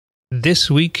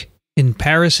This Week in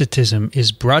Parasitism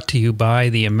is brought to you by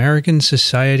the American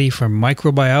Society for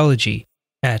Microbiology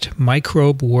at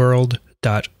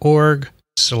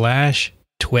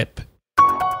microbeworld.org/TWiP.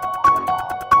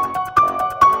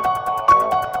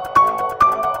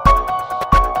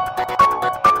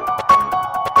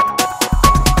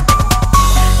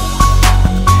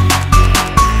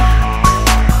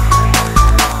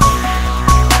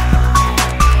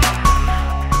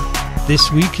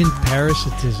 This Week in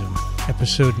Parasitism,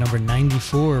 episode number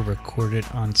 94, recorded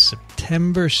on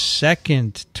September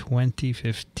 2nd,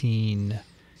 2015.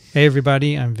 Hey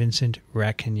everybody, I'm Vincent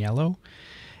Racaniello,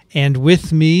 and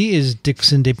with me is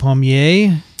Dickson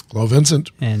Despommier. Hello,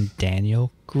 Vincent. And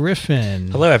Daniel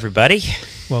Griffin. Hello, everybody.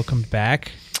 Welcome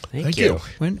back. Thank you.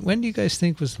 When do you guys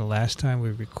think was the last time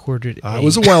we recorded It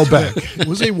was a while back. It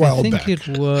was a while back. I think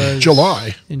it was...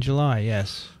 July. In July,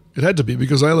 yes. It had to be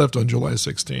because I left on July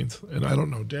 16th. And I don't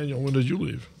know, Daniel, when did you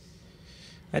leave?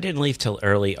 I didn't leave till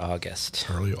early August.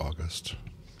 Early August.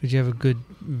 Did you have a good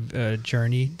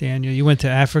journey, Daniel? You went to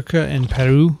Africa and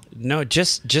Peru? No,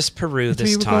 just Peru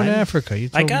this you were time. going to Africa.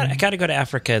 I got to go to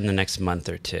Africa in the next month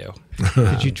or two.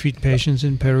 Did you treat patients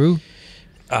in Peru?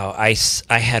 Oh, I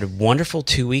had wonderful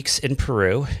 2 weeks in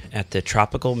Peru at the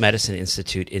Tropical Medicine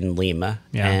Institute in Lima,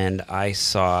 and I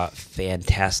saw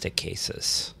fantastic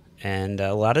cases. And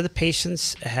a lot of the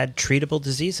patients had treatable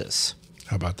diseases.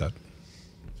 How about that?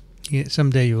 Yeah,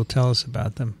 someday you will tell us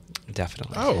about them.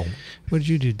 Definitely. Oh. What did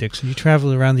you do, Dickson? You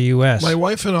traveled around the U.S. My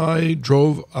wife and I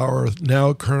drove our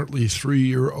now currently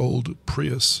 3-year-old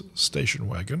Prius station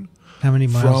wagon. How many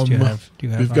miles do you have?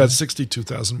 We've got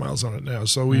 62,000 miles on it now.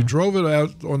 So we drove it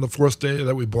out on the fourth day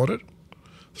that we bought it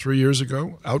 3 years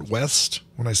ago, out west.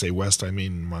 When I say west, I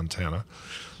mean Montana.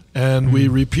 And we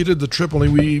repeated the trip, only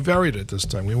we varied it this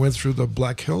time. We went through the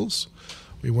Black Hills.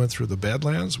 We went through the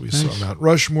Badlands. We saw Mount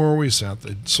Rushmore. We saw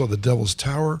the Devil's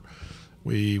Tower.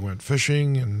 We went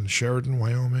fishing in Sheridan,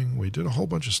 Wyoming. We did a whole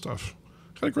bunch of stuff.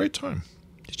 Had a great time.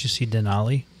 Did you see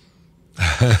Denali?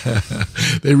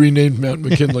 They renamed Mount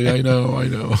McKinley. I know.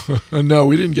 No,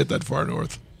 we didn't get that far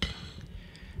north.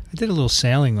 I did a little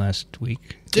sailing last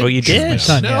week. Oh, you did? My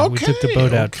son, No, we took the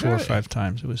boat out 4 or 5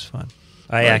 times. It was fun.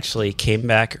 I actually came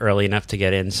back early enough to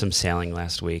get in some sailing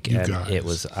last week, and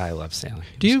I love sailing.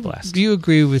 Do you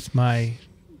agree with my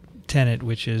tenet,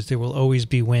 which is there will always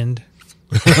be wind?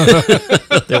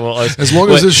 As long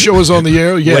as this show is on the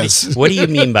air, yes. What do you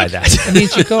mean by that? It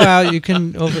means you go out, you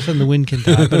can, all of a sudden the wind can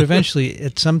die, but eventually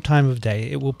at some time of day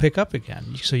it will pick up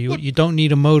again. So you don't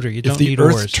need a motor, you don't need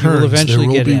oars. If the earth turns, eventually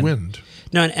there will be in. wind.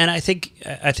 No, and I think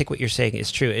what you're saying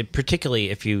is true.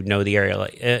 Particularly if you know the area,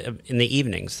 like, in the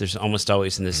evenings, there's almost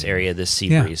always in this area this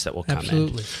sea breeze that will come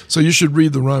in. So you should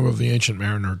read the rhyme of the Ancient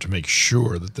Mariner to make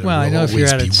sure that there will I know always if you're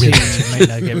out be at sea, wind. you might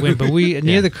not get wind. But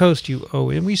near the coast,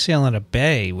 and we sail in a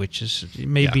bay, which is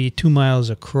maybe 2 miles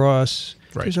across.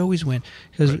 Right. There's always wind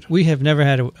because we have never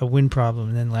had a wind problem.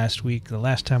 And then the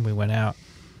last time we went out,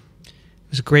 it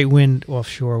was a great wind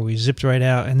offshore. We zipped right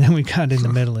out, and then we got in the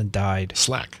middle and died.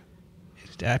 Slack.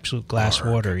 Absolute glass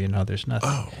water, there's nothing.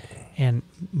 Oh. And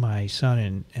my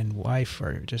son and wife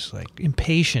are just like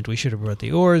impatient. We should have brought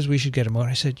the oars. We should get a motor.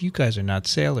 I said, you guys are not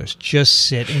sailors. Just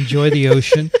sit, enjoy the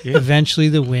ocean. Eventually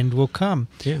the wind will come.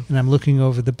 Yeah. And I'm looking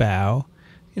over the bow.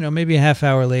 Maybe a half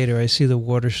hour later, I see the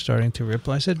water starting to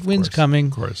ripple. I said, wind's coming.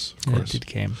 Of course. And it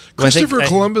came. Christopher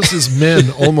Columbus's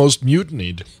men almost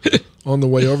mutinied on the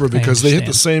way over because they hit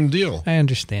the same deal. I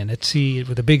understand. At sea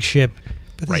with a big ship.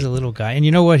 But this is a little guy. And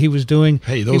you know what he was doing?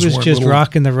 He was just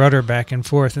rocking the rudder back and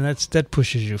forth, and that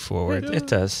pushes you forward. It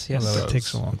does, yes. Although it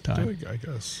takes a long time. I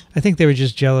guess. I think they were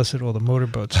just jealous at all the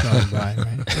motorboats going by,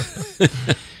 right?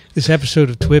 This episode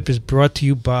of TWiP is brought to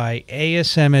you by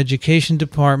ASM Education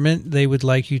Department. They would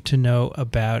like you to know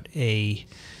about a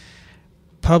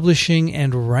publishing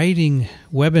and writing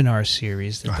webinar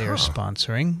series that they are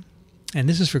sponsoring. And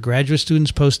this is for graduate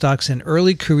students, postdocs, and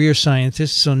early career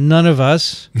scientists, so none of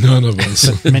us.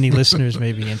 But many listeners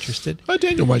may be interested.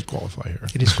 Daniel might qualify here.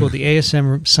 It is called the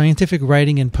ASM Scientific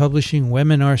Writing and Publishing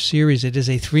Webinar Series. It is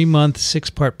a 3-month,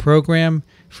 6-part program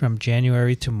from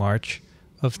January to March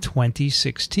of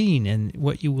 2016. And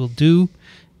what you will do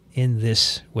in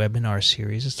this webinar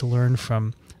series is to learn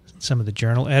from some of the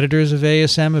journal editors of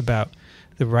ASM about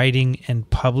the writing and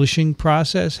publishing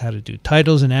process, how to do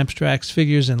titles and abstracts,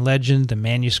 figures and legend, the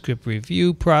manuscript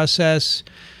review process,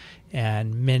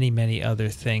 and many, many other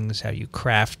things, how you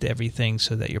craft everything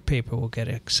so that your paper will get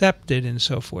accepted and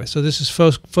so forth. So this is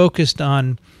focused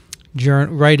on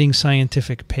writing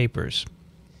scientific papers,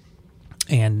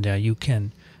 and you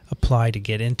can apply to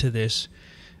get into this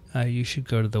you should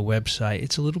go to the website.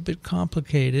 It's a little bit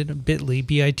complicated. bit.ly,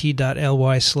 bit.ly/SWP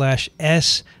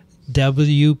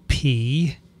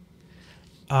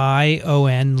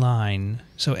ION line.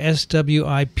 So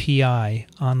SWIPI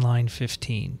online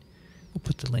 15. We'll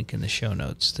put the link in the show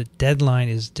notes. The deadline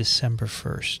is December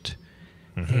 1st.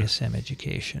 ASM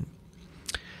Education.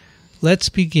 Let's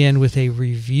begin with a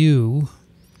review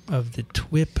of the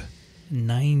TWiP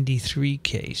 93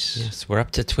 case. Yes, we're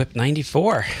up to TWiP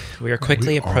 94. We are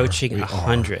quickly approaching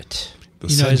 100.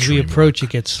 As we approach,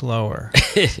 it gets slower.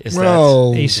 Is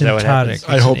asymptotic.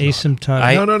 I hope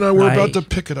asymptotic. No. We're about to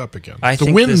pick it up again. The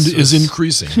think wind is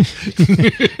increasing.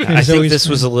 I think this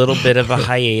was a little bit of a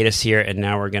hiatus here, and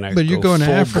now we're going to. But you're going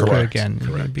to Africa Correct. again. You're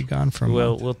going to be gone for a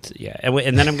month.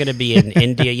 And then I'm going to be in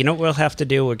India. You know what we'll have to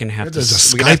do? We're going to have to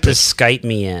Skype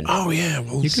me in. Oh yeah,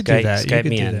 you could do that. Skype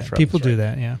me in. People do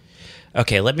that. Yeah.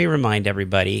 Okay, let me remind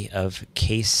everybody of the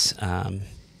case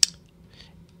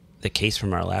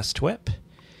from our last TWiP.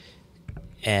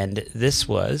 And this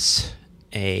was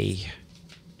and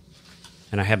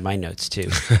I have my notes too.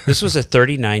 This was a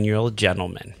 39-year-old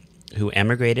gentleman who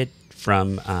emigrated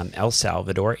from El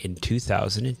Salvador in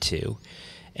 2002,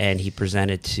 and he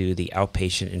presented to the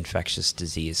outpatient infectious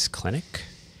disease clinic.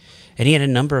 And he had a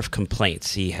number of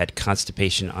complaints. He had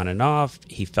constipation on and off.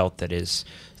 He felt that his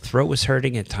throat was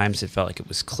hurting. At times it felt like it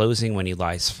was closing when he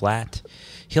lies flat.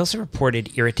 He also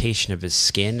reported irritation of his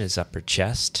skin, his upper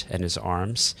chest, and his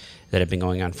arms that had been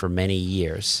going on for many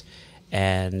years.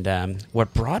 And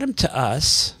what brought him to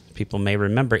us, people may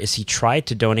remember, is he tried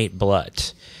to donate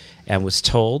blood and was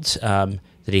told that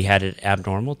he had an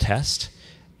abnormal test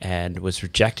and was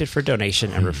rejected for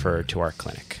donation and referred to our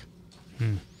clinic.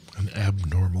 An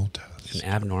abnormal test. An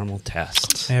abnormal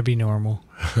test. Abnormal.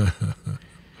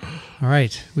 All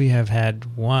right. We have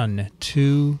had 1,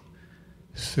 2,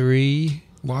 3...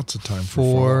 Lots of time 4, for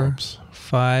follow-ups.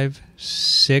 5,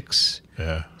 6.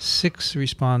 Yeah. 6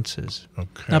 responses.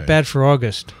 Okay. Not bad for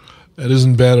August. That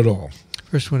isn't bad at all.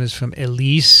 First one is from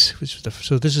Elise,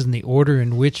 so this is in the order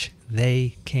in which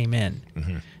they came in.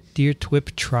 Dear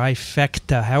TWiP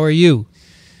Trifecta, how are you?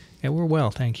 Yeah, we're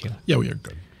well, thank you. Yeah, we are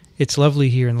good. It's lovely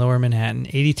here in Lower Manhattan,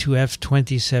 82F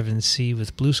 27C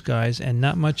with blue skies and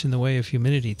not much in the way of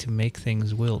humidity to make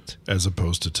things wilt. As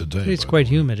opposed to today. It's quite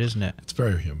humid, isn't it? It's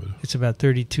very humid. It's about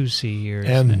 32C here.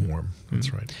 And warm.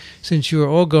 That's right. Since you are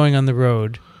all going on the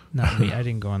road, not me, I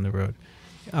didn't go on the road.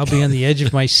 I'll be on the edge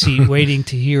of my seat waiting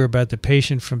to hear about the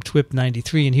patient from TWiP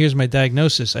 93, and here's my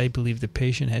diagnosis. I believe the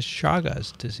patient has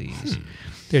Chagas disease.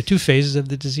 There are 2 phases of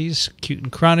the disease, acute and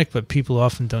chronic, but people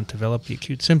often don't develop the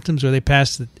acute symptoms, or they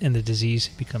pass and the disease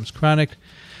becomes chronic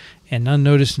and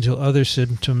unnoticed until other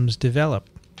symptoms develop.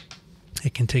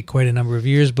 It can take quite a number of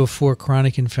years before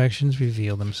chronic infections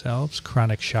reveal themselves.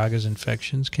 Chronic Chagas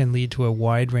infections can lead to a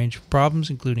wide range of problems,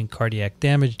 including cardiac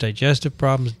damage, digestive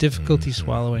problems, difficulty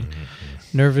swallowing,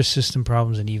 nervous system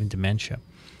problems, and even dementia.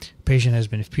 The patient has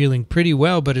been feeling pretty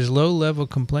well, but his low-level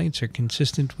complaints are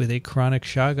consistent with a chronic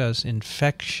Chagas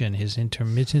infection. His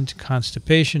intermittent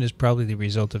constipation is probably the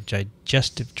result of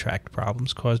digestive tract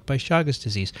problems caused by Chagas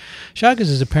disease. Chagas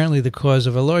is apparently the cause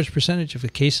of a large percentage of the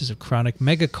cases of chronic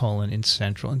megacolon in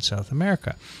Central and South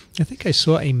America. I think I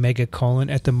saw a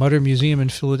megacolon at the Mutter Museum in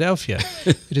Philadelphia.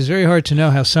 It is very hard to know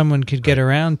how someone could get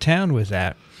around town with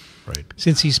that. Right.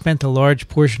 Since he spent a large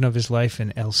portion of his life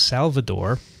in El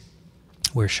Salvador,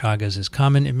 where Chagas is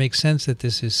common, it makes sense that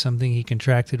this is something he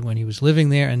contracted when he was living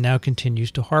there and now continues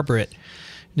to harbor it.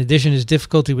 In addition, his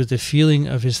difficulty with the feeling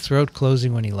of his throat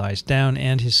closing when he lies down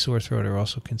and his sore throat are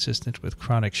also consistent with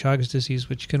chronic Chagas disease,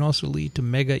 which can also lead to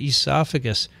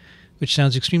megaesophagus, which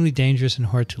sounds extremely dangerous and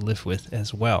hard to live with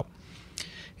as well.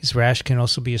 His rash can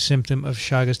also be a symptom of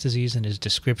Chagas disease, and his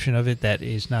description of it that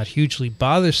is not hugely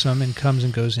bothersome and comes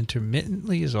and goes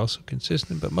intermittently is also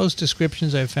consistent, but most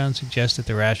descriptions I've found suggest that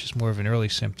the rash is more of an early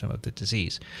symptom of the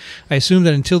disease. I assume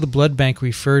that until the blood bank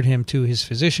referred him to his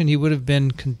physician, he would have been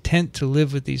content to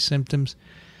live with these symptoms,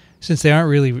 since they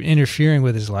aren't really interfering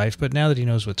with his life, but now that he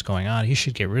knows what's going on, he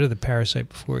should get rid of the parasite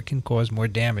before it can cause more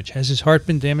damage. Has his heart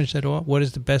been damaged at all? What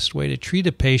is the best way to treat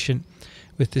a patient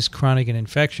with this chronic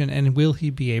infection, and will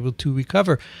he be able to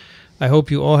recover? I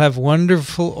hope you all have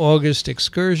wonderful August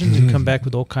excursions and come back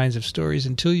with all kinds of stories.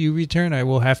 Until you return, I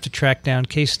will have to track down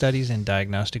case studies and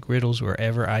diagnostic riddles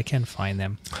wherever I can find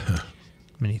them.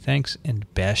 Many thanks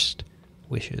and best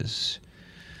wishes.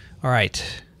 All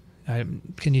right.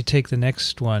 Can you take the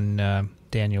next one,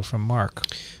 Daniel, from Mark?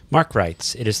 Mark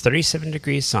writes, it is 37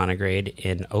 degrees centigrade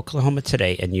in Oklahoma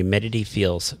today, and humidity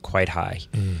feels quite high.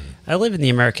 I live in the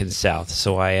American South,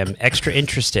 so I am extra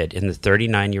interested in the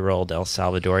 39-year-old El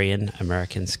Salvadorian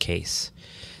American's case.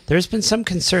 There has been some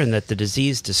concern that the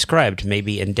disease described may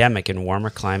be endemic in warmer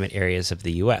climate areas of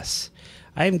the U.S.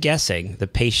 I am guessing the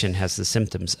patient has the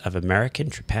symptoms of American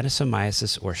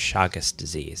trypanosomiasis or Chagas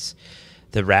disease.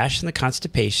 The rash and the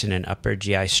constipation and upper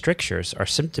GI strictures are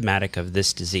symptomatic of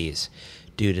this disease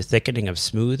due to thickening of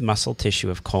smooth muscle tissue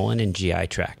of colon and GI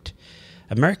tract.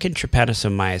 American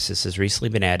trypanosomiasis has recently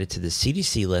been added to the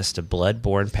CDC list of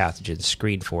blood-borne pathogens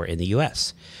screened for in the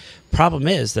U.S. Problem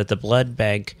is that the blood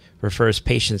bank refers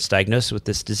patients diagnosed with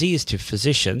this disease to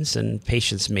physicians, and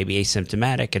patients may be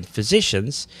asymptomatic, and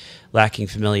physicians, lacking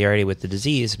familiarity with the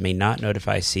disease, may not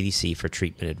notify CDC for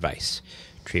treatment advice.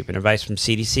 Treatment advice from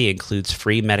CDC includes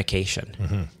free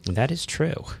medication. And that is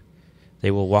true.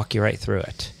 They will walk you right through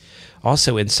it.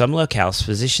 Also, in some locales,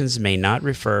 physicians may not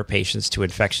refer patients to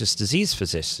infectious disease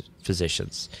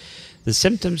physicians. The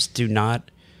symptoms do not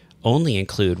only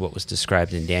include what was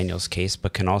described in Daniel's case,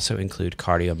 but can also include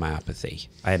cardiomyopathy.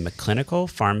 I am a clinical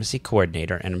pharmacy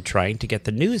coordinator, and I'm trying to get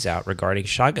the news out regarding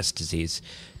Chagas disease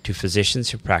to physicians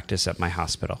who practice at my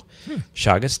hospital.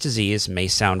 Chagas disease may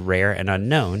sound rare and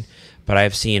unknown, but I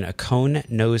have seen a cone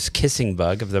nose kissing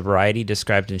bug of the variety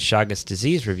described in Chagas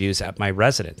disease reviews at my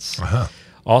residence.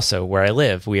 Also, where I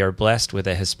live, we are blessed with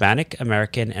a Hispanic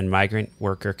American and migrant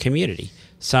worker community,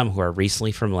 some who are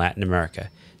recently from Latin America.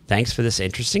 Thanks for this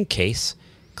interesting case.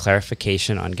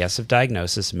 Clarification on guess of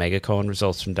diagnosis. Megacolon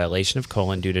results from dilation of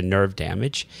colon due to nerve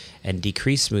damage and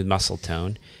decreased smooth muscle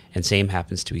tone, and same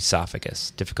happens to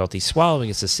esophagus. Difficulty swallowing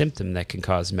is a symptom that can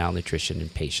cause malnutrition in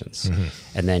patients.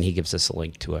 And then he gives us a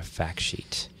link to a fact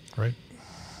sheet. Right.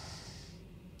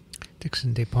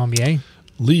 Dickson Despommier.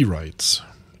 Lee writes,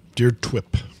 Dear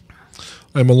TWiP,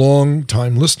 I'm a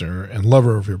long-time listener and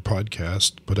lover of your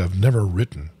podcast, but have never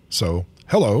written. So,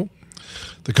 hello.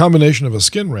 The combination of a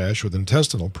skin rash with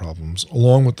intestinal problems,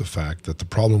 along with the fact that the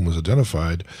problem was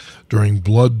identified during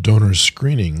blood donor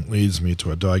screening, leads me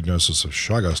to a diagnosis of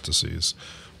Chagas disease,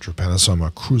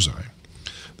 Trypanosoma cruzi.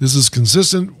 This is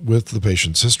consistent with the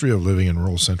patient's history of living in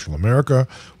rural Central America,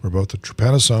 where both the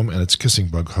trypanosome and its kissing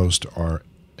bug host are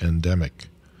endemic.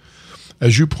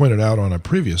 As you pointed out on a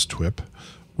previous TWiP,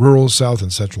 rural South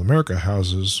and Central America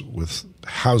houses with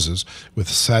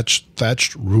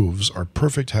thatched roofs are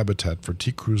perfect habitat for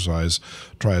T. cruzi's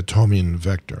triatomine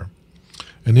vector.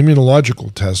 An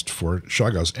immunological test for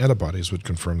Chagas antibodies would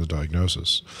confirm the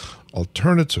diagnosis.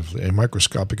 Alternatively, a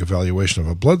microscopic evaluation of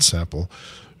a blood sample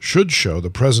should show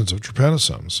the presence of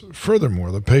trypanosomes.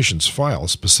 Furthermore, the patient's file,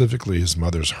 specifically his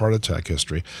mother's heart attack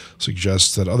history,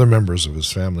 suggests that other members of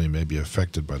his family may be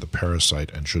affected by the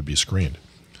parasite and should be screened.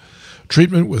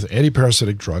 Treatment with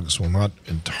antiparasitic drugs will not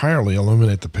entirely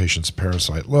eliminate the patient's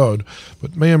parasite load,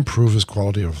 but may improve his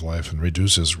quality of life and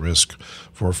reduce his risk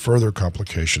for further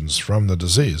complications from the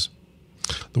disease.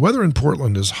 The weather in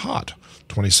Portland is hot,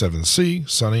 27°C,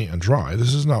 sunny, and dry.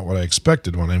 This is not what I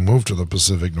expected when I moved to the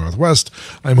Pacific Northwest.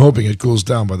 I'm hoping it cools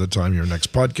down by the time your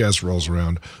next podcast rolls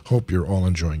around. Hope you're all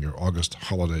enjoying your August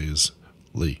holidays.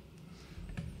 Lee.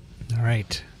 All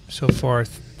right. So far,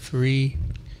 3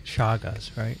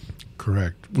 Chagas, right?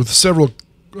 Correct. With several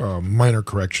minor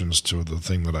corrections to the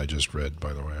thing that I just read,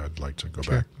 by the way. I'd like to go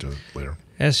back to it later.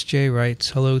 SJ writes,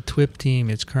 hello, TWiP team.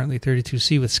 It's currently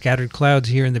 32°C with scattered clouds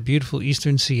here in the beautiful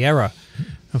eastern Sierra.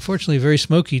 Unfortunately, very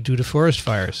smoky due to forest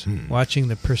fires. Watching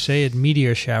the Perseid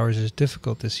meteor showers is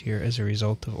difficult this year as a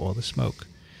result of all the smoke.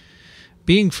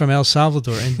 Being from El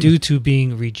Salvador and due to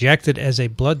being rejected as a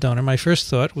blood donor, my first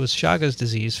thought was Chagas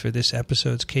disease for this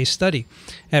episode's case study.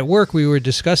 At work, we were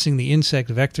discussing the insect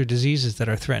vector diseases that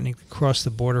are threatening to cross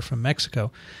the border from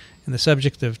Mexico, and the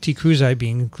subject of T. cruzi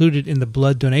being included in the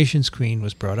blood donation screen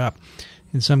was brought up.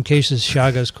 In some cases,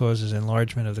 Chagas causes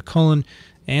enlargement of the colon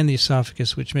and the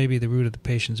esophagus, which may be the root of the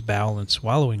patient's bowel and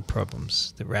swallowing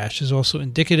problems. The rash is also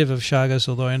indicative of Chagas,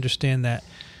 although I understand that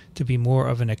to be more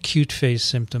of an acute phase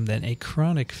symptom than a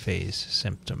chronic phase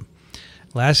symptom.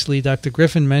 Lastly, Dr.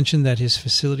 Griffin mentioned that his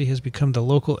facility has become the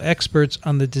local experts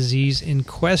on the disease in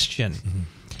question.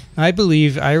 I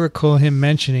believe I recall him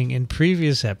mentioning in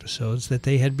previous episodes that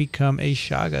they had become a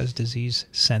Chagas disease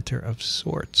center of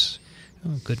sorts.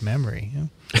 Oh, good memory.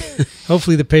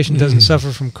 Hopefully the patient doesn't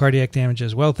suffer from cardiac damage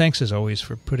as well. Thanks, as always,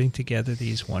 for putting together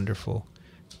these wonderful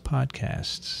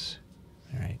podcasts.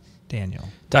 All right. Daniel.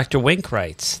 Dr. Wink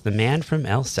writes, the man from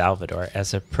El Salvador,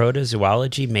 as a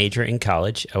protozoology major in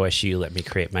college, OSU let me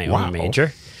create my own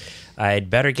major. I'd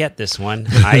better get this one.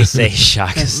 I say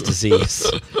Chagas disease.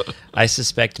 I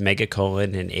suspect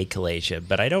megacolon and achalasia,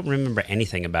 but I don't remember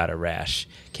anything about a rash.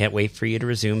 Can't wait for you to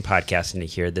resume podcasting to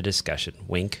hear the discussion.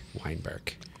 Wink,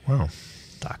 Weinberg. Wow.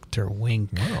 Dr. Wink.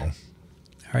 Wow.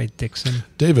 All right, Dickson.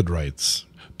 David writes,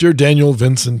 Dear Daniel,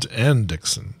 Vincent, and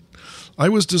Dickson, I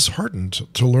was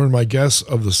disheartened to learn my guess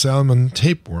of the salmon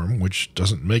tapeworm, which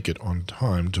doesn't make it on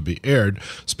time to be aired,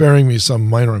 sparing me some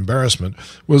minor embarrassment,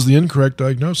 was the incorrect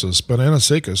diagnosis, but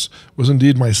Anasakis was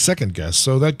indeed my second guess,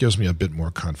 so that gives me a bit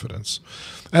more confidence.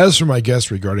 As for my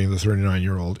guess regarding the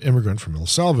 39-year-old immigrant from El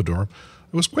Salvador,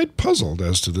 I was quite puzzled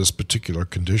as to this particular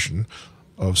condition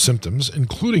of symptoms,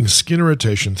 including skin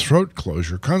irritation, throat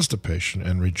closure, constipation,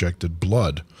 and rejected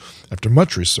blood. After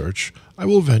much research, I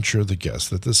will venture the guess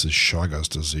that this is Chagas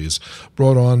disease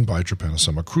brought on by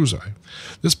Trypanosoma cruzi.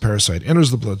 This parasite enters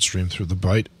the bloodstream through the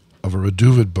bite of a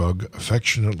reduvid bug,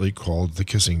 affectionately called the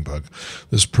kissing bug.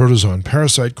 This protozoan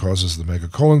parasite causes the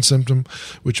megacolon symptom,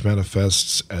 which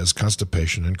manifests as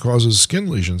constipation and causes skin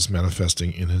lesions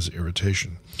manifesting in his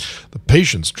irritation. The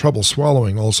patient's trouble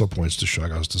swallowing also points to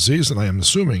Chagas disease, and I am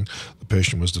assuming the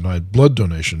patient was denied blood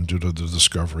donation due to the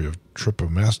discovery of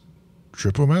trypomastigotes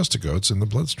in the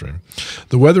bloodstream.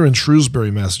 The weather in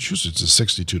Shrewsbury, Massachusetts is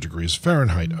 62 degrees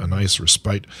Fahrenheit, a nice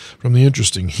respite from the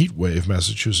interesting heat wave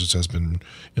Massachusetts has been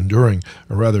enduring,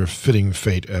 a rather fitting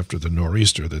fate after the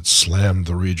nor'easter that slammed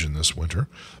the region this winter.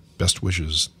 Best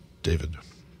wishes, David.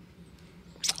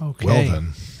 Okay. Well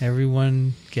then.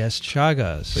 Everyone guessed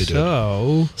Chagas. They did.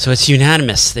 So it's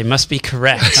unanimous. They must be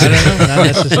correct. I don't know, not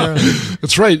necessarily.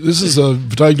 That's right. This is a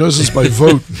diagnosis by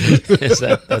vote.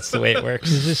 That's the way it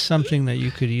works? Is this something that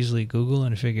you could easily Google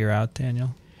and figure out,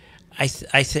 Daniel? I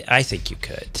think you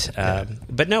could.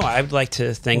 But no, I would like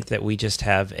to think that we just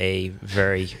have a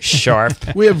very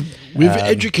sharp... We've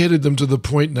educated them to the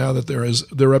point now that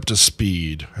they're up to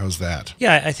speed. How's that?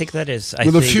 Yeah, I think that is.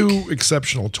 With a few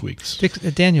exceptional tweaks.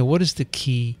 Daniel, what is the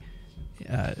key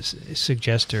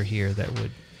suggester here that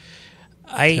would...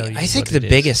 I think the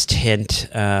biggest hint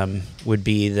would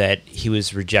be that he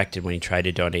was rejected when he tried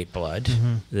to donate blood.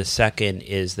 Mm-hmm. The second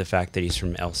is the fact that he's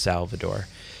from El Salvador.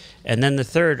 And then the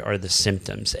third are the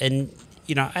symptoms. And,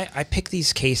 you know, I pick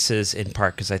these cases in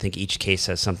part because I think each case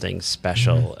has something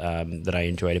special that I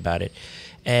enjoyed about it.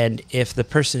 And if the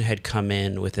person had come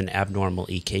in with an abnormal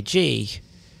EKG,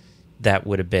 that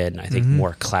would have been, I think,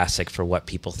 more classic for what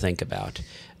people think about.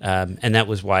 And that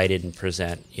was why I didn't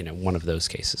present, you know, one of those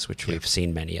cases, which we've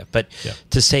seen many of. But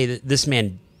to say that this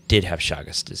man did have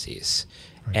Chagas disease.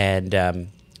 Right. And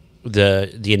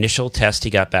the initial test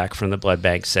he got back from the blood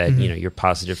bank said, you know, you're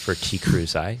positive for T.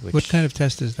 cruzi. What kind of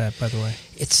test is that, by the way?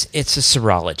 It's a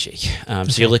serology.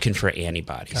 So you're looking for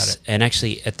antibodies. Got it. And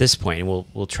actually, at this point,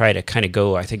 we'll try to kind of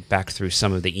go, I think, back through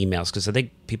some of the emails, because I think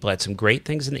people had some great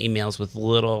things in the emails with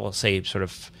little, I'll say, sort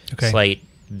of slight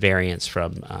variance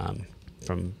from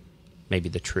maybe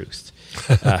the truth.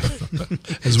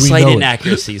 Slight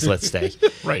inaccuracies, let's say.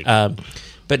 Right.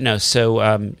 But no,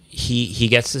 so he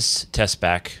gets this test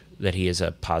back that he is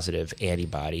a positive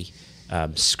antibody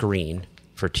screen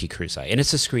for T. cruzi, and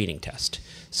it's a screening test.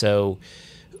 So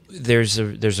there's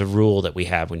a rule that we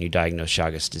have when you diagnose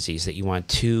Chagas disease that you want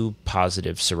two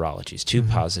positive serologies, two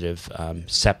positive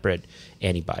separate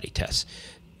antibody tests.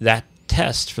 That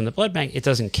test from the blood bank, it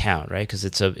doesn't count, right? Because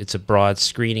it's a broad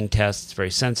screening test. It's very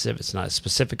sensitive. It's not as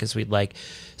specific as we'd like.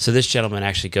 So this gentleman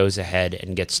actually goes ahead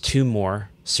and gets two more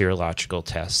serological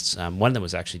tests. One of them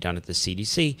was actually done at the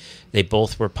CDC. They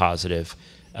both were positive.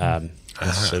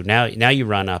 So now you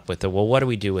run up with what do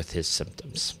we do with his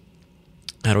symptoms?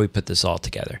 How do we put this all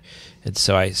together? And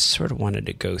so I sort of wanted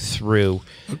to go through.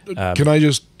 Can I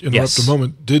just interrupt a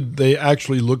moment? Did they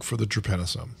actually look for the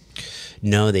trypanosome?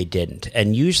 No, they didn't.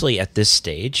 And usually at this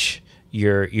stage,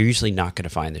 you're usually not going to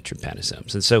find the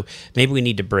trypanosomes. And so maybe we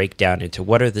need to break down into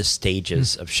what are the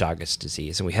stages of Chagas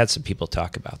disease. And we had some people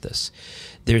talk about this.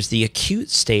 There's the acute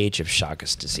stage of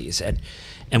Chagas disease. And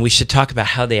we should talk about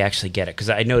how they actually get it. Because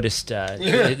I noticed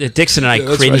Dickson and I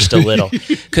cringed a little.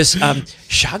 Because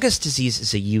Chagas disease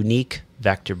is a unique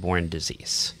vector-borne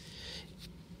disease.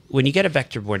 When you get a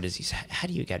vector-borne disease, how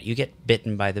do you get it? You get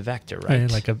bitten by the vector,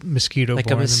 right? Like a mosquito. Like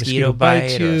a mosquito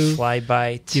bite or a fly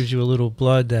bite. Gives you a little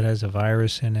blood that has a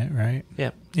virus in it, right?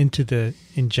 Yeah. Into the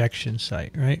injection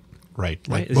site, right? Right.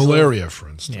 Like malaria, for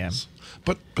instance.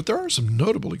 Yeah. But there are some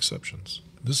notable exceptions.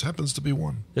 This happens to be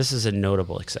one. This is a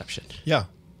notable exception. Yeah.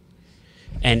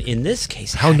 And in this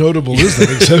case... How notable is that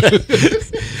exception?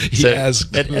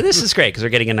 And this is great because we're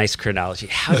getting a nice chronology.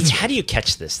 How do you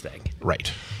catch this thing?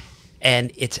 Right.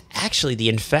 And it's actually the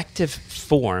infective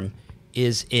form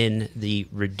is in the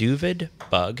reduvid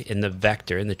bug, in the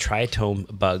vector, in the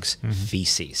triatome bug's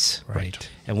feces. Right.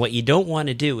 And what you don't want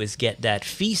to do is get that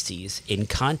feces in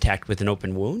contact with an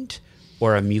open wound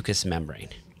or a mucous membrane.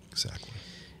 Exactly.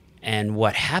 And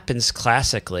what happens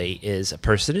classically is a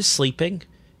person is sleeping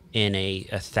in a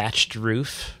thatched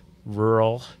roof,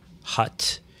 rural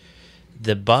hut.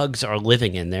 the bugs are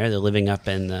living in there. They're living up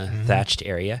in the thatched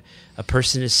area. A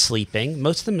person is sleeping.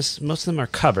 Most of them are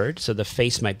covered, so the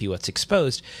face might be what's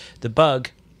exposed. The bug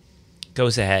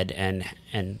goes ahead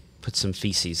and puts some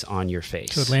feces on your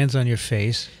face. So it lands on your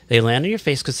face. They land on your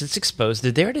face because it's exposed.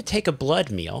 They're there to take a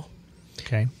blood meal.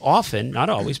 Okay. Often, not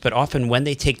always, but often when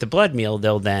they take the blood meal,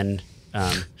 they'll then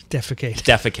defecate.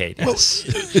 Yes.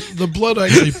 Well, the blood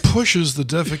actually pushes the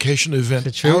defecation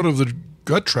event out of the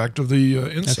gut tract of the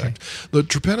insect. Okay. The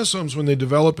trypanosomes, when they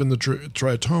develop in the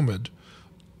triatomid,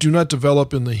 do not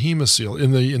develop in the hemocoel,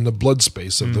 in the blood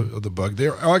space of the bug. They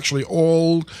are actually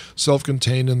all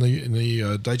self-contained in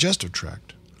the digestive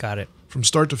tract. Got it. From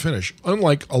start to finish,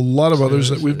 unlike a lot of others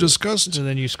that we've discussed. So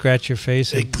then you scratch your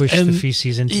face and push the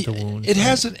feces into the wound. It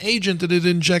has an agent that it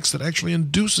injects that actually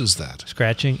induces that.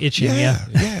 Scratching, itching,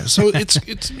 yeah. So it's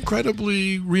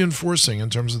incredibly reinforcing in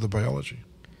terms of the biology.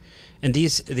 And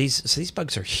these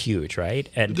bugs are huge, right?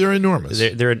 And they're enormous.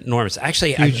 They're enormous.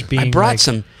 Actually, I brought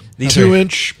some. These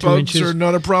 2-inch bugs are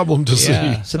not a problem to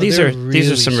see. So these are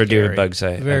some reduvid bugs.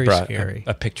 I brought scary.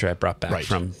 a picture I brought back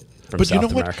from but South you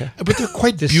know America. What? But they're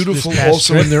quite beautiful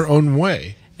also in their own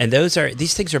way. And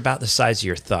these things are about the size of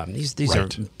your thumb. These are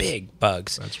big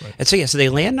bugs. That's right. And so they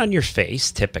land on your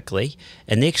face typically,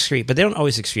 and they excrete, but they don't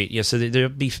always excrete. So there'll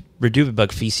be reduvid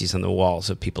bug feces on the walls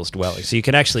of people's dwellings. So you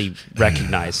can actually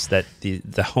recognize that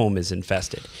the home is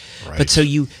infested. Right. But so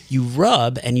you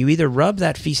rub, and you either rub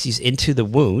that feces into the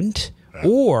wound,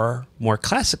 or more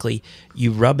classically,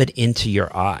 you rub it into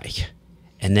your eye,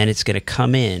 and then it's going to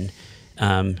come in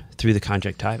through the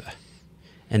conjunctiva.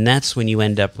 And that's when you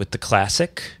end up with the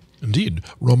classic. Indeed.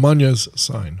 Romagna's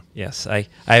sign. Yes, I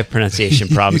have pronunciation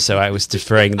problems, so I was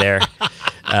deferring there.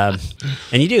 And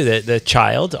you do. The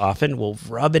child often will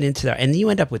rub it into there, and you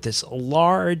end up with this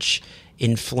large,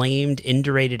 inflamed,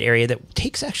 indurated area that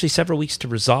takes actually several weeks to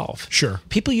resolve. Sure.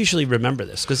 People usually remember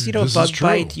this because, a bug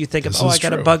bite, you think I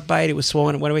got a bug bite, it was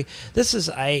swollen, it went away.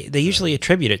 They usually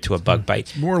attribute it to a bug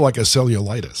bite. It's more like a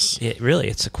cellulitis.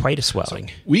 It's quite a swelling.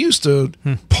 So we used to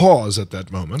pause at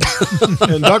that moment,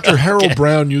 and Dr. Harold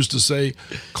Brown used to say,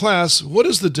 class, what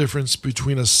is the difference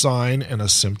between a sign and a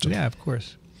symptom? Yeah, of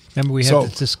course. Remember we had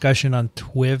this discussion on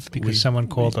TWiP because someone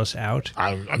called us out?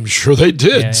 I'm sure they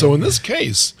did. Yeah, so in this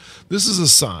case, this is a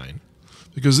sign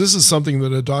because this is something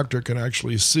that a doctor can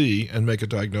actually see and make a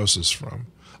diagnosis from.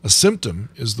 A symptom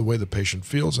is the way the patient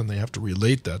feels, and they have to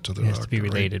relate that to the doctor. It has to be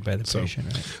related by the patient,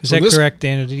 right? Is so that correct,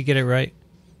 Daniel? Did you get it right?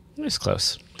 It's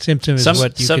close. Symptom is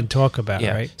what you can talk about,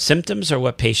 right? Symptoms are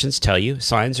what patients tell you.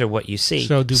 Signs are what you see.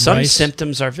 So some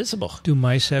symptoms are visible. Do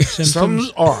mice have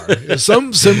symptoms?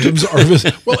 Some symptoms are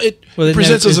visible. Well, it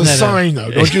presents as a sign, though,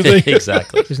 don't you think?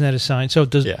 Exactly. Isn't that a sign? So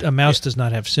a mouse does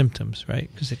not have symptoms, right?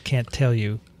 Because it can't tell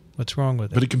you what's wrong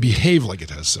with it. But it can behave like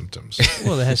it has symptoms.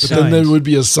 Well, it has signs. But then there would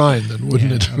be a sign, then,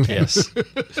 wouldn't it? Okay. Yes.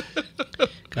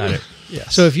 Got it.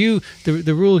 Yes. So if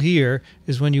the rule here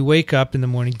is when you wake up in the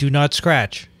morning, do not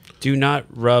scratch. Do not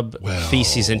rub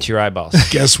feces into your eyeballs.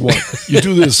 Guess what? You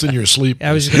do this in your sleep.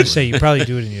 I was just going to say, you probably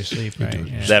do it in your sleep, right?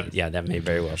 That may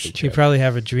very well be true. You probably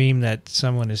have a dream that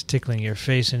someone is tickling your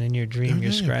face, and in your dream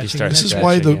you're scratching. This is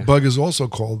why the bug is also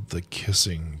called the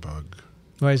kissing bug.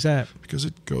 Why is that? Because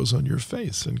it goes on your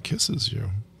face and kisses you.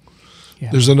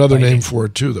 Yeah, there's another name for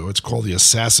it, too, though. It's called the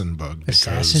assassin bug.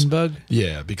 Assassin bug?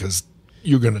 Yeah, because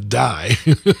you're going to die.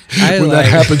 When that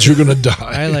happens, you're going to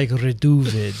die. I like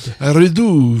reduvid.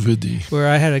 Reduvid. Where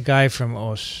I had a guy from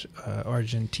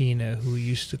Argentina who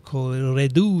used to call it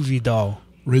reduvido.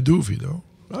 Reduvido?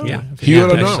 Oh, yeah. He ought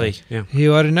to know. Yeah. He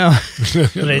ought to know.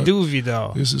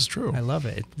 Reduvido. This is true. I love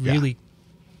it. It really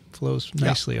flows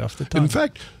nicely off the tongue. In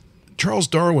fact, Charles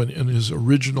Darwin, in his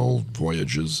original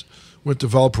voyages, went to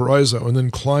Valparaiso and then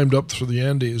climbed up through the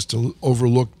Andes to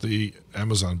overlook the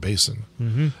Amazon basin.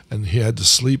 Mm-hmm. And he had to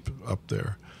sleep up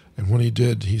there. And when he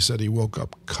did, he said he woke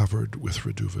up covered with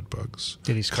reduvid bugs.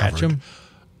 Did he scratch them?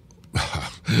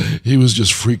 He was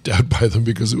just freaked out by them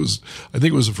because I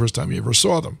think it was the first time he ever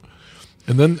saw them.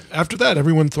 And then after that,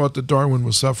 everyone thought that Darwin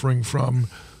was suffering from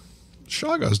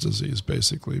Chagas disease,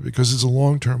 basically, because it's a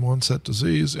long-term onset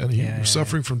disease, and he was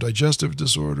suffering from digestive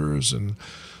disorders and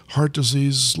heart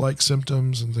disease-like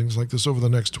symptoms and things like this over the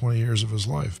next 20 years of his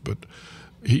life. But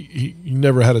he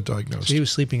never had it diagnosed. So he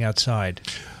was sleeping outside?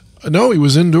 No, he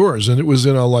was indoors, and it was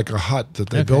in a hut that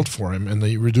they built for him, and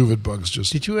the reduvid bugs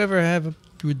just... Did you ever have a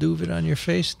reduvid on your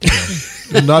face?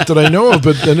 Not that I know of,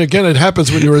 but then again, it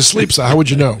happens when you're asleep, so how would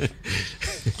you know?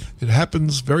 It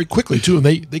happens very quickly, too, and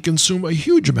they consume a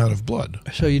huge amount of blood.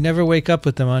 So you never wake up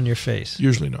with them on your face?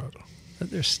 Usually not.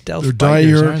 They're stealth They're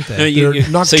biters, dire. aren't they? No, They're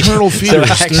nocturnal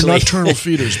feeders. actually- They're nocturnal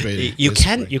feeders, baby. You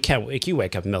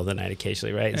wake up in the middle of the night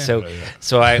occasionally, right? Yeah.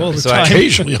 All the time. I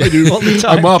Occasionally, I do. All the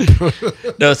time. I'm up.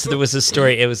 no. So there was a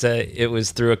story. It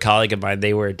was through a colleague of mine.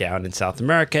 They were down in South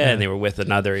America, and they were with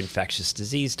another infectious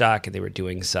disease doc, and they were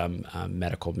doing some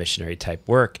medical missionary type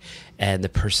work. And the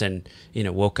person,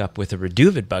 woke up with a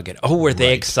reduvid bug, and were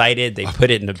they excited? They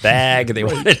put it in a bag, and they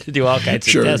wanted to do all kinds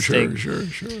of testing. Sure.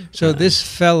 So this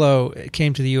fellow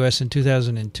came to the U.S. in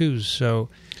 2002. So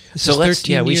this is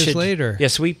 13 years later.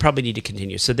 Yes, we probably need to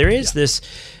continue. So there is this.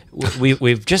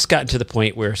 We've just gotten to the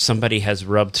point where somebody has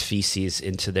rubbed feces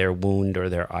into their wound or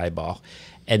their eyeball,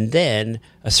 and then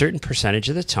a certain percentage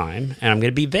of the time, and I'm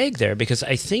going to be vague there because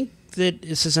I think that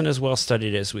this isn't as well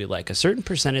studied as we like. A certain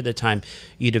percent of the time,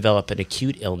 you develop an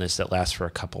acute illness that lasts for a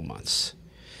couple months.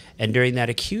 And during that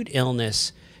acute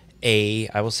illness, I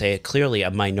will say clearly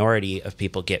a minority of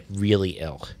people get really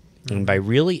ill. Mm-hmm. And by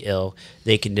really ill,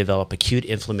 they can develop acute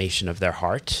inflammation of their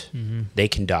heart. Mm-hmm. They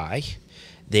can die.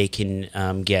 They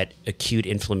can get acute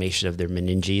inflammation of their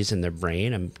meninges in their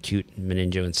brain, acute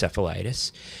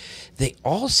meningoencephalitis. They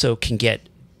also can get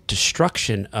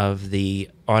destruction of the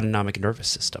autonomic nervous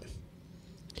system.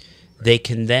 They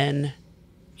can then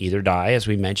either die, as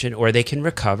we mentioned, or they can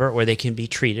recover, or they can be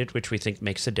treated, which we think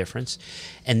makes a difference.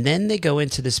 And then they go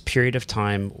into this period of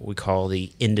time we call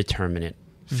the indeterminate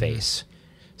phase,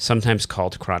 sometimes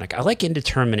called chronic. I like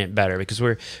indeterminate better because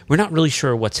we're not really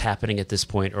sure what's happening at this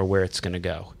point or where it's going to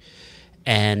go.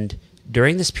 And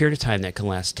during this period of time that can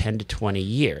last 10 to 20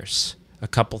 years, a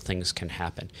couple things can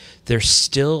happen. There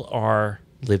still are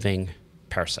living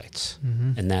parasites,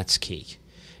 and that's key.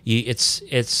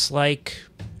 It's like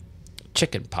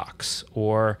chicken pox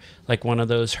or like one of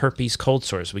those herpes cold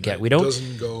sores we get. It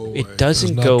doesn't go away. It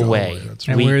doesn't go away.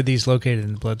 And where are these located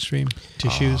in the bloodstream?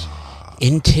 Tissues?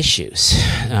 In tissues.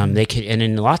 They can, and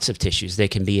in lots of tissues. They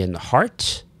can be in the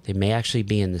heart. They may actually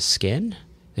be in the skin.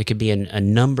 They could be in a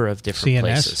number of different CNS?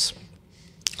 places.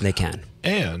 They can.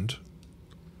 And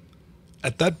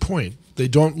at that point, they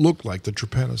don't look like the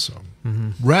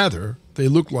trypanosome. Rather, they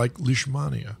look like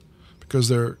leishmania because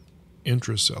they're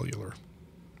intracellular.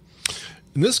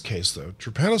 In this case, though,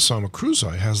 Trypanosoma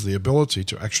cruzi has the ability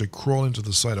to actually crawl into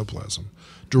the cytoplasm,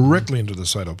 directly into the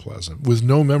cytoplasm, with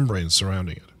no membrane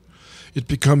surrounding it. It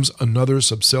becomes another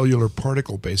subcellular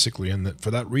particle, basically, and that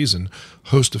for that reason,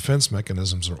 host defense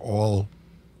mechanisms are all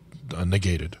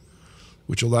negated,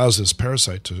 which allows this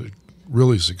parasite to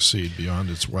really succeed beyond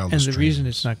its wildest And the dreams.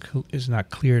 reason it's not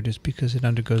cleared is because it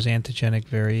undergoes antigenic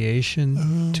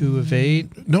variation to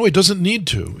evade No, it doesn't need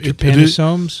to.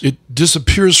 trypanosomes. It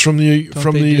disappears from the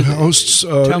Don't they do that? host's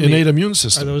Tell me, innate immune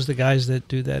system. Are those the guys that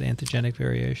do that antigenic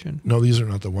variation? No, these are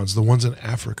not the ones. The ones in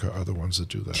Africa are the ones that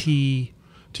do that. T.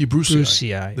 T. brucei.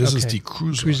 brucei. This is Okay. T.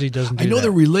 cruzi. Cruzi doesn't do I know that.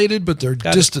 they're related, but they're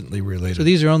Got it. distantly related. So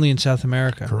these are only in South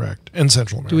America. Correct. And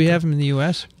Central America. Do we have them in the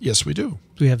U.S.? Yes, we do.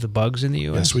 Do we have the bugs in the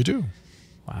U.S.? Yes, we do.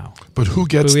 Wow. But who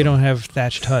gets But we them? don't have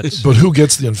thatched huts. But who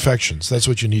gets the infections? That's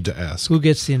what you need to ask. Who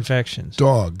gets the infections?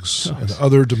 Dogs and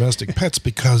other domestic pets,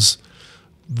 because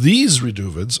these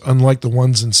reduvids, unlike the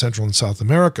ones in Central and South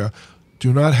America,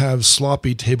 do not have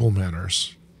sloppy table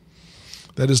manners.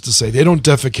 That is to say, they don't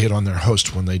defecate on their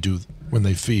host when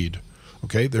they feed.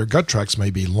 Okay, their gut tracts may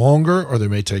be longer, or they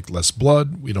may take less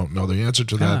blood. We don't know the answer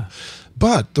to that.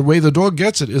 But the way the dog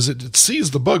gets it is it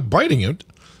sees the bug biting it,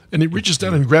 and it reaches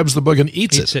down and grabs the bug and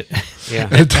eats it. Yeah.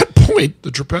 And at that point, the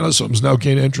trypanosomes now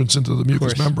gain entrance into the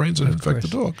mucous membranes and infect the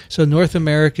dog. So North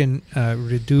American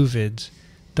reduvids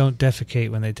don't defecate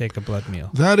when they take a blood meal.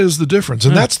 That is the difference.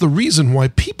 And that's the reason why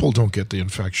people don't get the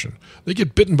infection. They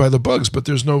get bitten by the bugs, but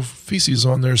there's no feces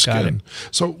on their skin.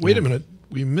 So wait a minute.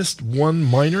 We missed one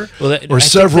minor or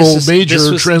several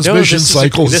major transmission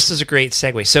cycles. This is a great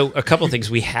segue. So a couple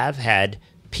things. We have had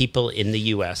people in the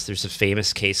U.S. There's a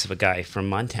famous case of a guy from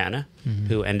Montana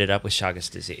who ended up with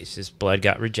Chagas disease. His blood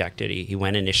got rejected. He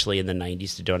went initially in the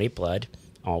 90s to donate blood.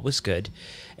 All was good.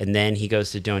 And then he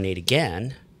goes to donate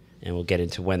again, and we'll get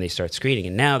into when they start screening.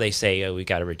 And now they say, we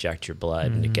got to reject your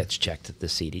blood, and it gets checked at the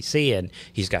CDC, and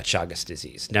he's got Chagas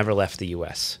disease. Never left the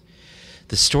U.S.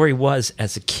 The story was,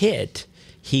 as a kid,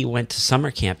 he went to summer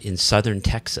camp in southern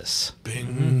Texas.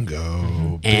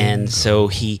 Bingo. And so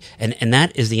and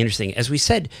that is the interesting. As we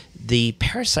said, the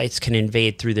parasites can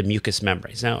invade through the mucous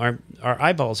membranes. Now, our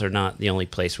eyeballs are not the only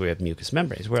place where we have mucous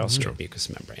membranes. Where else do we have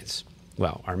mucous membranes?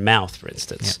 Well, our mouth, for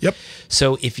instance. Yep.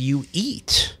 So if you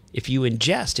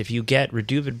ingest, if you get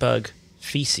reduvid bug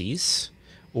feces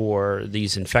or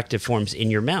these infected forms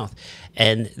in your mouth,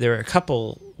 and there are a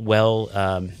couple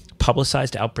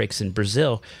publicized outbreaks in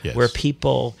Brazil where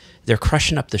they're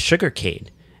crushing up the sugar cane,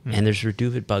 and there's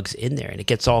reduvid bugs in there, and it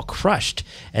gets all crushed,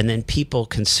 and then people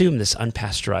consume this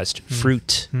unpasteurized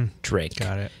fruit drink.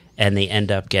 Got it. And they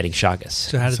end up getting Chagas.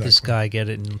 So how did this guy get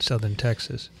it in southern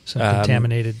Texas? Some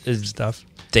contaminated stuff?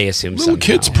 They assume little somehow.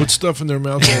 kids put stuff in their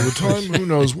mouth all the time. Who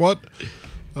knows what?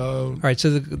 All right,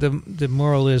 so the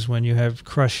moral is when you have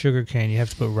crushed sugar cane, you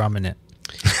have to put rum in it.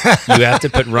 You have to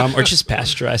put rum or just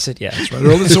pasteurize it. Yeah, that's right.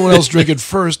 Or let someone else drink it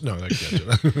first. No, that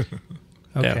can't do that.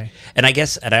 Okay. Yeah.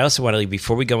 And I also want to,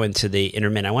 before we go into the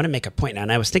intermittent, I want to make a point.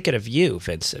 And I was thinking of you,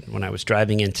 Vincent, when I was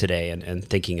driving in today and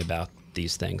thinking about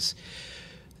these things.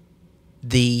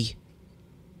 The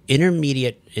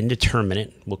intermediate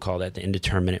indeterminate, we'll call that the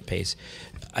indeterminate phase.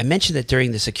 I mentioned that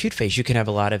during this acute phase, you can have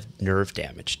a lot of nerve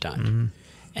damage done.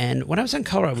 And when I was in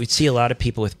Colorado, we'd see a lot of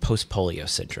people with post-polio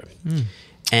syndrome.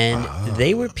 And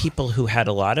they were people who had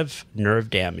a lot of nerve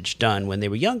damage done when they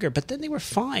were younger, but then they were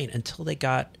fine until they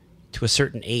got to a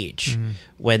certain age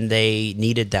when they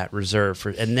needed that reserve.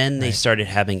 And then they started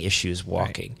having issues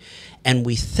walking. And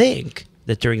we think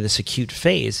that during this acute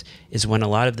phase is when a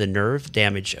lot of the nerve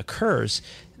damage occurs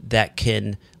that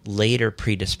can later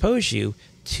predispose you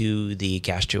to the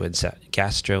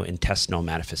gastrointestinal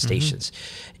manifestations.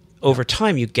 Over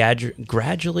time, you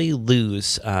gradually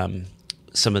lose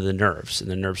some of the nerves and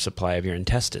the nerve supply of your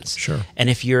intestines. Sure. And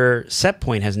if your set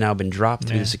point has now been dropped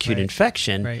through this acute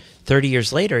infection, 30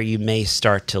 years later, you may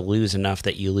start to lose enough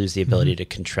that you lose the ability to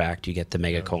contract. You get the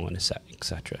megacolon, et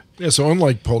cetera. Yeah, so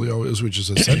unlike polio, which is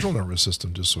a central nervous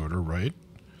system disorder, right?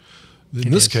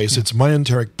 In this case, it's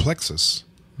myenteric plexus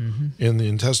in the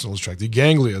intestinal tract. The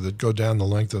ganglia that go down the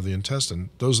length of the intestine,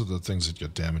 those are the things that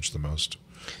get damaged the most.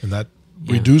 And that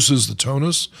reduces the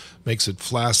tonus, makes it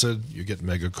flaccid. You get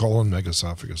megacolon,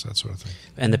 megaesophagus, that sort of thing.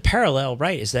 And the parallel,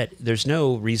 is that there's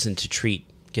no reason to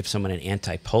give someone an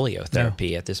anti-polio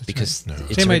therapy at this because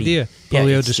it's same idea.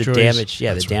 Polio destroys the damage.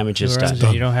 Yeah, the damage is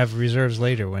done. You don't have reserves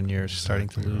later when you're starting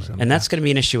to lose them. And that's going to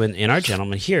be an issue in our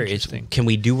gentleman here. Is can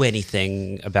we do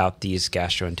anything about these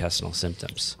gastrointestinal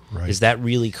symptoms? Right. Is that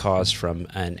really caused from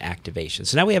an activation?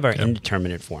 So now we have our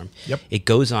indeterminate form. It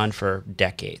goes on for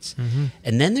decades.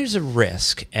 And then there's a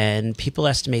risk, and people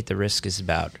estimate the risk is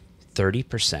about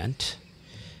 30%,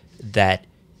 that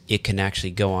it can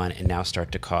actually go on and now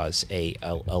start to cause a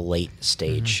late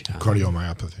stage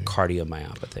cardiomyopathy.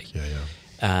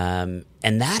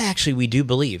 And that actually we do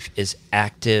believe is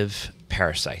active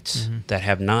parasites that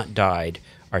have not died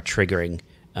are triggering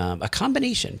a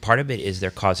combination. Part of it is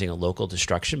they're causing a local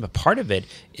destruction, but part of it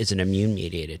is an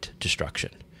immune-mediated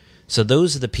destruction. So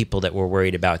those are the people that we're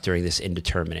worried about during this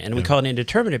indeterminate. And we call it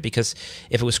indeterminate because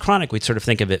if it was chronic, we'd sort of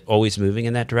think of it always moving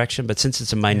in that direction. But since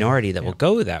it's a minority that will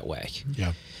go that way,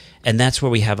 and that's where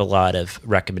we have a lot of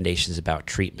recommendations about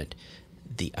treatment.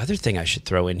 The other thing I should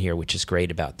throw in here, which is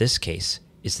great about this case,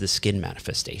 is the skin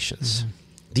manifestations.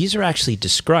 These are actually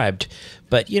described,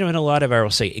 but in a lot of our,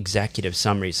 we'll say, executive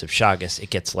summaries of Chagas,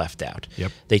 it gets left out.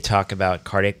 They talk about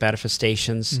cardiac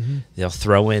manifestations. They'll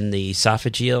throw in the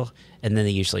esophageal, and then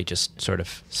they usually just sort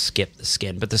of skip the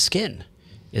skin. But the skin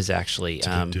is actually,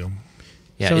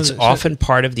 it's often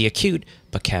part of the acute,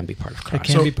 but can be part of chronic.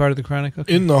 It can be part of the chronic.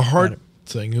 Okay. In the heart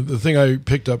thing, the thing I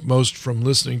picked up most from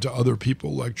listening to other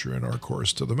people lecture in our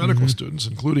course to the medical students,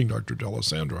 including Dr.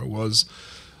 D'Alessandro, was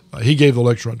he gave the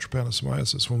lecture on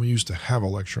trypanosomiasis when we used to have a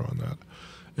lecture on that.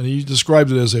 And he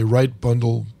described it as a right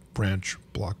bundle branch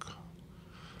block.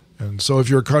 And so if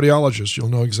you're a cardiologist, you'll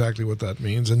know exactly what that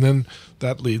means. And then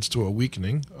that leads to a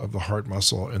weakening of the heart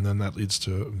muscle, and then that leads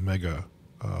to mega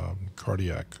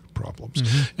cardiac problems.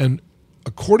 And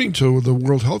according to the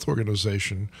World Health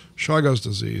Organization, Chagas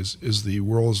disease is the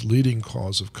world's leading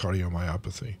cause of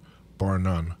cardiomyopathy, bar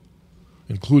none,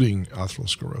 including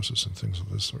atherosclerosis and things of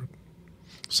this sort.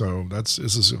 So this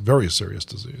is a very serious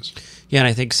disease. Yeah, and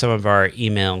I think some of our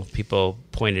email people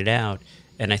pointed out,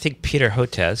 and I think Peter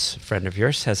Hotez, a friend of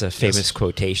yours, has a famous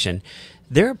quotation.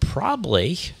 There are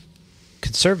probably,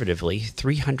 conservatively,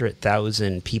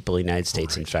 300,000 people in the United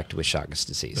States infected with Chagas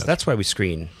disease. That's why we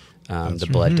screen the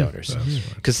blood donors,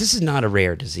 because this is not a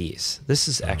rare disease. This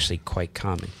is actually quite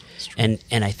common. And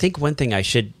I think one thing I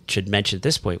should mention at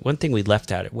this point, one thing we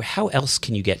left out, how else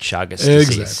can you get Chagas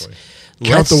disease? Exactly.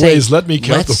 Count the ways. Let me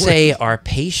count the ways. Let's say our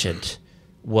patient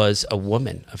was a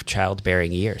woman of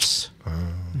childbearing years.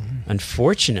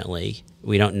 Unfortunately,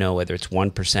 we don't know whether it's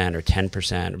 1% or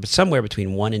 10%, but somewhere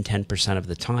between 1 and 10% of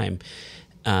the time,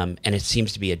 and it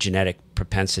seems to be a genetic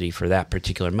propensity for that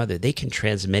particular mother, they can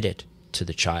transmit it to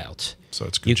the child. So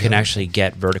it's good. You can actually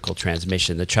get vertical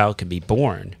transmission. The child can be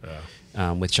born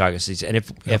with Chagas disease. And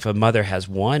if a mother has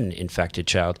one infected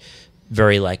child,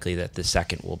 very likely that the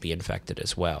second will be infected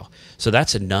as well. So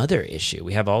that's another issue.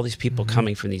 We have all these people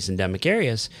coming from these endemic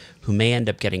areas who may end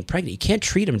up getting pregnant. You can't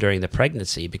treat them during the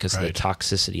pregnancy because of the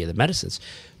toxicity of the medicines,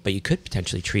 but you could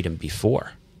potentially treat them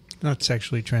before. Not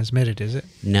sexually transmitted, is it?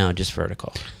 No, just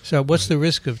vertical. So what's the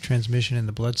risk of transmission in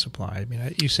the blood supply? I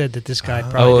mean, you said that this guy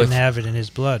probably didn't have it in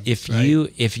his blood. If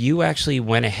you actually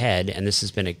went ahead, and this has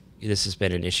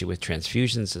been an issue with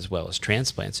transfusions as well as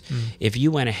transplants, if you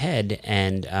went ahead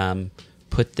and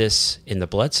put this in the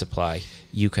blood supply,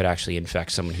 you could actually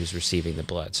infect someone who's receiving the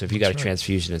blood. So if you got a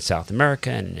transfusion in South America,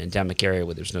 in an endemic area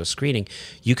where there's no screening,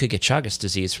 you could get Chagas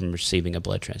disease from receiving a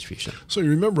blood transfusion. So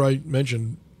you remember I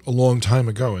mentioned a long time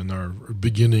ago in our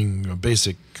beginning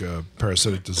basic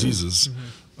parasitic diseases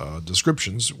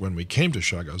descriptions when we came to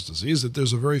Chagas disease that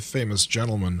there's a very famous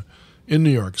gentleman in New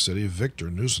York City, Victor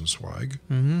Nussensweig,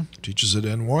 teaches at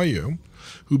NYU,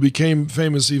 who became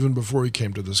famous even before he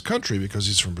came to this country because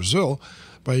he's from Brazil,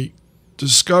 by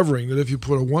discovering that if you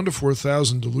put a 1 to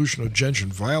 4,000 dilution of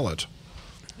gentian violet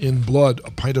in blood,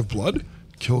 a pint of blood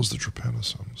kills the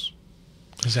trypanosomes.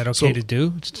 Is that okay to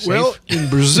do? It's well, safe? in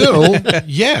Brazil,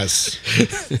 yes.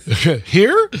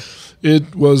 Here,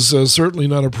 it was certainly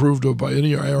not approved of by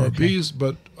any ARVs,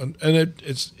 but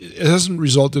it hasn't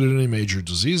resulted in any major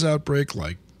disease outbreak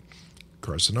like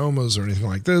carcinomas or anything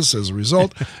like this as a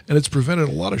result, and it's prevented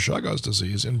a lot of Chagas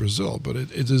disease in Brazil, but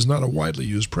it is not a widely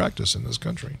used practice in this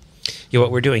country. Yeah,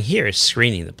 what we're doing here is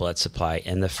screening the blood supply,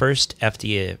 and the first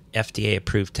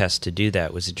FDA-approved test to do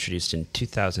that was introduced in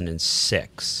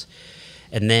 2006.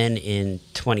 And then in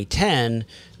 2010,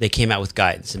 they came out with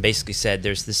guidance and basically said,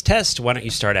 there's this test, why don't you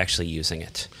start actually using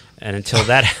it? And until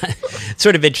that, it's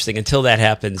sort of interesting, until that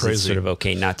happens, it's sort of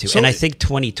okay not to. So, and I think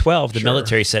 2012, the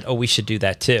military said, we should do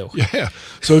that too. Yeah.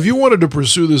 So if you wanted to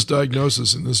pursue this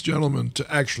diagnosis in this gentleman to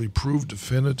actually prove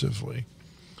definitively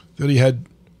that he had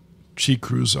cheek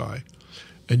cruzi,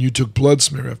 and you took blood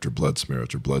smear after blood smear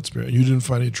after blood smear, and you didn't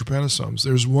find any trypanosomes,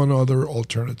 there's one other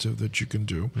alternative that you can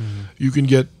do. You can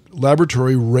get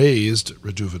laboratory-raised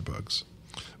reduvid bugs,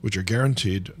 which are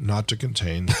guaranteed not to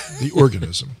contain the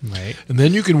organism. Right. And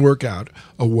then you can work out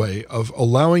a way of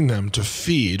allowing them to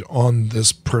feed on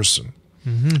this person.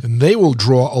 And they will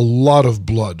draw a lot of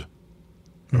blood.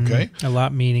 Okay? A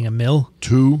lot meaning a mil?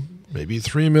 2, maybe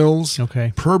 3 mils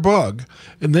per bug.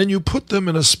 And then you put them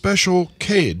in a special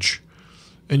cage,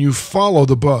 and you follow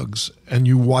the bugs, and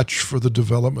you watch for the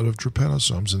development of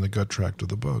trypanosomes in the gut tract of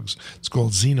the bugs. It's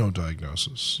called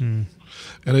xenodiagnosis.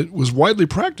 And it was widely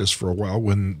practiced for a while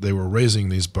when they were raising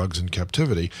these bugs in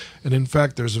captivity. And in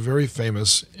fact, there's a very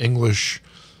famous English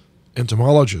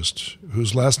entomologist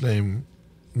whose last name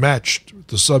matched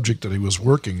the subject that he was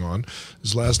working on.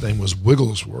 His last name was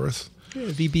Wigglesworth.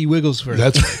 V.B. Wigglesworth.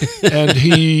 That's right. And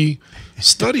he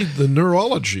studied the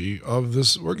neurology of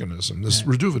this organism, this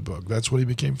reduvid bug. That's what he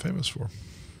became famous for.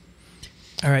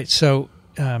 All right, so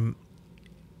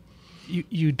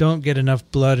you don't get enough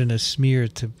blood in a smear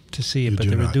to see it, but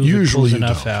the reduvid pulls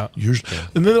enough out. Usually.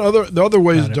 And then the other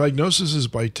way of diagnosis is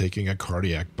by taking a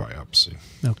cardiac biopsy.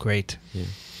 Oh, great. Yeah.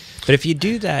 But if you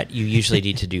do that, you usually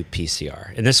need to do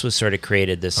PCR. And this was sort of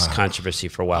created this controversy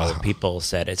for a while where people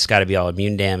said it's got to be all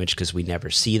immune damage because we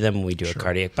never see them when we do a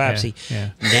cardiac biopsy.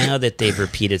 Now that they've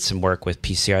repeated some work with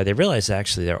PCR, they realize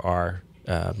actually there are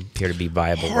appear to be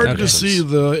viable Hard to see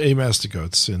the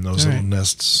amastigotes in those little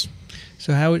nests.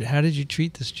 So how did you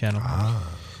treat this gentleman?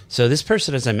 So this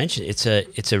person, as I mentioned,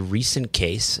 it's a recent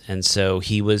case, and so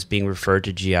he was being referred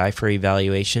to GI for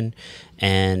evaluation,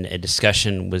 and a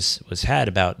discussion was had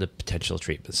about the potential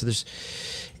treatment. So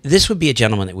this would be a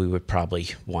gentleman that we would probably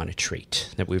want to treat,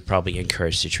 that we would probably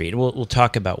encourage to treat. And we'll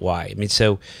talk about why. I mean,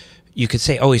 so you could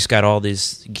say, he's got all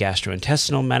these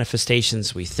gastrointestinal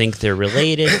manifestations. We think they're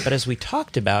related, but as we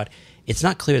talked about, it's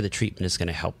not clear the treatment is going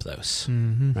to help those,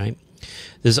 right?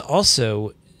 There's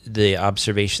also the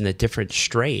observation that different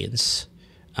strains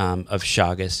of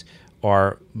Chagas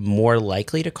are more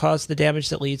likely to cause the damage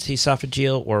that leads to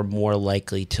esophageal or more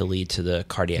likely to lead to the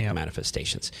cardiac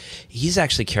manifestations. He's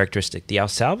actually characteristic. The El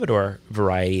Salvador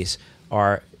varieties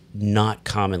are not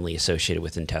commonly associated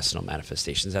with intestinal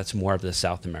manifestations. That's more of the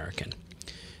South American.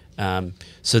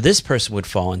 So this person would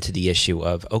fall into the issue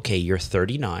of, you're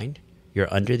 39,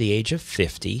 you're under the age of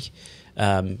 50,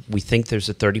 we think there's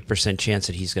a 30% chance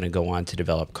that he's going to go on to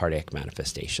develop cardiac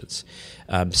manifestations.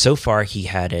 So far, he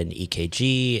had an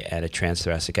EKG and a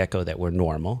transthoracic echo that were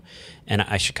normal. And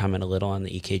I should comment a little on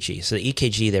the EKG. So the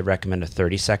EKG, they recommend a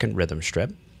 30-second rhythm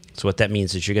strip. So what that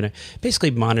means is you're going to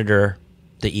basically monitor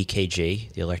the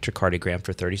EKG, the electrocardiogram,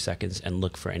 for 30 seconds and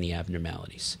look for any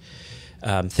abnormalities.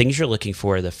 Things you're looking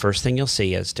for, the first thing you'll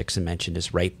see, as Dickson mentioned,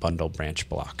 is right bundle branch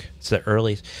block. It's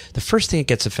the first thing that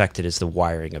gets affected is the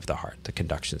wiring of the heart, the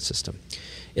conduction system.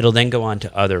 It'll then go on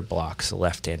to other blocks. The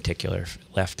left anterior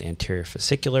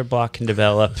fascicular block can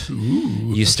develop.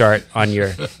 Ooh. You start on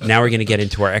now we're going to get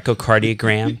into our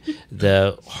echocardiogram.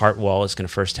 The heart wall is going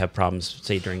to first have problems,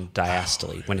 say, during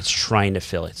diastole. When it's trying to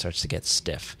fill, it starts to get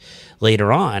stiff.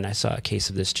 Later on, I saw a case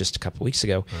of this just a couple weeks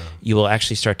ago. You will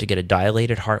actually start to get a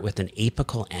dilated heart with an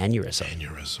apical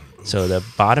aneurysm. So the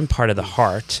bottom part of the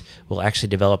heart will actually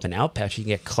develop an outpatch. You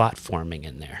can get clot forming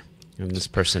in there. And this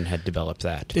person had developed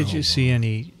that. Did you see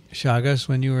any Chagas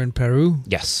when you were in Peru?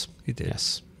 Yes. You did?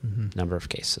 Yes. Mm-hmm. Number of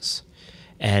cases.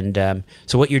 And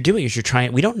so what you're doing is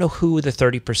we don't know who the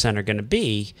 30% are going to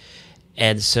be.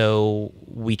 And so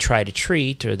we try to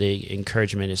treat, or the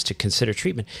encouragement is to consider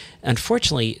treatment.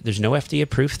 Unfortunately, there's no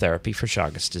FDA-approved therapy for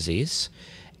Chagas disease.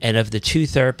 And of the two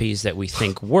therapies that we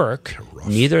think work,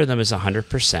 neither of them is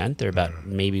 100%. They're about,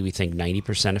 maybe we think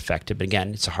 90% effective. But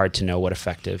again, it's hard to know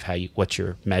what's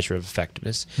your measure of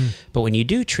effectiveness. But when you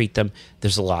do treat them,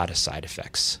 there's a lot of side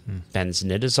effects.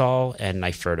 Benznidazole and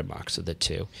nifurtimox are the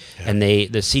two. Yeah. And the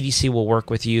CDC will work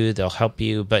with you. They'll help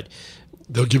you, but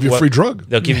they'll give you a free drug.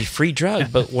 They'll give you free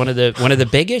drug, but one of the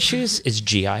big issues is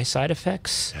GI side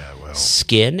effects.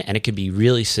 Skin, and it could be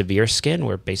really severe skin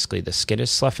where basically the skin is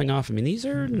sloughing off. I mean, these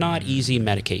are not easy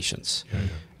medications.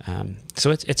 So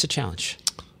it's a challenge.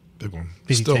 Big one.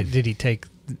 Did he take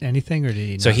anything, or did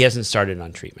he not? So he hasn't started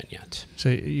on treatment yet.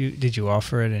 So did you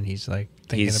offer it, and he's like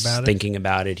thinking about it? He's thinking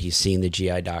about it. He's seeing the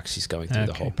GI docs. He's going through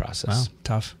the whole process. Wow,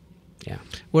 tough. Yeah.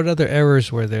 What other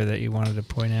errors were there that you wanted to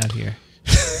point out here?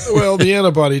 Well, the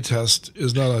antibody test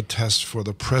is not a test for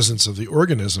the presence of the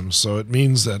organism, so it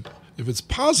means that if it's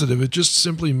positive, it just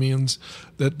simply means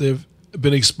that they've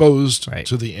been exposed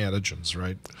to the antigens,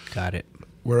 right? Got it.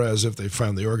 Whereas if they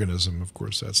found the organism, of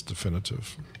course, that's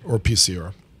definitive, or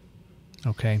PCR.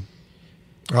 Okay.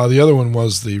 The other one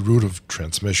was the route of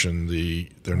transmission.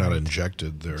 They're not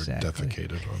injected; they're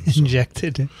defecated on.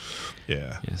 Injected.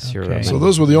 Yeah. Yes, you're right. So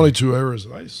those were the only two errors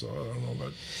that I saw. I don't know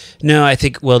about. No, I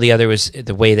think, the other was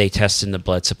the way they test in the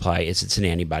blood supply is it's an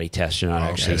antibody test. You're not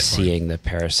actually seeing the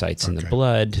parasites in the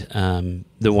blood.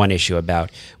 The one issue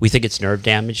we think it's nerve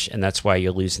damage, and that's why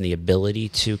you're losing the ability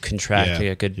to contract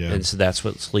and so that's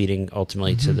what's leading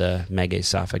ultimately to the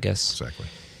megaesophagus. Exactly.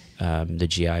 The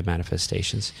GI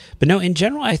manifestations, but no. In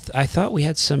general, I thought we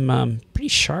had some pretty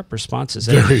sharp responses.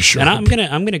 Very sharp. And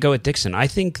I'm gonna go with Dickson. I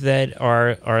think that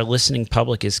our listening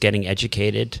public is getting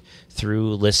educated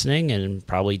through listening and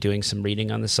probably doing some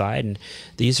reading on the side. And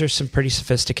these are some pretty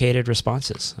sophisticated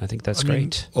responses. I think that's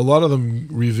great. A lot of them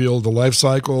reveal the life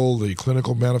cycle, the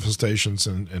clinical manifestations,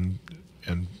 and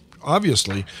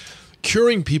obviously,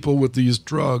 curing people with these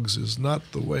drugs is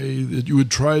not the way that you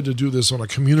would try to do this on a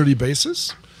community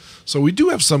basis. So we do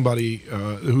have somebody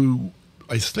who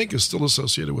I think is still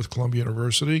associated with Columbia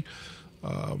University.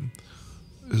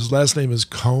 His last name is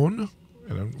Cohn.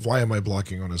 And why am I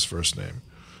blocking on his first name?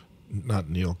 Not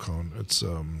Neil Cohn. It's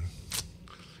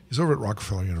he's over at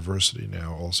Rockefeller University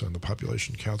now, also in the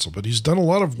Population Council. But he's done a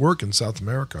lot of work in South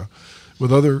America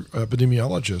with other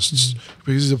epidemiologists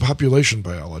because he's a population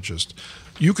biologist.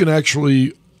 You can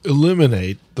actually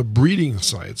eliminate the breeding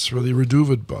sites for the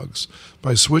reduvid bugs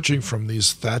by switching from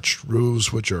these thatched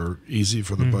roofs, which are easy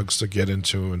for the bugs to get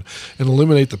into, and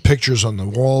eliminate the pictures on the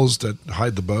walls that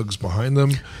hide the bugs behind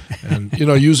them, and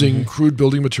using crude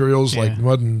building materials like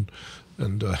mud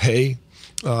and hay.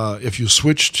 If you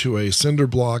switch to a cinder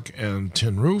block and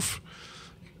tin roof,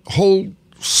 whole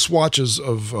swatches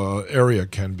of area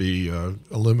can be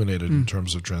eliminated in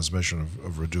terms of transmission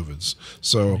of reduvids.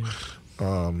 So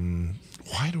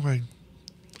why do I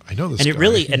know this? And it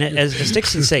really, and as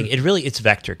Dickson's saying, it's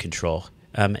vector control.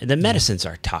 The medicines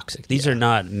are toxic. These are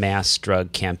not mass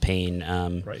drug campaign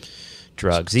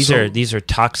drugs. These are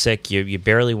toxic. You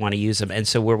barely want to use them. And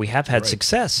so where we have had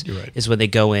success is when they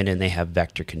go in and they have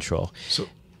vector control. So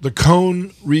the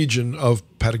cone region of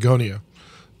Patagonia,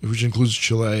 which includes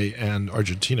Chile and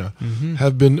Argentina,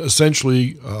 have been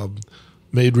essentially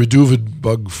made reduvid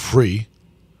bug free.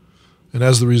 And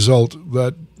as the result,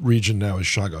 that region now is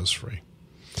Chagas free.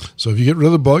 So if you get rid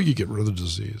of the bug, you get rid of the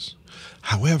disease.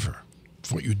 However,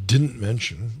 what you didn't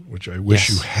mention, which I wish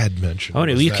you had mentioned. Oh,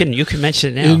 no, you can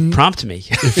mention it now. Prompt me.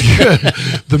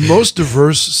 The most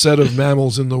diverse set of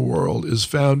mammals in the world is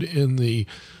found in the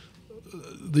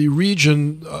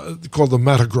region called the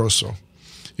Mato Grosso.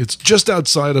 It's just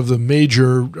outside of the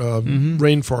major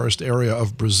rainforest area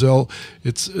of Brazil.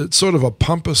 It's sort of a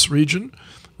pampas region.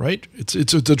 Right,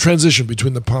 it's a transition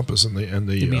between the pampas and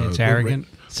the. You mean it's arrogant?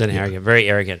 It's an arrogant, very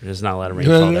arrogant. There's not a lot of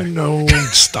rainfall there. No,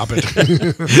 stop it.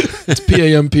 It's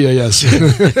PAMPAS.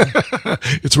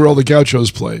 It's where all the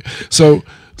gauchos play. So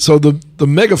the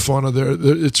megafauna there,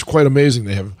 it's quite amazing.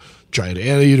 They have giant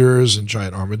anteaters and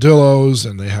giant armadillos,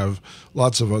 and they have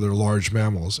lots of other large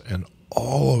mammals, and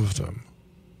all of them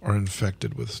are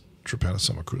infected with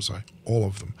Trypanosoma cruzi. All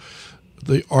of them.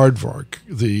 The aardvark,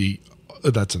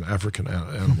 that's an African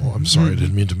animal. I'm sorry, I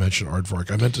didn't mean to mention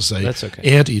aardvark. I meant to say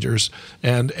anteaters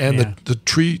and the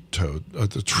tree toad,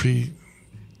 the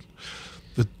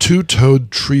two-toed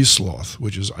tree sloth,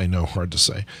 which is, I know, hard to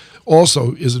say,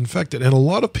 also is infected. And a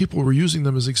lot of people were using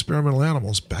them as experimental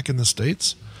animals back in the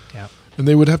States. Yeah. And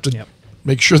they would have to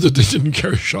make sure that they didn't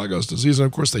carry Chagas disease, and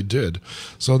of course they did.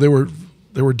 So they were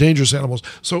dangerous animals.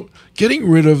 So getting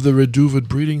rid of the reduvid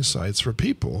breeding sites for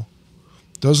people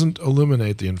doesn't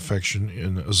eliminate the infection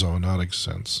in a zoonotic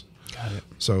sense. Got it.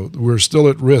 So we're still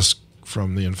at risk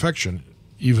from the infection,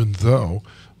 even though,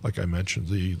 like I mentioned,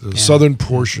 the southern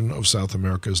portion of South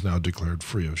America is now declared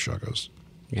free of Chagas.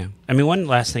 Yeah. I mean, one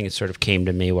last thing that sort of came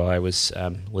to me while I was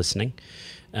listening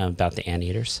about the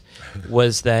anteaters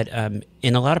was that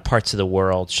in a lot of parts of the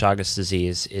world, Chagas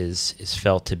disease is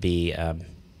felt to be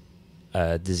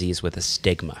a disease with a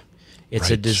stigma. It's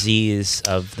a disease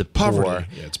of the poor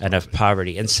and of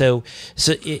poverty. And so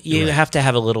you have to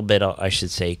have a little bit of, I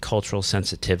should say, cultural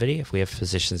sensitivity. If we have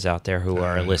physicians out there who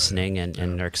are listening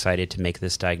and are excited to make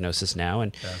this diagnosis now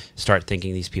and start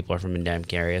thinking these people are from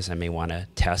endemic areas, I may want to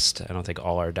test. I don't think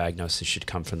all our diagnosis should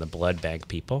come from the blood bank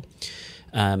people.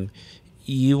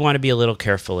 You want to be a little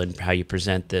careful in how you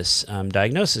present this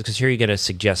diagnosis, because here you're going to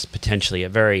suggest potentially a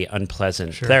very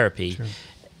unpleasant therapy. Sure.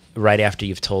 Right after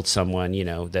you've told someone,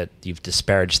 that you've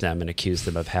disparaged them and accused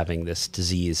them of having this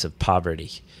disease of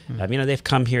poverty. They've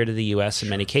come here to the U.S. in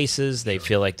many cases. They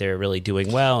feel like they're really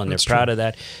doing well, and they're proud of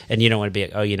that. And you don't want to be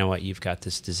like, oh, you know what, you've got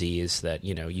this disease that,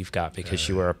 you've got because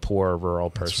you are a poor rural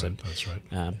person. That's right.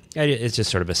 It's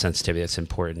just sort of a sensitivity that's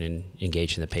important in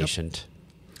engaging the patient.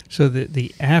 So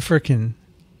the African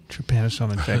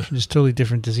trypanosome infection is totally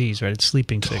different disease, right? It's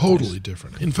sleeping sickness. Totally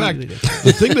different. In fact,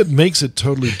 the thing that makes it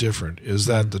totally different is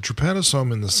that the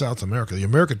trypanosome in the South America, the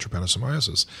American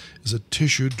trypanosomiasis, is a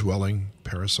tissue-dwelling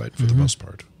parasite for the most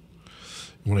part.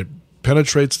 When it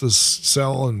penetrates the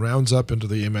cell and rounds up into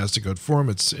the amastigote form,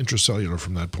 it's intracellular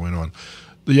from that point on.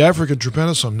 The African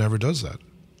trypanosome never does that.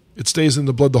 It stays in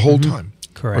the blood the whole time.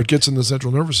 Correct. Or it gets in the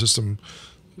central nervous system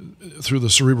through the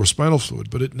cerebrospinal fluid,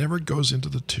 but it never goes into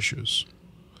the tissues.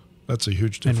 That's a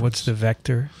huge difference. And what's the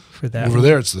vector for that? Over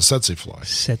there, it's the tsetse fly.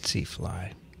 Tsetse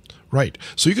fly. Right.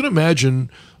 So you can imagine,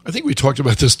 I think we talked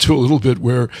about this too a little bit,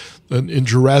 where in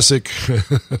Jurassic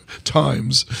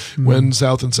times, when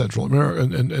South and Central America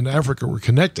and Africa were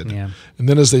connected, and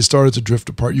then as they started to drift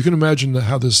apart, you can imagine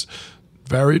how this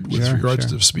varied with regards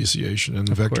to speciation and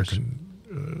the vector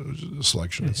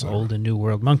selection. It's old and new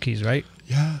world monkeys, right?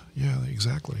 Yeah,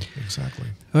 exactly.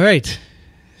 All right.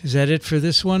 Is that it for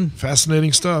this one?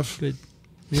 Fascinating stuff. Good.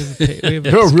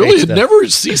 Really, it never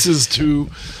ceases to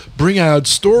bring out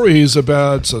stories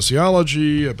about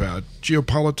sociology, about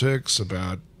geopolitics,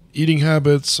 about eating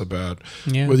habits, about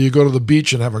whether you go to the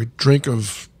beach and have a drink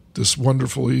of this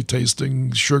wonderfully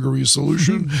tasting sugary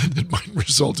solution that might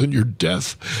result in your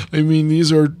death. I mean,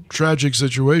 these are tragic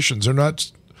situations. They're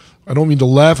not. I don't mean to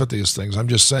laugh at these things. I'm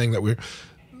just saying that we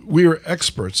are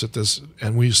experts at this,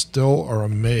 and we still are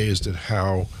amazed at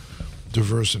how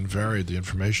diverse and varied the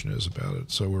information is about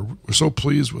it. So we're so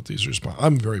pleased with these responses.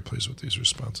 I'm very pleased with these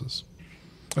responses.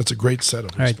 That's a great set of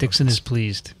responses. All right, Dickson is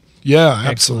pleased. Yeah,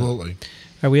 Excellent. Absolutely. All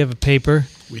right, we have a paper.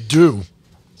 We do.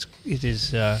 It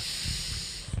is a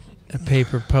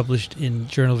paper published in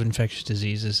Journal of Infectious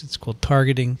Diseases. It's called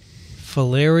Targeting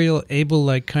Filarial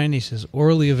Able-like Kinases,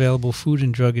 Orally Available Food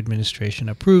and Drug Administration.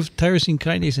 Approved tyrosine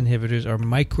kinase inhibitors are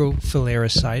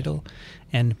microfilaricidal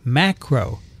and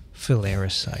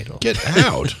macrofilaricidal. Get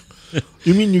out.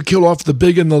 You mean you kill off the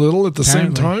big and the little at the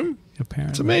same time?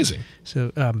 Apparently. It's amazing.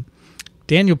 So,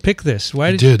 Daniel picked this.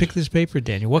 Why did you pick this paper,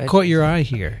 Daniel? What caught your eye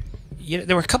here?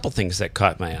 There were a couple things that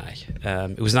caught my eye.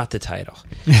 It was not the title.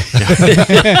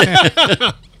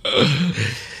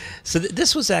 So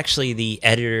this was actually the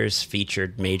editor's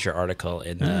featured major article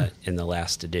in the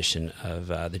last edition of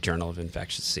the Journal of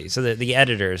Infectious Disease. So the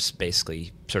editors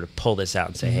basically sort of pull this out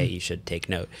and say, hey, you should take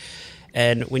note.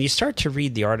 And when you start to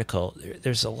read the article,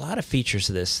 there's a lot of features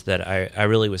of this that I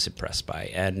really was impressed by.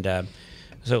 And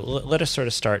so let us sort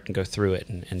of start and go through it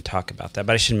and talk about that.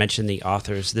 But I should mention the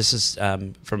authors. This is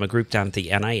from a group down at the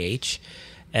NIH.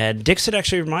 And Dickson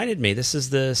actually reminded me, this is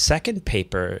the second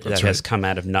paper that has come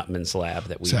out of Nutman's lab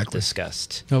that we've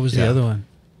discussed. What was the other one?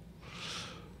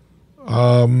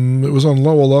 It was on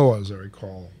Loa Loa, as I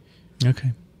recall.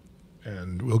 Okay.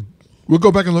 And we'll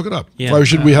go back and look it up. Yeah. Why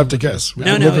should we have to guess?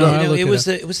 No, Look it up. it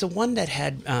was the one that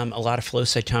had a lot of flow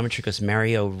cytometry because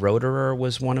Mario Roederer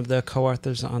was one of the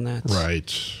co-authors on that.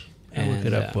 Right. I'll look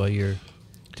it up while you're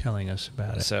telling us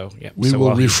about it. So yeah, we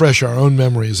will refresh our own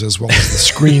memories as well as the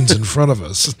screens in front of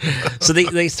us. So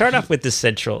they start off with this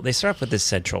central. They start off with this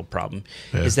central problem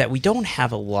is that we don't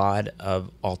have a lot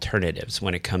of alternatives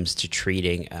when it comes to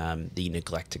treating the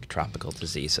neglected tropical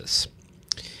diseases.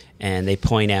 And they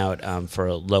point out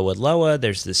for Loa Loa,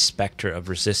 there's this specter of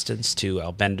resistance to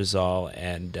albendazole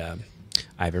and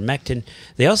ivermectin.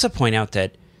 They also point out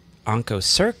that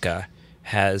onchocerciasis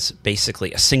has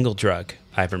basically a single drug,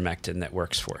 ivermectin, that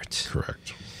works for it.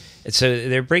 Correct. And so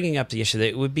they're bringing up the issue that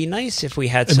it would be nice if we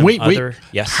had and some wait, other...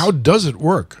 Yes. How does it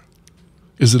work?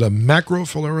 Is it a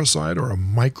macrofilariacide or a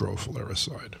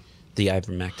microfilariacide? The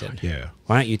ivermectin. Yeah.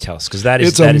 Why don't you tell us? Because that is...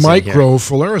 It's a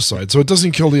microfilariacide, so it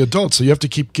doesn't kill the adults. So you have to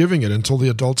keep giving it until the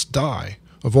adults die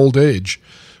of old age,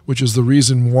 which is the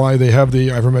reason why they have the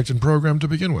ivermectin program to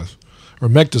begin with. Or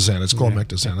Mectizan, it's called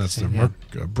Mectizan. That's the Merck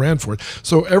brand for it.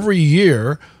 So every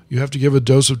year you have to give a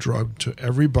dose of drug to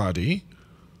everybody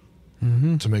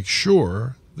to make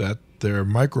sure that their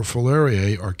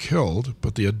microfilariae are killed,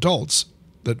 but the adults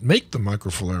that make the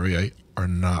microfilariae are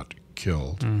not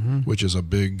killed, which is a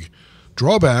big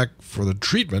drawback for the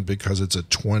treatment because it's a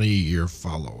 20-year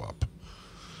follow-up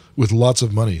with lots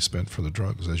of money spent for the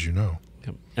drugs, as you know.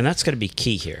 Yep. And that's going to be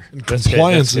key here.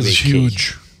 Compliance is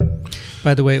huge.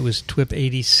 By the way, it was TWiP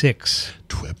 86.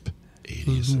 TWiP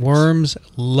 86. Worms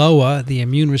Loa, the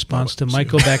immune response to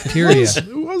mycobacteria.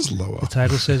 It was Loa. The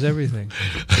title says everything.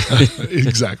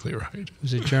 Exactly right. It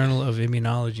was a Journal of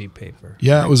Immunology paper.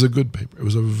 Yeah, it was a good paper. It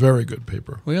was a very good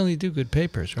paper. We only do good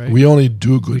papers, right? We only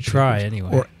do good We try, papers. anyway.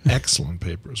 Or excellent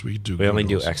papers. We only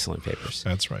do also. excellent papers.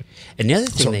 That's right. And the other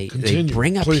thing So they continue,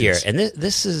 bring up please. here, and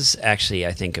this is actually,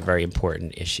 I think, a very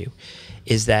important issue,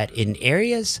 is that in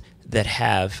areas that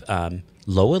have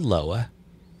Loa Loa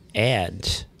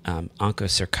and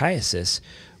onchocerciasis,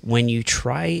 when you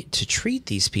try to treat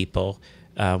these people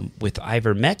with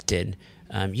ivermectin,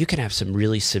 you can have some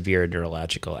really severe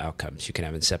neurological outcomes. You can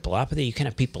have encephalopathy. You can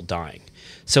have people dying.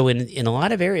 So in a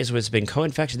lot of areas where it's been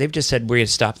co-infection, they've just said, we're going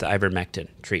to stop the ivermectin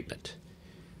treatment,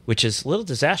 which is a little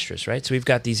disastrous, right? So we've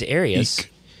got these areas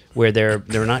where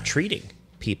they're not treating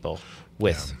people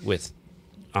with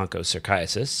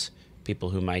onchocerciasis,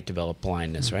 people who might develop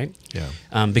blindness, right?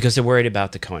 Yeah. Because they're worried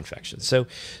about the co-infection. So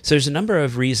there's a number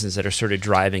of reasons that are sort of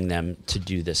driving them to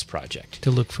do this project.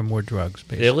 To look for more drugs,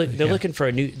 basically. They're looking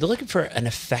for they're looking for an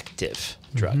effective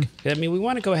drug. I mean, we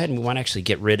want to go ahead and we want to actually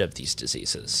get rid of these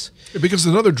diseases. Because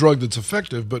another drug that's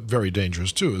effective but very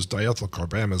dangerous too is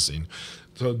diethylcarbamazine.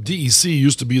 So DEC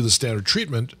used to be the standard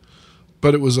treatment,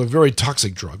 but it was a very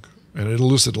toxic drug, and it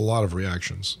elicited a lot of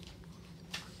reactions,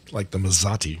 like the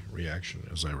Mazzati reaction,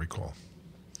 as I recall.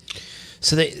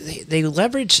 So they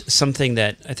leverage something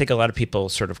that I think a lot of people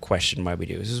sort of question why we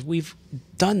do. Is we've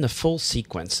done the full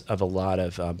sequence of a lot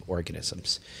of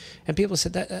organisms. And people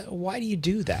said, that why do you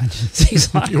do that? It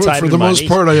takes a lot of time For the most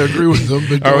part, I agree with them.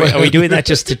 But are we doing that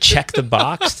just to check the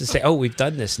box to say, oh, we've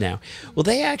done this now? Well,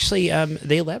 they actually,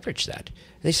 they leverage that.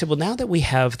 They said, well, now that we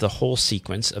have the whole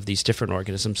sequence of these different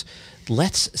organisms,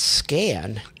 let's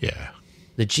scan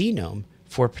the genome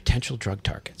for potential drug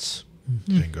targets.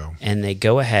 Bingo. And they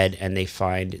go ahead and they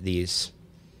find these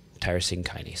tyrosine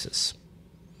kinases.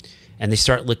 And they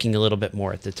start looking a little bit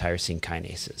more at the tyrosine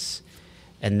kinases.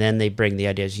 And then they bring the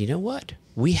idea, you know what?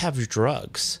 We have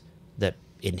drugs that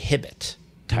inhibit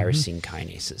tyrosine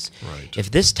kinases. Right. If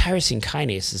this tyrosine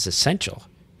kinase is essential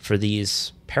for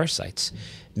these parasites,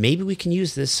 maybe we can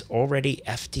use this already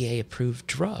FDA-approved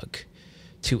drug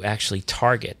to actually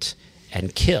target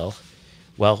and kill.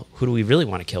 Well, who do we really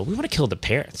want to kill? We want to kill the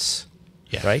parents.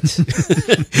 Yeah. Right?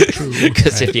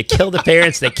 Because if you kill the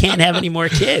parents, they can't have any more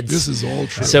kids. This is all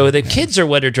true. So the kids are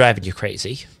what are driving you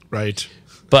crazy. Right.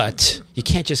 But you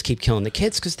can't just keep killing the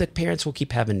kids because the parents will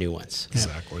keep having new ones.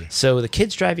 Exactly. So the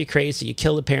kids drive you crazy. You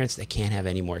kill the parents, they can't have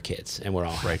any more kids. And we're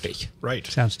all happy. Right.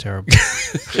 Sounds terrible.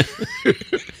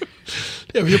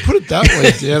 Yeah, if you put it that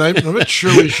way, Dan, I'm not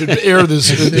sure we should air this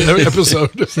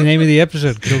episode. It's the name of the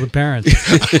episode, Kill the Parents.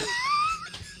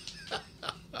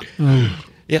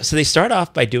 Yeah, so they start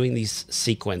off by doing these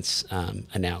sequence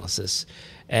analysis.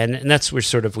 And that's where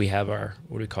sort of we have our,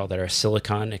 what do we call that, our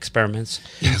silicon experiments,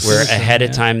 where ahead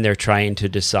of time they're trying to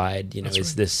decide, you know,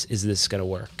 is this going to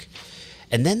work?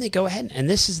 And then they go ahead, and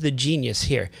this is the genius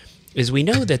here, is we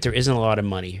know that there isn't a lot of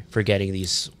money for getting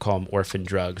these, call them orphan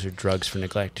drugs or drugs for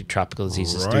neglected tropical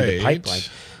diseases through the pipeline.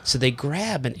 So they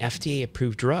grab an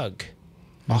FDA-approved drug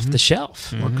off the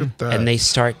shelf. Look at that. And they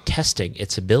start testing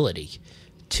its ability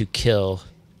to kill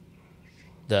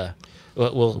the...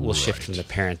 We'll shift from the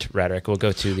parent rhetoric. We'll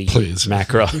go to the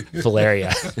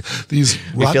macrofilaria. These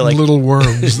rotten little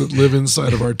worms that live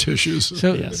inside of our tissues.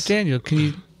 So, Daniel,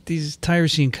 these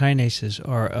tyrosine kinases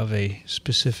are of a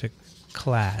specific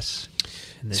class.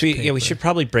 So we should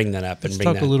probably bring that up. Let's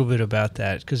talk a little bit about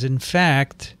that, because in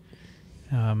fact,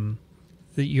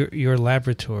 your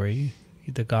laboratory,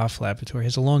 the Goff laboratory,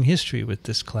 has a long history with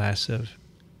this class of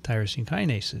tyrosine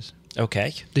kinases.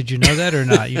 Okay. Did you know that or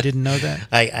not? You didn't know that?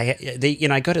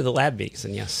 I go to the lab meetings,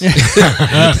 and yes, it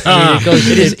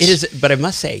is. But I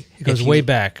must say, it goes way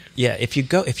back. Yeah, if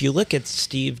you look at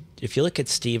Steve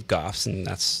Goff's, and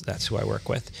that's who I work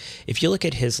with. If you look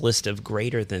at his list of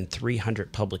greater than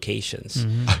 300 publications,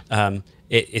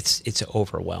 it's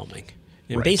overwhelming.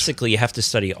 And basically, you have to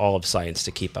study all of science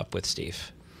to keep up with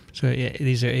Steve. So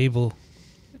these are ABL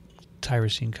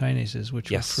tyrosine kinases, which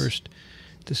were first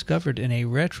discovered in a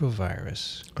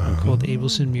retrovirus called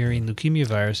Abelson murine leukemia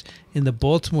virus in the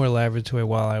Baltimore laboratory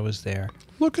while I was there.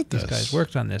 Look at this. These guys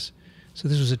worked on this. So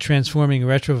this was a transforming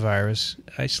retrovirus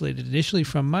isolated initially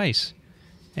from mice,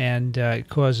 and it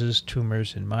causes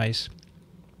tumors in mice.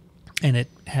 And it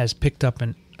has picked up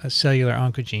a cellular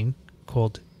oncogene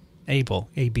called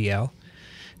ABL.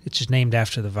 It's just named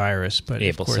after the virus, but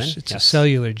of course it's a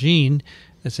cellular gene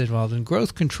that's involved in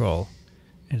growth control.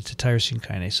 And it's a tyrosine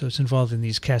kinase. So it's involved in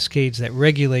these cascades that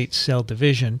regulate cell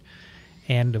division.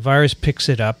 And the virus picks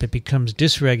it up. It becomes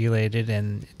dysregulated,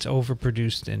 and it's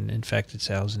overproduced in infected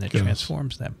cells, and it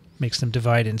transforms them, makes them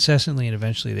divide incessantly, and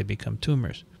eventually they become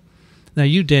tumors. Now,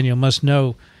 you, Daniel, must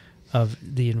know of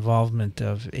the involvement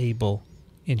of ABL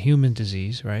in human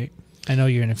disease, right? I know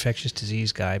you're an infectious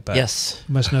disease guy, but you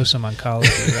must know some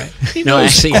oncology, right? No,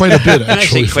 actually, quite a bit. I'm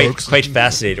actually folks. quite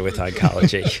fascinated with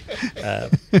oncology.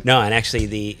 No, and actually,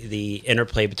 the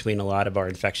interplay between a lot of our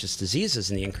infectious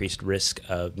diseases and the increased risk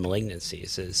of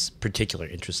malignancies is particular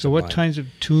interest. So, what kinds of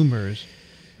tumors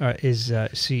is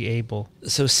c-abl?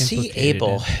 So,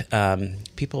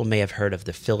 c-abl, people may have heard of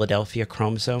the Philadelphia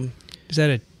chromosome. Is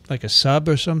that like a sub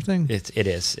or something? It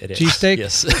is. Cheesesteak?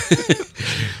 Yes.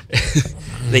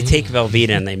 They take Velveeta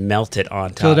and they melt it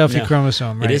on top. Philadelphia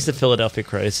chromosome, right? It is the Philadelphia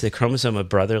chromosome. It's the chromosome of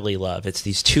brotherly love. It's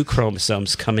these two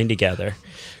chromosomes coming together,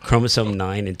 chromosome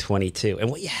 9 and 22. And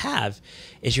what you have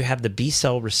is you have the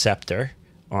B-cell receptor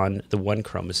on the one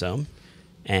chromosome,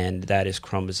 and that is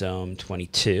chromosome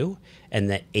 22, and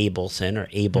the Abelson or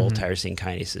ABL tyrosine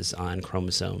kinases on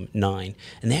chromosome 9.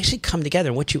 And they actually come together,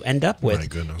 and what you end up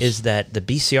with is that the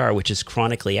BCR, which is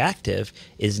chronically active,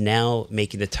 is now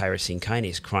making the tyrosine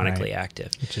kinase chronically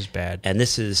active. Which is bad. And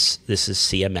this is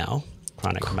CML,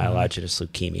 chronic myelogenous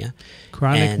leukemia.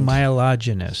 Chronic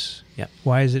myelogenous. Yeah.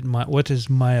 Why is it? What does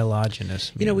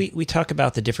myelogenous mean? You know, we talk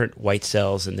about the different white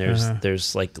cells, and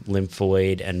there's like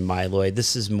lymphoid and myeloid.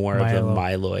 This is more of a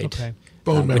myeloid. Okay.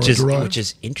 Bone marrow derived. Which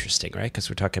is interesting, right? Because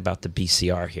we're talking about the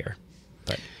BCR here.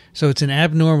 So it's an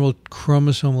abnormal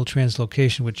chromosomal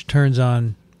translocation which turns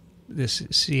on this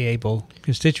c-abl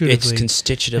constitutively. It's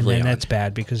constitutively and on. that's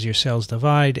bad because your cells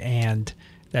divide, and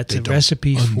that's a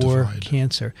recipe for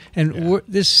cancer. And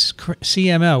this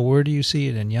CML, where do you see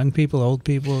it? In young people, old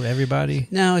people, everybody?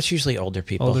 No, it's usually older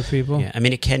people. Older people? Yeah. I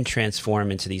mean, it can transform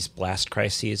into these blast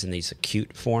crises and these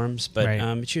acute forms, but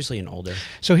it's usually an older.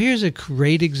 So here's a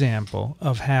great example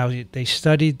of how they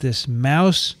studied this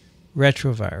mouse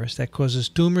retrovirus that causes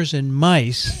tumors in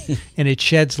mice, and it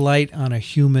sheds light on a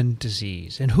human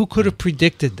disease. And who could have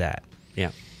predicted that?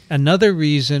 Yeah. Another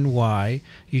reason why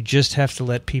you just have to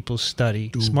let people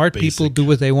study. Smart people do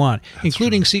what they want,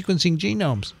 including sequencing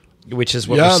genomes. Which is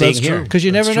what we're seeing here. Because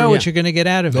you never know what you're going to get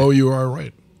out of it. No, you are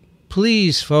right.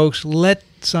 Please, folks, let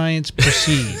science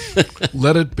proceed.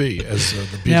 Let it be, as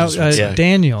the Beatles would say.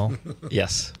 Daniel.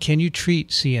 Yes. Can you treat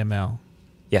CML?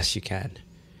 Yes, you can.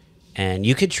 And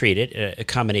you could treat it, a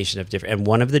combination of different... And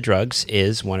one of the drugs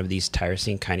is one of these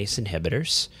tyrosine kinase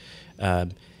inhibitors.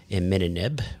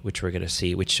 Imatinib, which we're going to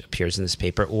see, which appears in this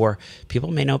paper, or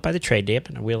people may know it by the trade name.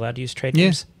 Are we allowed to use trade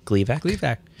names?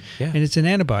 Gleevec. Yeah. And it's an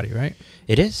antibody, right?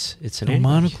 It is. It's an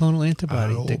antibody. Monoclonal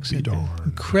antibody, Dickson.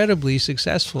 Incredibly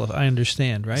successful, I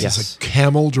understand, right? Yes. It's a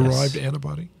camel-derived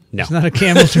antibody? No. It's not a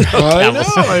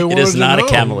camel-derived It is not a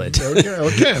camelid.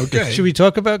 Okay. Should we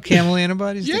talk about camel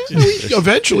antibodies? Yeah,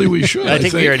 eventually we should. I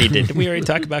think we already did. Did we already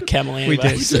talk about camel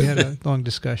antibodies? We did. We had a long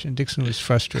discussion. Dickson was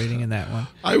frustrating in that one.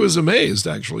 I was amazed,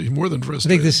 actually, more than frustrated.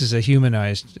 I think this is a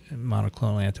humanized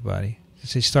monoclonal antibody.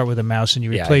 So you start with a mouse and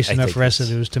you replace enough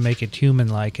residues to make it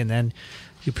human-like, and then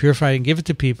you purify it and give it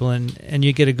to people, and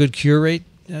you get a good cure rate,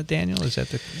 Daniel? Is that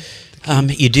the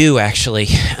You do, actually.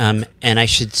 And I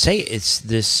should say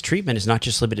this treatment is not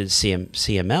just limited to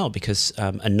CML because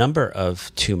a number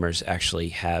of tumors actually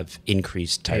have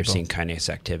increased tyrosine kinase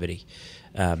activity.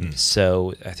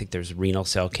 So I think there's renal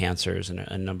cell cancers and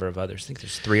a number of others. I think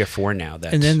there's 3 or 4 now.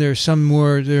 And then there's some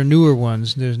more, there are newer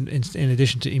ones. There's in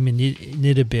addition to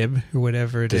imatinib or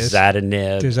whatever it is.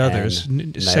 Zatinib. There's others,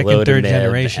 second, third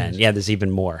generations. Yeah, there's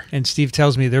even more. And Steve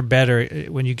tells me they're better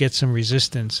when you get some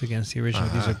resistance against the original.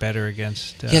 These are better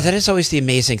against. Yeah, that is always the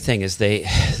amazing thing. Is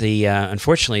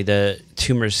unfortunately the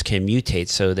tumors can mutate,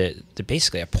 so that they're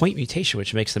basically a point mutation,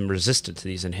 which makes them resistant to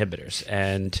these inhibitors.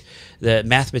 And the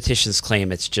mathematicians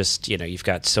claim it's just you've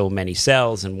got so many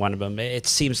cells, and one of them. It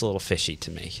seems a little fishy to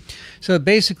me. So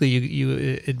basically,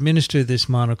 you administer this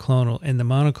monoclonal, and the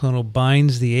monoclonal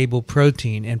binds the ABL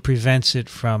protein and prevents it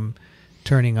from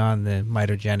turning on the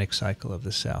mitogenic cycle of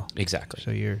the cell. Exactly.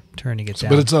 So you're turning it down.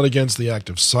 But it's not against the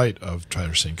active site of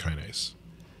tyrosine kinase.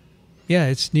 Yeah,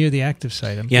 it's near the active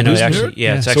site. It's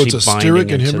actually so it's a binding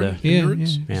steric into the.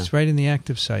 inhibitor? Yeah, it's right in the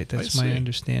active site. That's my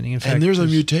understanding. In fact, and there's a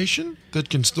mutation that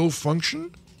can still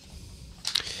function?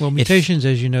 Well, mutations,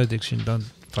 as you know, Dickson, don't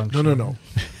function. No.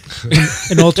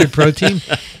 An altered protein?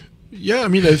 Yeah, I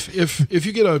mean, if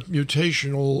you get a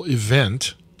mutational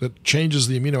event that changes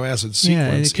the amino acid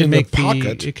sequence in the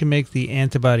pocket... It can make the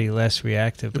antibody less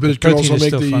reactive. But it can also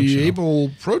make the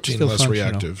ABL protein less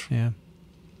reactive. Yeah.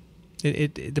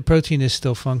 The protein is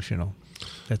still functional.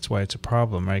 That's why it's a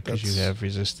problem, right? Because you have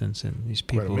resistance, and these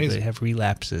people, they have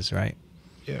relapses, right?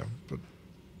 Yeah. But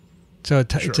so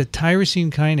it's a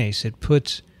tyrosine kinase. It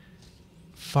puts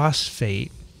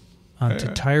phosphate onto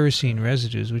tyrosine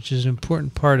residues, which is an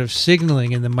important part of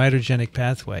signaling in the mitogenic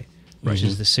pathway, which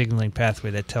is the signaling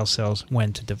pathway that tells cells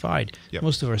when to divide. Yep.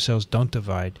 Most of our cells don't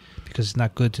divide because it's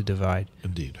not good to divide.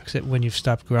 Indeed. Except when you've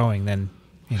stopped growing, then,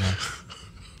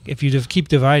 if you keep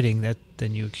dividing,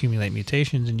 then you accumulate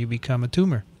mutations and you become a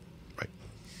tumor. Right.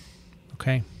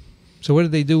 Okay. So what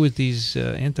did they do with these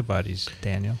antibodies,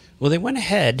 Daniel? Well, they went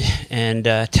ahead and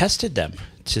tested them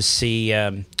to see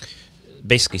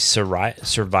basically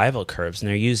survival curves. And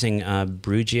they're using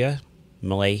Brugia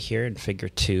Malay here in Figure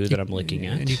 2 that I'm looking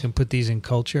at. And you can put these in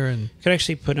culture and you could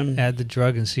actually put them, add the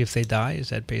drug and see if they die. Is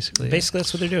that basically it? Basically,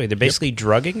 that's what they're doing. They're basically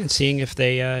drugging and seeing if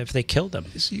they kill them.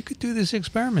 So you could do this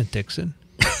experiment, Dickson.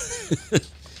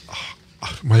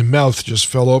 My mouth just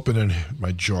fell open and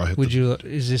my jaw hit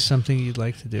Is this something you'd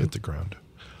like to do? Hit the ground.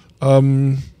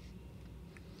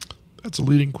 That's a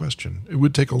leading question. It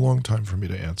would take a long time for me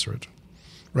to answer it.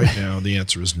 Right now, the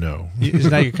answer is no. Is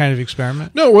that your kind of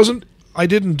experiment? No, it wasn't. I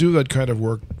didn't do that kind of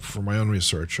work for my own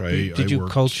research. Did you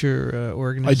culture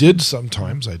organisms? I did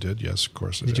sometimes. I did, yes, of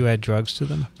course. Did you add drugs to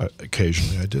them?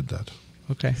 Occasionally, I did that.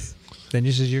 Okay. Then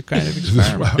this is your kind of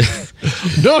experiment.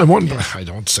 No, I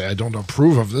don't say I don't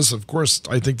approve of this. Of course,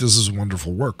 I think this is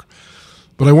wonderful work.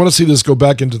 But I want to see this go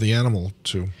back into the animal,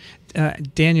 too.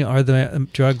 Daniel, are the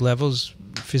drug levels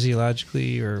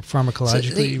physiologically or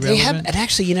pharmacologically relevant? They have, and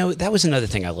actually, that was another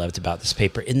thing I loved about this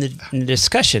paper. In the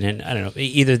discussion, and I don't know,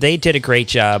 either they did a great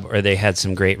job or they had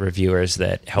some great reviewers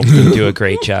that helped them do a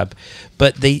great job.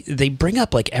 But they bring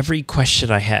up, like, every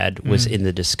question I had was in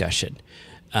the discussion.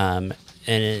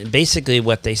 And basically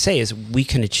what they say is we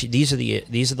can achieve, these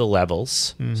are the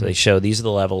levels. So they show these are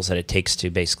the levels that it takes to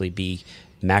basically be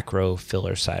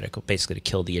macrophilocytic, basically to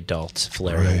kill the adult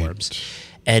filarial worms.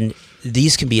 And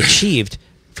these can be achieved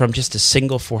from just a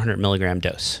single 400 milligram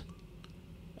dose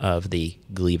of the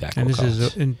Gleevec. And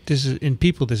this is in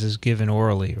people. This is given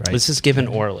orally, right? This is given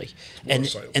orally, and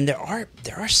there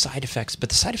are side effects, but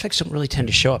the side effects don't really tend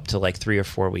to show up till like 3 or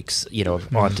 4 weeks,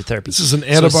 onto therapy. This is an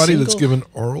antibody that's given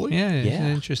orally. Yeah,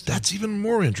 interesting. That's even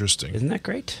more interesting. Isn't that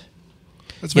great?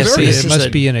 That's it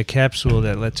must be in a capsule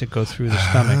that lets it go through the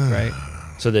stomach, right?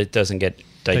 So that it doesn't get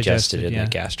digested in the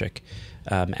gastric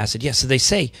acid. Yeah. So they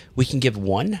say we can give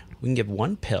one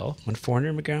pill, 1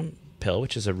 400 milligram pill,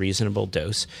 which is a reasonable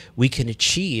dose. We can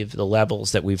achieve the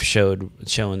levels that we've shown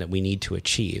that we need to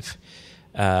achieve.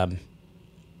 It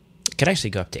could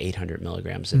actually go up to 800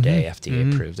 milligrams a day,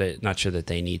 FDA approved. I'm not sure that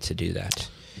they need to do that.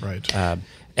 Right.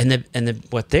 And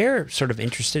what they're sort of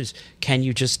interested in is, can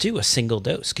you just do a single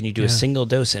dose? Can you do a single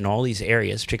dose in all these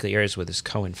areas, particularly areas with this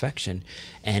co-infection,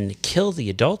 and kill the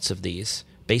adults of these,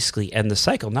 basically end the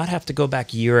cycle, not have to go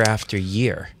back year after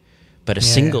year, but a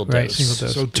single dose. Single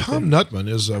dose. So Tom Nutman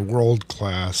is a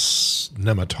world-class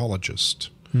nematologist.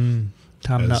 Tom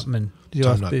Nutman,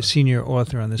 the senior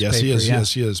author on this paper.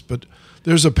 Yes, he is. But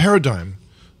there's a paradigm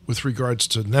with regards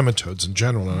to nematodes in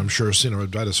general, and I'm sure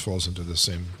Caenorhabditis falls into the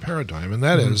same paradigm, and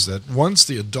that is that once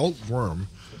the adult worm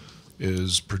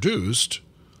is produced,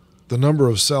 the number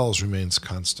of cells remains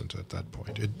constant at that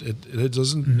point. It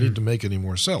doesn't need to make any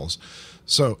more cells.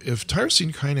 So if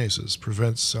tyrosine kinases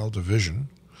prevent cell division,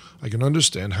 I can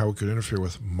understand how it could interfere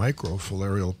with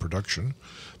microfilarial production,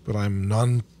 but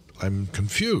I'm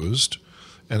confused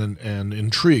and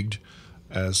intrigued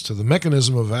as to the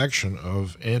mechanism of action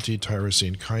of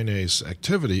anti-tyrosine kinase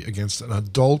activity against an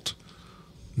adult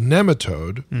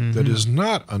nematode that is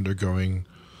not undergoing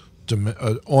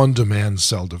on-demand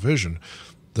cell division.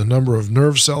 The number of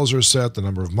nerve cells are set, the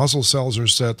number of muscle cells are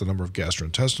set, the number of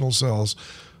gastrointestinal cells,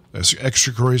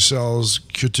 excretory cells,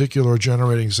 cuticular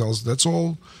generating cells, that's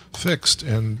all fixed,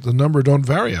 and the number don't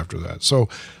vary after that. So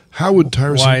how would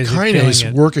tyrosine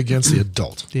kinase work against the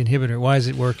adult? The inhibitor, why is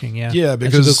it working? Yeah,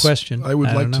 because that's a good question. I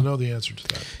would like to know the answer to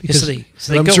that. Because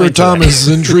I'm sure Tom is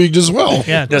intrigued as well.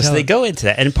 So they go into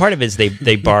that, and part of it is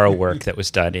they borrow work that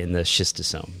was done in the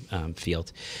schistosome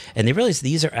field, and they realize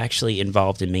these are actually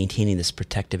involved in maintaining this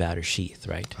protective outer sheath,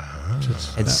 right?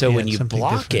 And so when you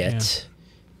block it,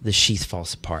 the sheath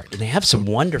falls apart. And they have some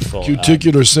wonderful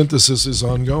cuticular synthesis is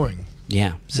ongoing.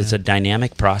 Yeah, so it's a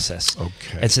dynamic process.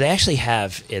 Okay. And so they actually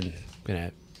have in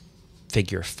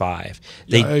figure 5,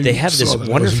 they have this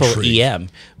wonderful EM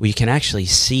where you can actually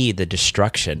see the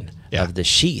destruction of the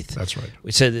sheath. That's right.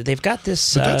 So they've got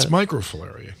this. But that's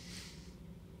microfilaria.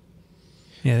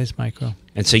 Yeah, that's micro.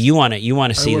 And so you want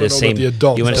to see the same. The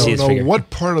adult. You want to see this figure.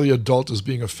 What part of the adult is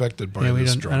being affected by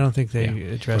this drug? I don't think they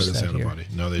address that antibody.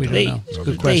 here. No, they don't. don't. It's a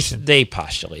good question. They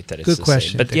postulate that it's good the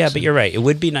question, same. But Dickson. but you're right. It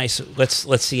would be nice.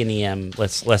 Let's see an EM.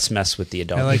 Let's mess with the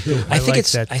adult. I think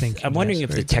it's that thinking. I'm wondering if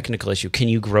the technical issue, can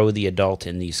you grow the adult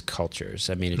in these cultures?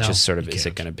 I mean, it just sort of is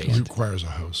it going to be? It requires a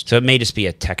host. So it may just be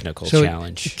a technical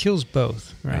challenge. It kills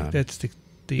both, right? That's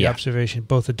the observation.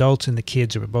 Both adults and the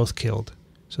kids are both killed.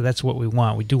 So that's what we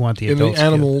want. We do want the adults. In the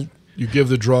animal, killed. You give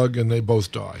the drug and they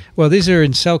both die. Well, these are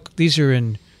in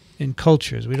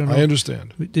cultures. We don't know. I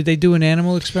understand. Did they do an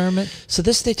animal experiment? So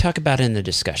this they talk about in the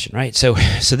discussion, right? So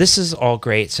this is all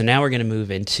great. So now we're going to move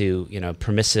into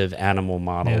permissive animal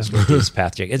models with these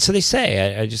pathogens. And so they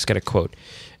say, I just got a quote.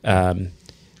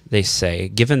 They say,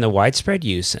 given the widespread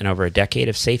use and over a decade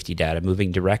of safety data,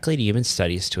 moving directly to human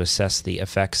studies to assess the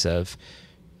effects of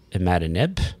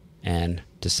imatinib and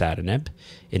dasatinib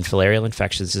in filarial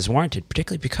infections is warranted,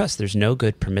 particularly because there's no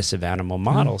good permissive animal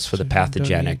models for the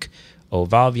pathogenic O.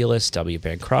 volvulus, W.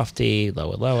 bancrofti,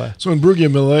 Loa loa. So in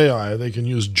Brugia malayi, they can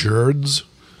use jerds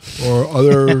or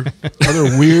other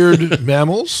weird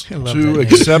mammals to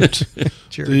accept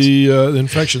the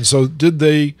infection. So did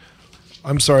they?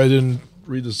 I'm sorry, I didn't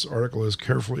read this article as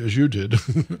carefully as you did.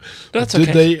 That's did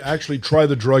they actually try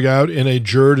the drug out in a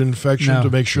GERD infection to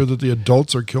make sure that the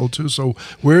adults are killed too? So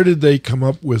where did they come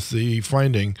up with the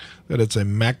finding that it's a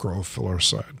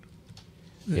macrofilaricide?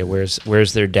 Yeah,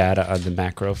 where's their data on the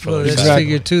macrofilaricide? Well, that's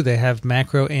figure 2. They have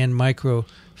macro and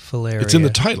microfilaria. It's in the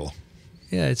title.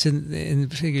 Yeah, it's in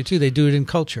figure 2. They do it in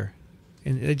culture.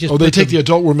 And they take the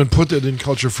adult worm and put it in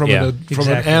culture from an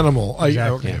animal.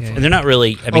 Exactly. And they're not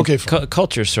really. I mean,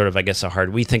 culture is sort of, I guess,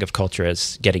 we think of culture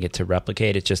as getting it to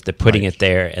replicate. It's just they're putting it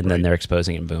there, and then they're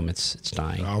exposing it, and boom, it's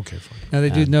dying. Okay, fine. Now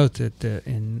they do note that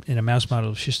in a mouse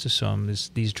model of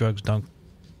schistosome, these drugs don't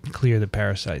clear the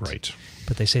parasites. Right.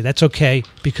 But they say that's okay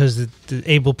because the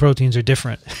ABL proteins are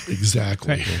different.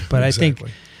 Exactly. Right? But I think.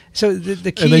 So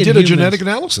the key, and they did a genetic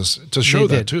analysis to show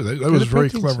that too. That was very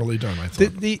cleverly done, I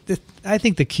thought. I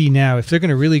think the key now, if they're going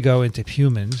to really go into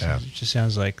humans, which just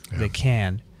sounds like they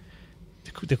can,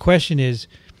 the question is,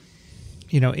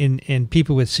 in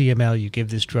people with CML, you give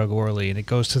this drug orally, and it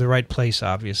goes to the right place,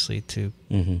 obviously, to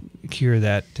cure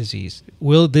that disease.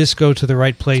 Will this go to the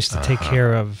right place to take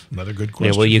care of? Another good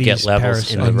question. Yeah, will you get levels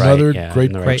parasites? in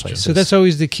the great place. So that's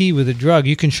always the key with a drug.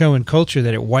 You can show in culture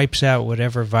that it wipes out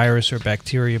whatever virus or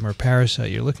bacterium or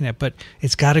parasite you're looking at, but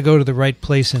it's got to go to the right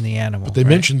place in the animal. But they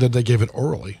mentioned that they gave it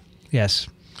orally. Yes.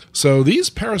 So these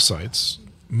parasites,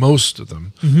 most of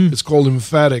them, it's called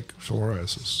lymphatic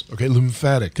filariasis. Okay,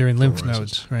 lymphatic. They're in lymph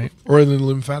nodes, right? Or in the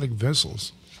lymphatic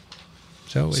vessels.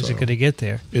 So is it going to get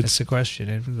there? That's the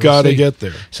question. Got to get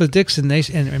there. So Dickson,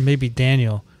 and maybe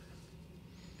Daniel,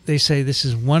 they say this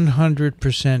is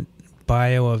 100%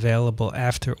 bioavailable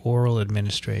after oral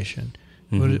administration.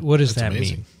 What does that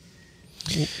mean?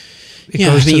 It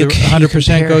goes to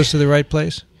 100% goes to the right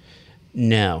place?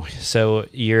 No. So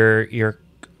you're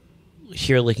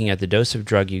here looking at the dose of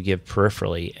drug you give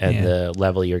peripherally and the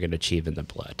level you're going to achieve in the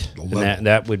blood. And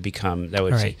that would become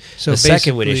right. So the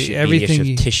second would be the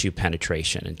issue of tissue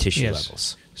penetration and tissue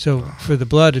levels. So for the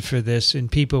blood, for this, in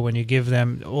people, when you give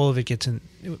them, all of it gets in,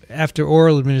 after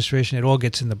oral administration, it all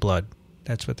gets in the blood.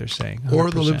 That's what they're saying. 100%.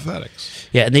 Or the lymphatics.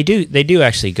 Yeah, and they do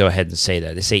actually go ahead and say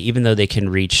that. They say even though they can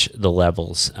reach the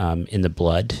levels in the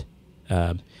blood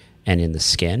and in the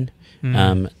skin,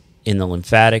 in the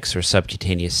lymphatics or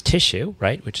subcutaneous tissue,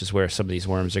 right, which is where some of these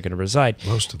worms are going to reside,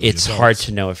 it's hard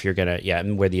to know if you're going to,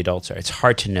 and where the adults are. It's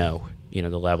hard to know, the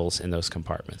levels in those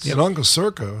compartments. In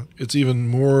onchocercia, it's even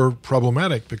more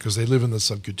problematic because they live in the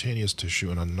subcutaneous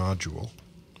tissue in a nodule.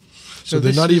 So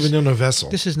they're not even in a vessel.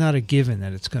 This is not a given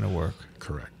that it's going to work.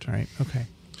 Correct. Right. Okay.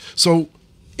 So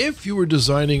if you were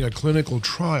designing a clinical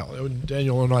trial,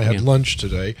 Daniel and I had lunch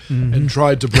today and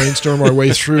tried to brainstorm our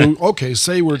way through, okay,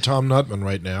 say we're Tom Nutman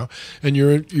right now, and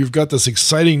you've got this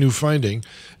exciting new finding,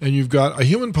 and you've got a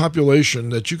human population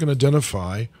that you can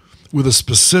identify with a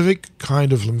specific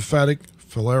kind of lymphatic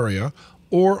filaria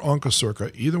or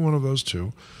onchocercia, either one of those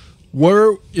two.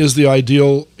 Where is the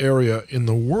ideal area in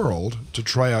the world to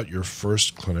try out your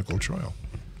first clinical trial?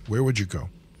 Where would you go?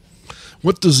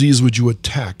 What disease would you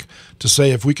attack to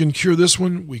say, if we can cure this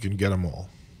one, we can get them all?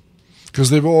 Because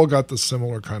they've all got the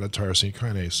similar kind of tyrosine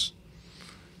kinase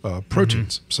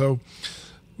proteins. So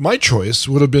my choice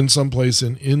would have been someplace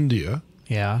in India.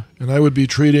 Yeah. And I would be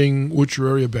treating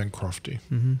Wuchereria bancrofti,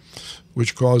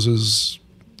 which causes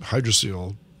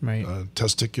hydrocele,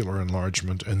 testicular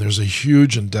enlargement, and there's a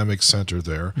huge endemic center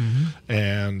there,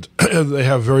 and they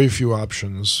have very few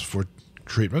options for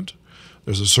treatment.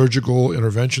 There's a surgical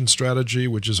intervention strategy,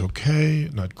 which is okay,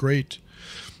 not great,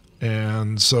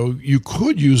 and so you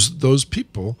could use those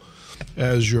people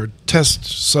as your test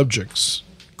subjects.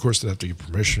 Of course, they have to get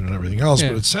permission and everything else,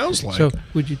 but it sounds like... So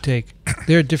would you take...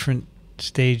 There are different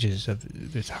stages of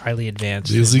this highly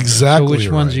advanced. Is exactly so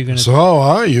which ones are you going to?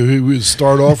 So you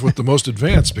start off with the most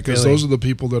advanced because those are the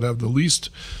people that have the least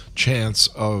chance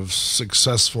of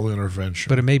successful intervention.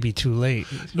 But it may be too late.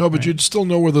 No, but you'd still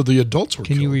know whether the adults were.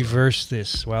 Can you reverse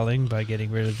this swelling by getting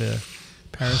rid of the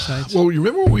parasites? Well, you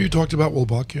remember when you talked about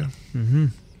Wolbachia?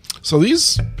 So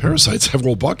these parasites have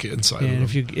Wolbachia inside of them. And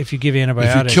if you give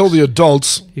antibiotics, if you kill the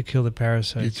adults, you kill the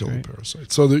parasites. You kill the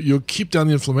parasites. So that you'll keep down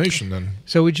the inflammation then.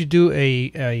 So would you do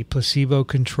a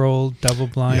placebo-controlled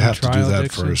double-blind trial? You have to do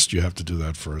that first. You have to do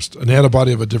that first. An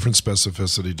antibody of a different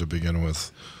specificity to begin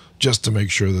with, just to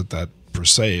make sure that per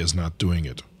se is not doing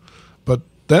it. But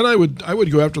then I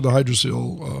would go after the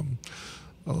hydrocele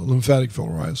lymphatic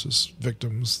filariasis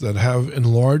victims that have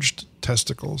enlarged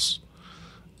testicles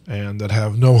and that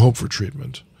have no hope for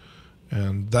treatment.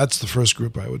 And that's the first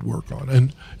group I would work on.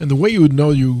 And the way you would know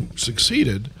you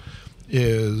succeeded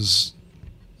is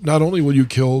not only will you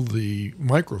kill the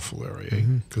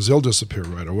microfilariae, because they'll disappear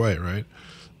right away, right?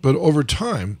 But over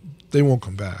time, they won't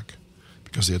come back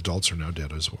because the adults are now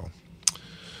dead as well.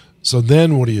 So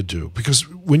then what do you do? Because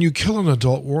when you kill an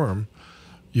adult worm,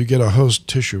 you get a host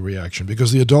tissue reaction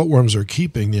because the adult worms are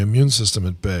keeping the immune system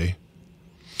at bay.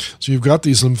 So you've got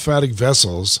these lymphatic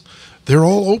vessels. They're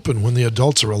all open when the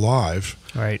adults are alive.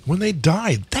 Right. When they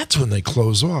die, that's when they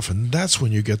close off, and that's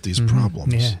when you get these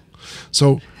problems. Yeah.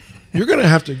 So you're going to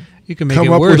have to come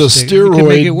up with a steroid. You can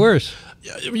make it worse.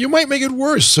 You might make it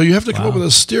worse. So you have to come up with a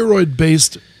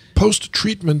steroid-based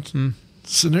post-treatment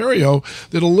scenario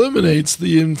that eliminates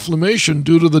the inflammation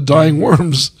due to the dying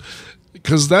worms,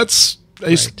 because that's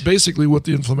basically what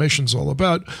the inflammation's all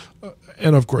about.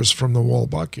 And, of course, from the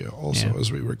Wolbachia also,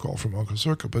 as we recall from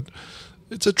onchocercia. But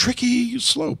it's a tricky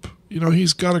slope.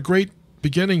 He's got a great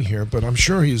beginning here, but I'm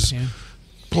sure he's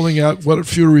pulling out what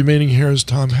few remaining hairs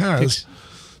Tom has,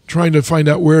 trying to find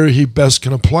out where he best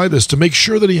can apply this to make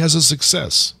sure that he has a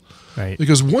success. Right.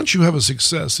 Because once you have a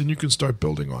success, then you can start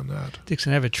building on that.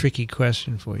 Dixon, I have a tricky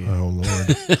question for you. Oh,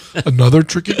 Lord. Another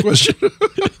tricky question?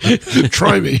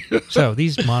 Try me. So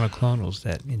these monoclonals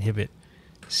that inhibit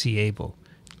c-abl,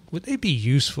 would they be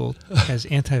useful as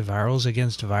antivirals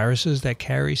against viruses that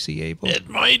carry c-abl? It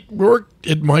might work.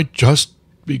 It might just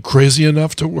be crazy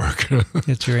enough to work.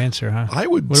 That's your answer, huh? I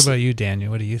would. What about you, Daniel?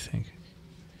 What do you think?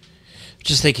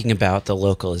 Just thinking about the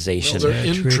localization. Well, they're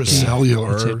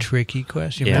intracellular. It's a tricky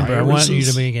question. Yeah. Remember, I want you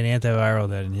to make an antiviral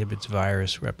that inhibits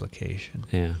virus replication.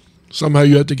 Yeah. Somehow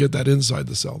you have to get that inside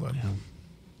the cell then. Yeah.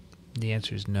 The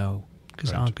answer is no,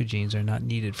 because oncogenes are not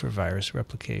needed for virus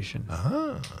replication.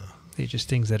 They're just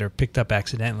things that are picked up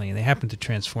accidentally, and they happen to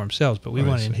transform cells, but we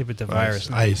want to inhibit the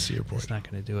virus. I see your point. It's not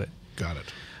going to do it. Got it.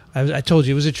 I told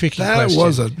you it was a tricky question. That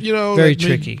was very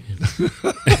tricky.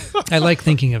 I like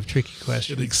thinking of tricky It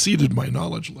questions. exceeded my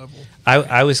knowledge level.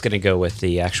 I was going to go with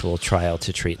the actual trial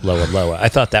to treat Loa Loa. I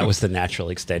thought that was the natural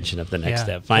extension of the next Yeah.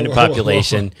 step. Find a Loa Loa.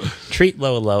 population, treat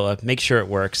Loa Loa, make sure it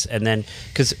works, and then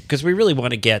because we really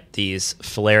want to get these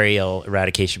filarial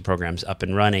eradication programs up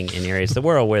and running in areas of the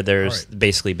world where there's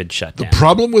basically been shut The down.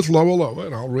 problem with Loa Loa,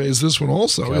 and I'll raise this one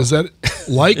also, is that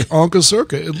like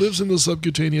onchocercia, it lives in the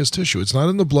subcutaneous tissue. It's not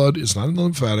in the blood. It's not in the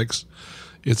lymphatics.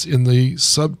 It's in the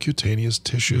subcutaneous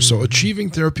tissue. So achieving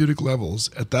therapeutic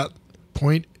levels at that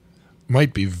point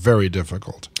might be very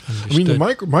difficult. I mean, the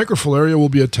microfilaria will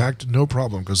be attacked no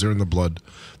problem because they're in the blood.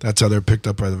 That's how they're picked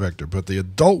up by the vector. But the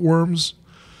adult worms,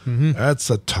 that's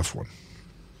a tough one.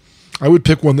 I would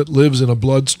pick one that lives in a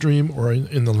bloodstream or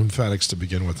in the lymphatics to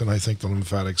begin with, and I think the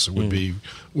lymphatics would be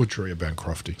Wucheria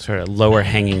bancrofti. Sort of lower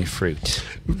hanging fruit.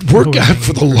 Work out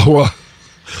for the Loa.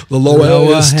 The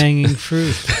Loa hanging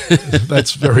fruit.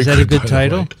 That's very Is that a good by the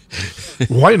title? way.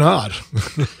 Why not?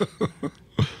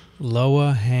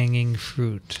 Loa hanging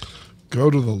fruit.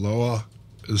 Go to the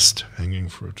lowest hanging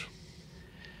fruit.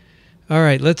 All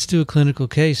right, let's do a clinical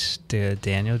case,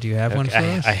 Daniel. Do you have one for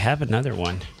us? I have another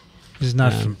one. This is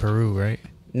not from Peru, right?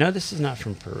 No, this is not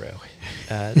from Peru.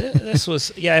 This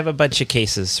was, I have a bunch of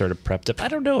cases sort of prepped up. I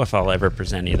don't know if I'll ever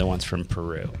present any of the ones from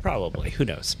Peru. Probably. Who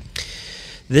knows?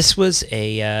 This was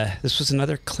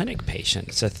another clinic patient.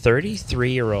 It's a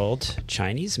 33-year-old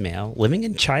Chinese male living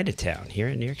in Chinatown here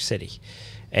in New York City.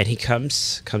 And he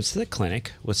comes to the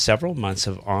clinic with several months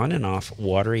of on and off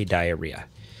watery diarrhea.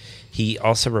 He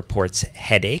also reports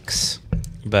headaches,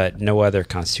 but no other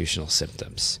constitutional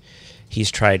symptoms.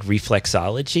 He's tried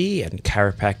reflexology and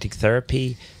chiropractic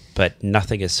therapy, but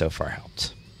nothing has so far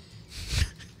helped.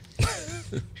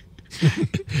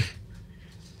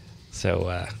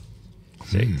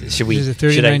 Should we? He's a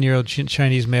 39-year-old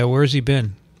Chinese male. Where's he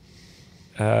been?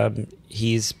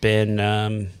 He's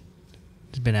been.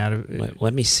 He's been out of.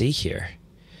 Let me see here.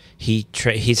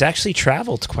 He's actually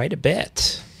traveled quite a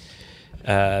bit.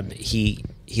 He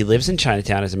lives in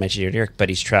Chinatown, as I mentioned, here in New York, but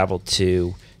he's traveled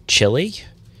to Chile,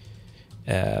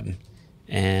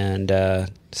 and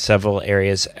several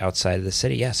areas outside of the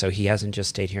city. Yeah, so he hasn't just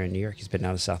stayed here in New York. He's been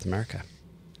out of South America.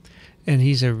 And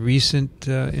he's a recent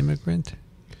immigrant?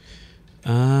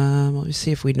 Let me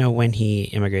see if we know when he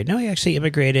immigrated. No, he actually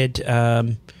immigrated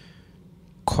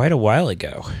quite a while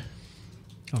ago.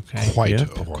 Okay.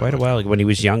 Quite a while ago when he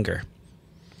was younger.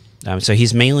 So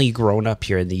he's mainly grown up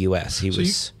here in the U.S.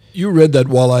 You read that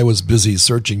while I was busy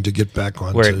searching to get back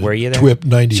on were you there? TWiP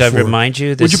 94. Should I remind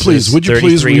you? Would you please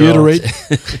reiterate?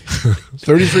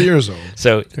 33 years old.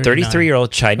 So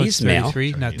 33-year-old Chinese male,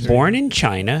 33, not 30. born in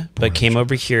China, but came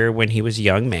over here when he was a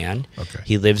young man. Okay.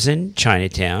 He lives in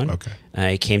Chinatown. Okay.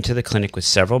 He came to the clinic with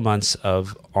several months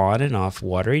of on and off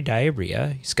watery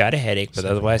diarrhea. He's got a headache, but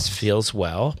otherwise feels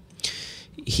well.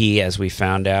 He, as we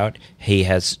found out, he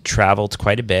has traveled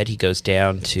quite a bit. He goes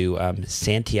down to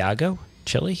Santiago,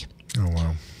 Chile.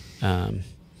 Oh, wow.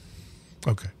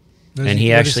 Okay. And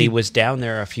he actually was down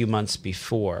there a few months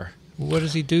before. What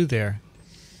does he do there?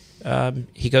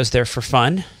 He goes there for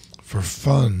fun. For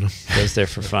fun. Goes there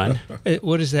for fun.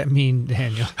 What does that mean,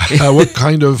 Daniel? What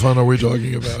kind of fun are we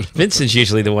talking about? Vincent's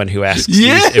usually the one who asks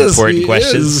these important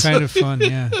questions. Kind of fun,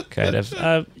 yeah. Kind of,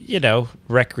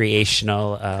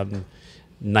 recreational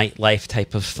nightlife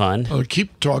type of fun.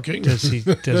 Keep talking. Does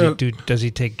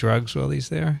he take drugs while he's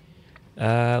there?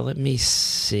 Let me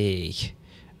see.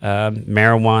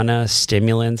 Marijuana,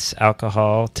 stimulants,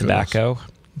 alcohol, tobacco.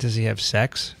 Does he have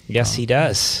sex? Yes, he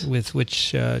does. With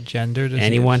which gender?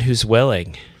 Anyone who's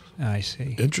willing. I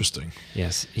see. Interesting.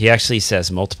 Yes. He actually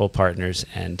says multiple partners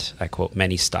and, I quote,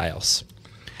 many styles.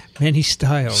 Many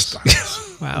styles.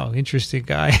 Wow, interesting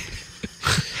guy.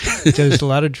 Does a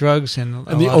lot of drugs and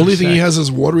the only thing he has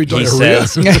is watery diarrhea.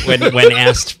 He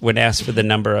says when asked for the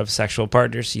number of sexual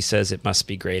partners, he says it must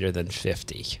be greater than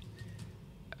 50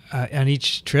 on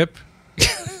each trip.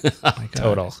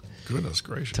 Total. Goodness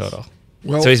gracious. Total.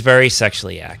 Well, so he's very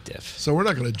sexually active. So we're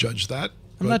not going to judge that.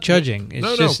 I'm not judging.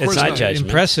 It's just it's not judgment.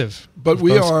 Impressive. But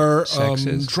we are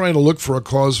trying to look for a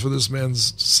cause for this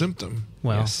man's symptom.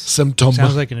 Well, symptom.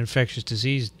 Sounds like an infectious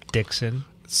disease, Dickson.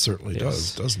 It certainly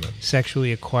does, doesn't it?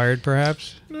 Sexually acquired,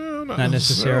 perhaps? No, not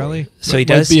necessarily. So he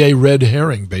does might be a red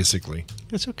herring, basically.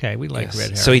 That's okay. We like red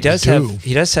herrings. So he does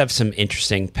have some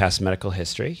interesting past medical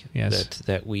history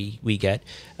that we get.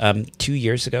 2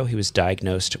 years ago, he was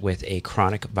diagnosed with a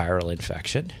chronic viral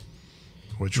infection.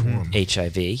 Which one?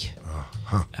 HIV. He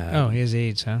has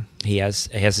AIDS, huh? He has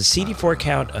a CD4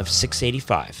 count of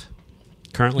 685.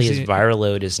 Currently, his viral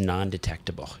load is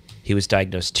non-detectable. He was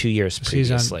diagnosed 2 years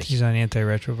previously. He's on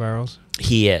antiretrovirals?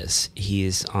 He is.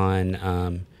 He's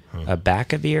on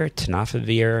bacavir,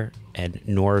 tenofovir, and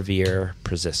norvir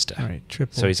persista. All right,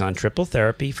 triple. So he's on triple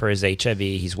therapy for his HIV.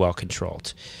 He's well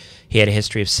controlled. He had a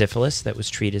history of syphilis that was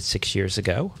treated 6 years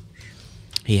ago.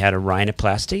 He had a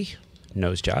rhinoplasty,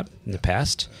 nose job, in the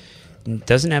past.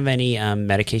 Doesn't have any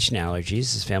medication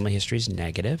allergies. His family history is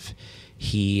negative.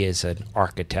 He is an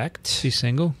architect. Is he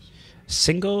single?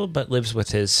 Single, but lives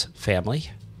with his family,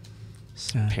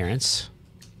 parents.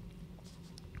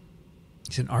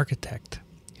 He's an architect.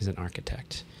 He's an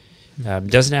architect.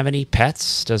 Doesn't have any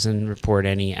pets. Doesn't report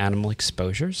any animal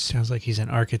exposures. Sounds like he's an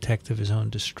architect of his own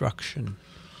destruction.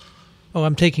 Oh,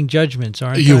 I'm taking judgments,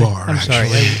 aren't You I? are, I'm sorry.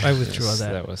 actually. I withdraw Yes,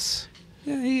 that. That was...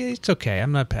 Yeah, it's okay.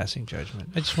 I'm not passing judgment.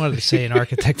 I just wanted to say an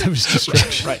architect of his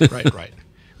destruction. Right.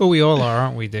 Well, we all are,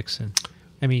 aren't we, Dixon?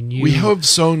 I mean, We have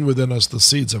sown within us the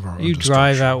seeds of our own you destruction.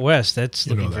 drive out west. That's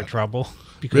You know looking for that. trouble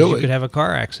because you Really? could have a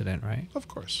car accident, right? Of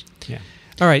course. Yeah.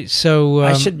 All right. So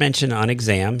I should mention on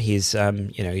exam, he's he's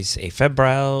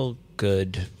afebrile,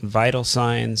 good vital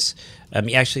signs.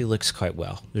 He actually looks quite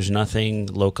well. There's nothing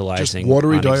localizing. Just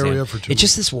watery on diarrhea exam. for 2 It's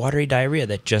just weeks. this watery diarrhea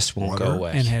that just won't go Water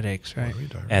away. and headaches, right? Watery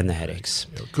diarrhea. And the headaches.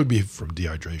 Yeah, it could be from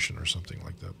dehydration or something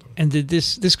like that, though. And did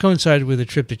this coincide with a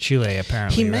trip to Chile?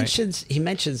 Apparently, He right?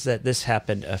 mentions that this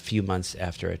happened a few months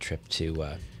after a trip to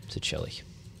Chile.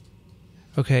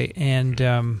 Okay, and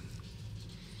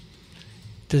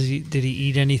did he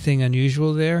eat anything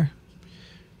unusual there?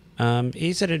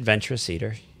 He's an adventurous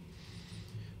eater,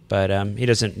 but he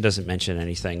doesn't mention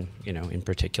anything in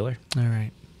particular. All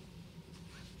right.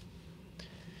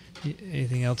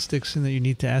 Anything else, Dixon, that you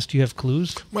need to ask? Do you have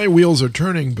clues? My wheels are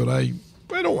turning, but I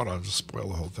don't want to spoil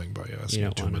the whole thing by asking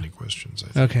don't too wanna. many questions.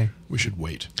 I think Okay. we should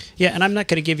wait. Yeah, and I'm not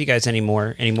going to give you guys any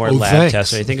more Oh, lab thanks.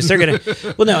 tests or anything because they're going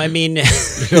to. Well, no, I mean. Yeah,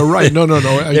 right. No.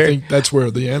 I There- think that's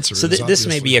where the answer So is. this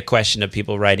may be obviously. a question of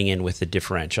people writing in with the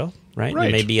differential, right? Right.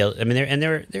 There may be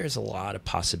there's a lot of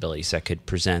possibilities that could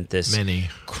present this Many.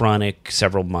 chronic,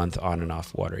 several month on and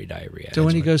off watery diarrhea. So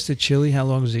when he goes to Chile, how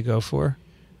long does he go for?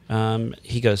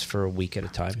 He goes for a week at a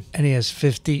time. And he has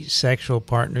 50 sexual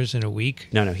partners in a week?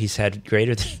 No, he's had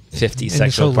greater than 50 his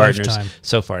sexual whole partners lifetime.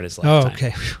 so far in his Oh, lifetime.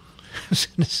 okay. I was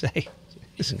going to say,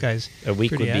 this guy's A week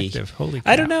pretty would be. active. Holy cow.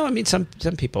 I don't know. I mean, some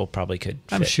people probably could.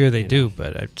 I'm fit, sure they you know. do,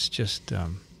 but it's just a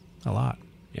lot.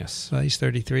 Yes. Well, he's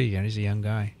 33, and he's a young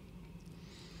guy.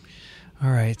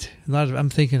 All right. I'm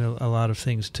thinking a lot of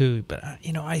things, too, but,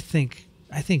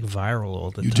 I think viral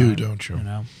all the You time. do, don't you?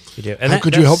 You do. How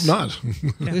could you help not?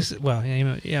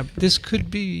 This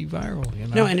could be viral.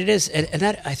 No, and it is, and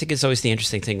that I think is always the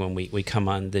interesting thing when we come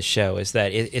on this show is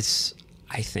that it's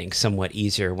I think somewhat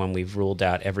easier when we've ruled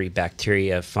out every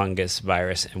bacteria, fungus,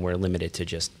 virus, and we're limited to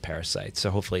just parasites.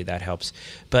 So hopefully that helps.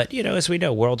 But as we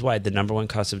know, worldwide the number one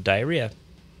cause of diarrhea,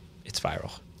 it's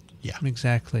viral. Yeah.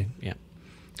 Exactly. Yeah,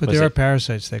 But Was there are it-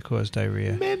 parasites that cause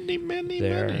diarrhea. Many.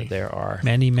 there are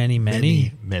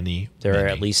Many. there are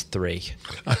at least 3.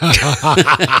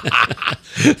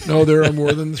 No, there are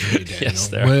more than 3, Daniel. Yes,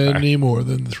 there Many more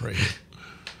than 3.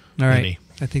 All right. Many.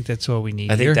 I think that's all we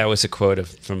need I here. think that was a quote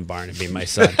from Barnaby, my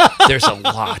son. There's a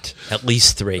lot, at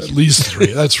least 3. At least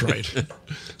 3. That's right.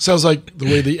 Sounds like the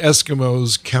way the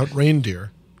Eskimos count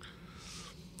reindeer.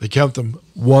 They count them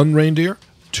 1 reindeer,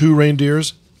 2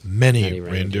 reindeers, many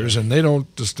reindeers, and they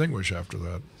don't distinguish after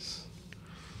that.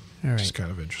 All right. It's kind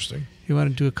of interesting. You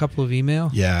want to do a couple of email?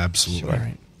 Yeah, absolutely. All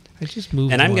right. I just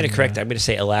moved. And I'm one, going to correct. I'm going to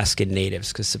say Alaskan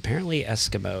natives because apparently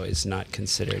Eskimo is not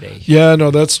considered a. Yeah,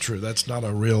 no, that's true. That's not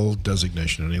a real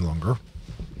designation any longer.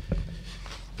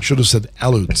 Should have said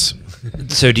Aleuts.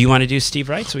 So, do you want to do Steve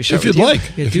Wrights? We If you'd like.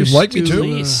 Yeah, If do you'd like me Stu,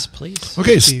 to. Please.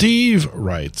 Okay, Steve. Steve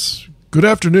writes, "Good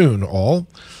afternoon, all.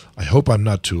 I hope I'm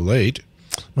not too late.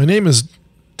 My name is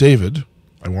David.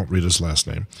 I won't read his last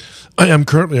name. I am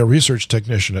currently a research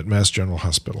technician at Mass General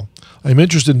Hospital. I am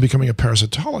interested in becoming a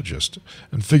parasitologist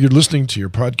and figured listening to your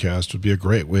podcast would be a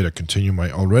great way to continue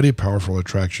my already powerful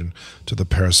attraction to the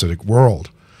parasitic world.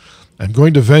 I'm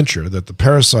going to venture that the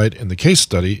parasite in the case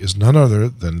study is none other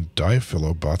than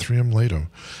Diphyllobothrium latum.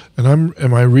 And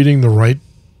am I reading the right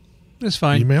That's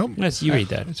fine. email? Yes, you read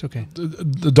that. It's okay.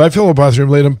 The Diphyllobothrium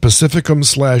latum pacificum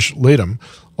 /latum,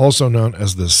 also known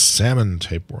as the salmon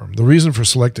tapeworm. The reason for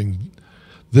selecting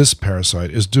this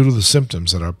parasite is due to the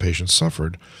symptoms that our patients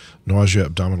suffered: nausea,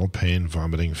 abdominal pain,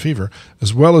 vomiting, fever,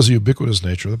 as well as the ubiquitous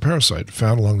nature of the parasite,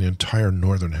 found along the entire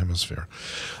northern hemisphere.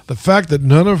 The fact that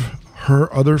none of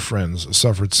her other friends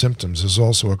suffered symptoms is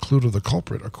also a clue to the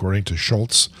culprit, according to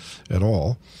Schultz et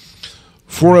al.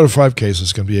 4 out of 5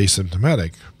 cases can be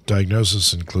asymptomatic.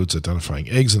 Diagnosis includes identifying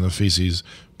eggs in the feces.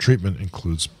 Treatment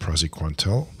includes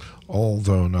praziquantel,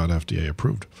 although not FDA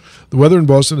approved. The weather in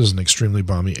Boston is an extremely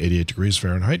balmy 88 degrees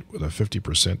Fahrenheit with a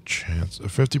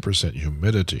 50%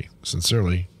 humidity.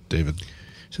 Sincerely, David.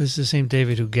 So it's the same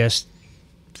David who guessed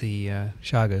the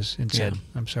Chagas and said,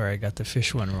 I'm sorry, I got the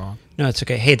fish one wrong. No, it's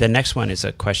okay. Hey, the next one is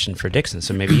a question for Dickson,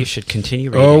 so maybe you should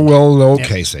continue reading. Oh, well,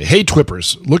 okay. Yep. Say, hey,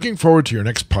 TWiPers, looking forward to your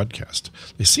next podcast.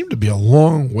 They seem to be a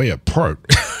long way apart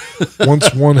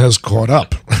once one has caught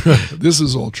up. This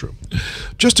is all true.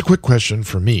 Just a quick question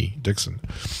for me, Dickson.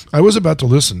 I was about to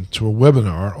listen to a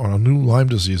webinar on a new Lyme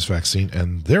disease vaccine,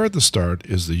 and there at the start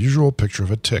is the usual picture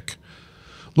of a tick.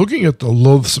 Looking at the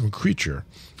loathsome creature,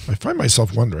 I find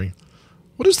myself wondering,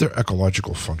 what is their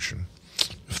ecological function?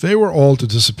 If they were all to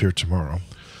disappear tomorrow,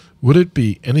 would it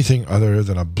be anything other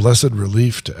than a blessed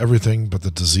relief to everything but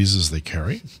the diseases they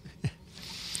carry?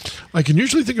 I can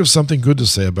usually think of something good to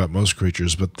say about most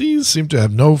creatures, but these seem to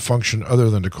have no function other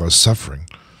than to cause suffering.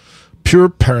 Pure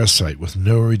parasite with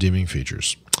no redeeming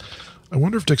features. I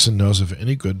wonder if Dickson knows of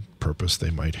any good purpose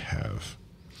they might have.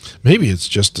 Maybe it's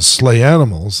just to slay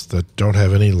animals that don't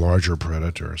have any larger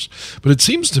predators. But it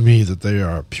seems to me that they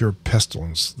are pure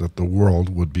pestilence that the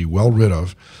world would be well rid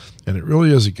of, and it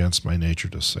really is against my nature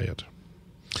to say it.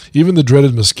 Even the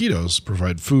dreaded mosquitoes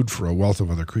provide food for a wealth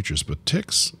of other creatures, but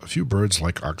ticks, a few birds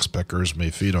like oxpeckers may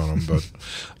feed on them, but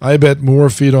I bet more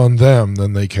feed on them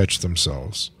than they catch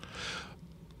themselves.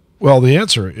 Well, the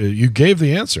answer, you gave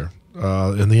the answer,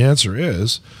 and the answer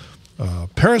is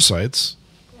parasites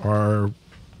are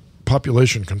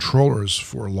population controllers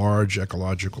for large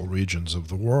ecological regions of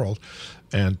the world,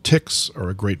 and ticks are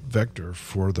a great vector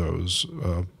for those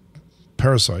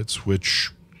parasites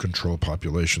which control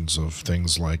populations of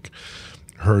things like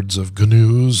herds of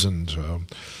gnus, and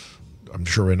I'm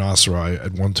sure rhinoceri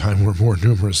at one time were more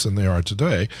numerous than they are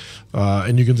today.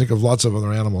 And you can think of lots of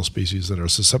other animal species that are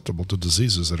susceptible to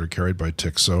diseases that are carried by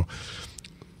ticks. So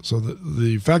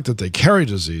the fact that they carry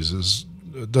diseases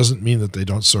doesn't mean that they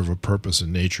don't serve a purpose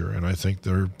in nature, and I think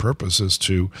their purpose is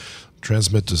to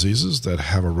transmit diseases that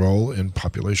have a role in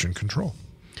population control.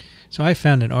 So I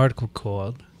found an article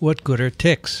called "What Good Are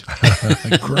Ticks?"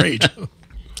 Great.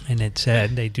 And it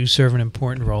said they do serve an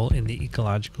important role in the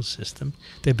ecological system.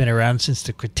 They've been around since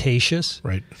the Cretaceous.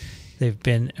 Right.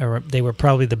 They were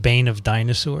probably the bane of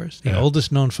dinosaurs. The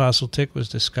oldest known fossil tick was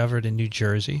discovered in New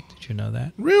Jersey. Did you know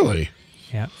that? Really?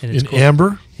 Yeah. And it's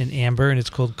amber? In amber, and it's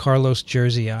called Carlos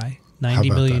jerseyii, 90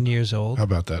 million years old. How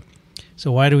about that?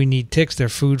 So why do we need ticks? They're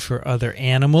food for other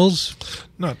animals.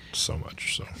 Not so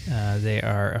much so. They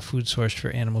are a food source for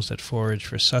animals that forage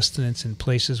for sustenance in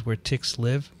places where ticks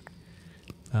live.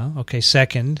 Oh, okay.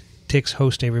 Second, ticks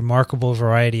host a remarkable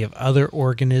variety of other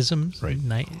organisms, right,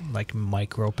 like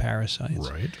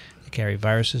microparasites. Right. They carry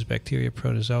viruses, bacteria,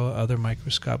 protozoa, other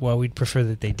microscopic. Well, we'd prefer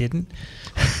that they didn't.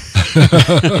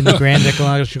 In the grand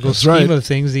ecological scheme of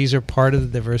things, these are part of the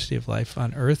diversity of life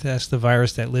on Earth. Ask the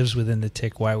virus that lives within the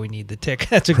tick why we need the tick.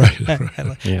 That's a great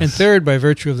headline. Yes. And third, by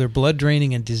virtue of their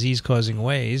blood-draining and disease-causing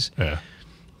ways,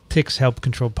 ticks help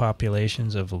control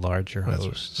populations of larger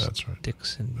hosts. That's right.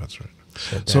 Dickson. That's right.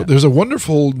 So there's a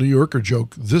wonderful New Yorker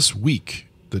joke this week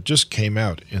that just came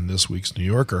out in this week's New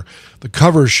Yorker. The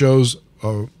cover shows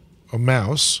a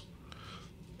mouse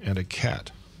and a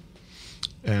cat.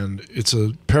 And it's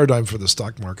a paradigm for the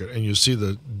stock market. And you see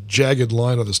the jagged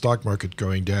line of the stock market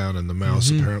going down, and the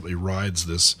mouse apparently rides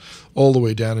this all the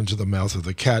way down into the mouth of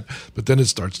the cat. But then it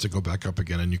starts to go back up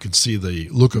again, and you can see the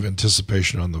look of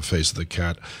anticipation on the face of the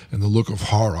cat and the look of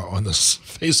horror on the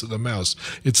face of the mouse.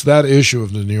 It's that issue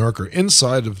of the New Yorker.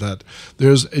 Inside of that,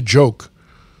 there's a joke,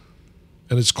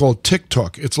 and it's called Tick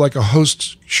Talk. It's like a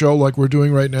host show like we're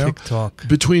doing right now. Tick Talk.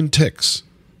 Between ticks.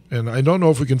 And I don't know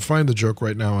if we can find the joke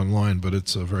right now online, but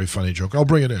it's a very funny joke. I'll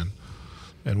bring it in,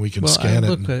 and we can scan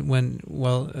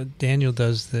it. Daniel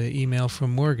does the email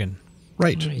from Morgan.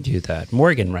 Right. Let me do that.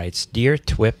 Morgan writes, Dear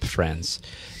TWiP friends,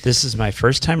 this is my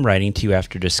first time writing to you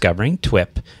after discovering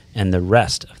TWiP and the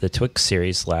rest of the Twix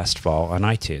series last fall on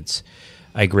iTunes.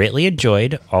 I greatly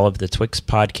enjoyed all of the Twix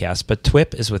podcasts, but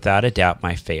TWiP is without a doubt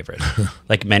my favorite.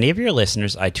 Like many of your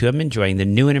listeners, I too am enjoying the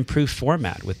new and improved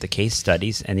format with the case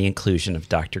studies and the inclusion of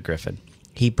Dr. Griffin.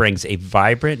 He brings a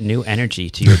vibrant new energy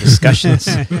to your discussions,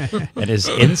 and his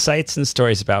insights and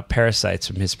stories about parasites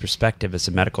from his perspective as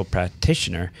a medical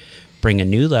practitioner bring a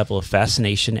new level of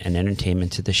fascination and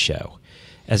entertainment to the show.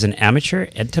 As an amateur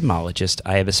entomologist,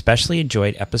 I have especially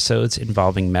enjoyed episodes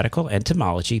involving medical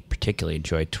entomology, particularly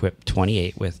enjoyed TWiP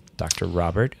 28 with Dr.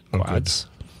 Robert Quads.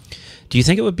 Do you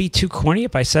think it would be too corny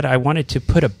if I said I wanted to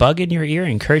put a bug in your ear,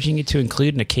 encouraging you to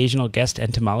include an occasional guest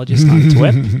entomologist on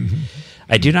TWiP?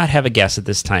 I do not have a guess at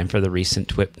this time for the recent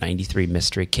TWiP 93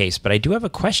 mystery case, but I do have a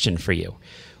question for you.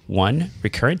 One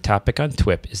recurrent topic on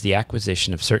TWiP is the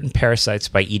acquisition of certain parasites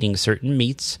by eating certain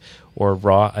meats or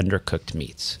raw undercooked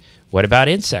meats. What about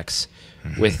insects?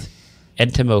 With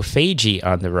entomophagy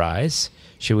on the rise,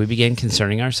 should we begin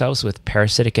concerning ourselves with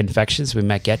parasitic infections we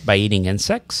might get by eating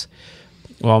insects?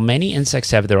 While many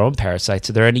insects have their own parasites,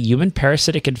 are there any human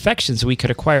parasitic infections we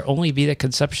could acquire only via the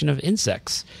consumption of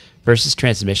insects versus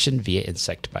transmission via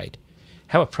insect bite?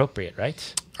 How appropriate,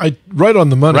 right? Right on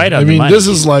the money. Right on I the mean, money. this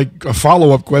is like a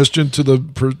follow-up question to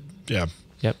the...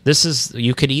 Yep. This is,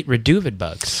 you could eat reduvid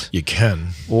bugs. You can.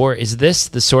 Or is this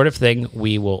the sort of thing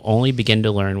we will only begin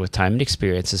to learn with time and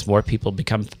experience as more people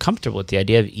become comfortable with the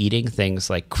idea of eating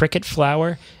things like cricket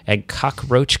flour and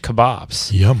cockroach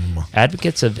kebabs? Yum.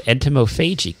 Advocates of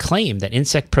entomophagy claim that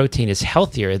insect protein is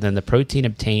healthier than the protein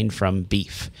obtained from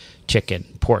beef, chicken,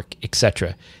 pork,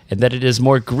 etc., and that it is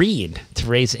more green to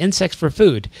raise insects for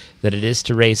food than it is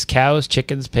to raise cows,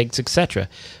 chickens, pigs, etc.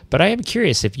 But I am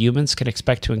curious if humans can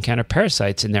expect to encounter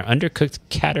parasites in their undercooked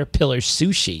caterpillar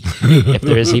sushi, if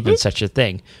there is even such a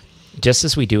thing, just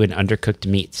as we do in undercooked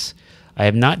meats. I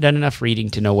have not done enough reading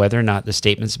to know whether or not the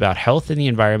statements about health and the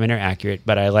environment are accurate,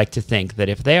 but I like to think that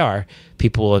if they are,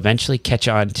 people will eventually catch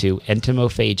on to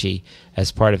entomophagy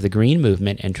as part of the green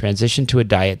movement and transition to a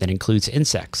diet that includes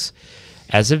insects.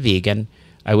 As a vegan,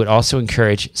 I would also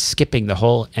encourage skipping the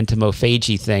whole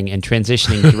entomophagy thing and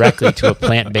transitioning directly to a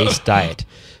plant-based diet,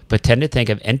 but tend to think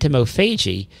of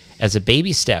entomophagy as a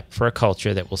baby step for a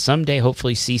culture that will someday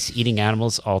hopefully cease eating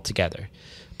animals altogether.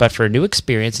 But for a new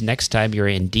experience, next time you're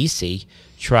in D.C.,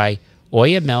 try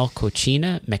Oyamel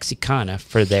Cochina Mexicana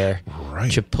for their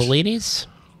chipolines,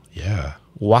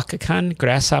 Oaxacan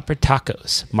grasshopper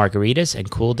tacos, margaritas, and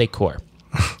cool decor.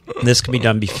 This can be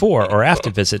done before or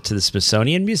after visit to the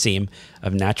Smithsonian Museum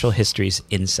of Natural History's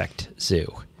Insect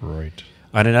Zoo. Right.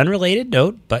 On an unrelated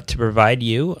note, but to provide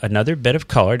you another bit of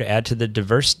color to add to the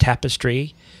diverse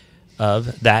tapestry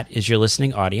of that is your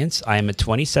listening audience, I am a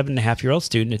 27-and-a-half-year-old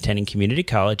student attending community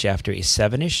college after a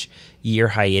 7-ish year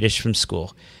hiatus from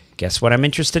school. Guess what I'm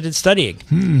interested in studying?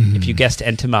 If you guessed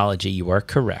entomology, you are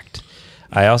correct.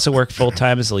 I also work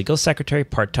full-time as a legal secretary,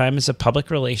 part-time as a public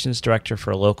relations director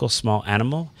for a local small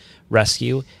animal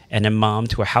rescue, and a mom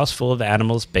to a house full of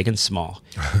animals, big and small.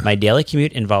 My daily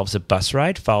commute involves a bus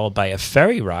ride followed by a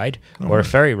ferry ride, or a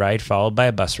ferry ride followed by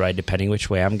a bus ride, depending which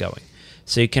way I'm going.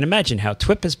 So you can imagine how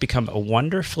TWiP has become a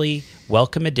wonderfully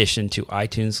welcome addition to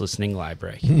iTunes listening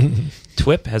library.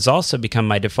 TWiP has also become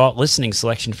my default listening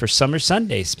selection for summer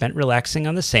Sundays spent relaxing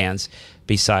on the sands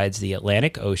besides the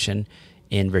Atlantic Ocean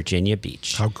in Virginia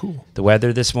Beach. How cool. The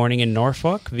weather this morning in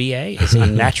Norfolk, VA, is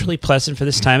unnaturally pleasant for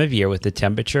this time of year with the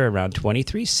temperature around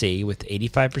 23 C with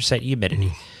 85%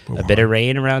 humidity. A bit of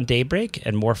rain around daybreak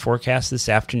and more forecast this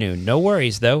afternoon. No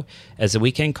worries, though, as the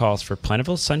weekend calls for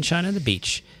plentiful sunshine on the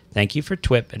beach. Thank you for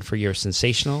TWiP and for your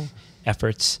sensational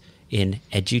efforts in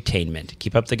edutainment.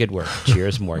 Keep up the good work.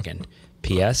 Cheers, Morgan.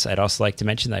 P.S. I'd also like to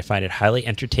mention that I find it highly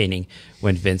entertaining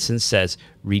when Vincent says,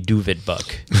 reduvid bug.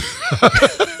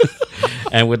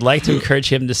 And would like to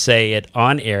encourage him to say it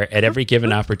on air at every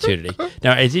given opportunity.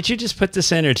 Now, did you just put this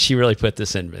in, or did she really put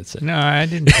this in, Vincent? No, I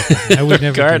didn't. I would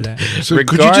never do that. So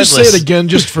could you just say it again,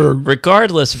 just for...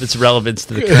 Regardless of its relevance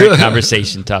to the current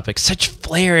conversation topic, such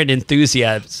flair and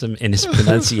enthusiasm in his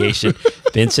pronunciation.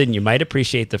 Vincent, you might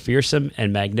appreciate the fearsome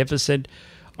and magnificent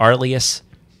Arlius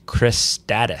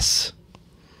cristatus.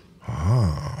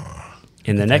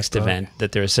 In the next event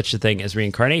that there is such a thing as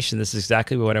reincarnation, this is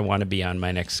exactly what I want to be on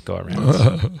my next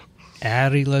go-around.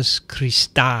 Arilus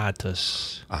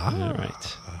cristatus. All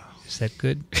right. Is that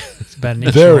good? It's about an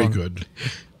inch Very long. good.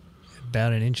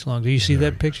 About an inch long. Do you see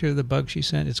that picture of the bug she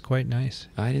sent? It's quite nice.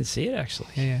 I didn't see it, actually.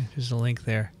 Yeah, there's a link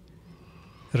there.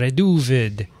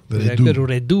 Reduvid. Is that good?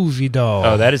 Reduvido.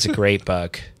 Oh, that is a great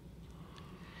bug.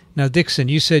 Now, Dickson,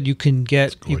 you said you can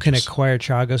acquire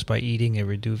Chagas by eating a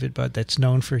reduvid bud that's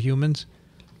known for humans.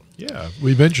 Yeah,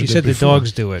 we mentioned. You said the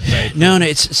dogs do it, right? No.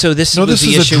 It's so this. No, was this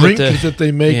the is issue a drink with that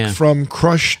they make from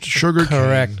crushed sugar cane.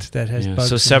 Correct. That has bugs.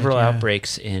 So in several it,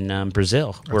 outbreaks in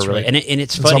Brazil were That's really, right. and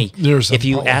it's funny. If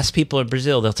you ask people in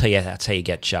Brazil, they'll tell you that's how you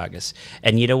get Chagas.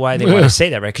 And you know why they want to say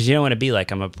that, right? Because you don't want to be like,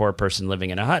 I'm a poor person living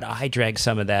in a hut. I drank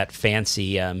some of that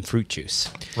fancy fruit juice.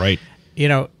 Right. You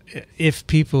know, if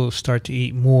people start to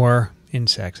eat more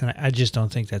insects, and I just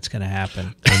don't think that's going to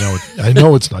happen. I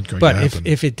know it's not going to But happen.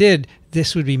 if it did,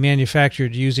 this would be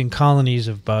manufactured using colonies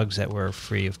of bugs that were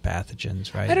free of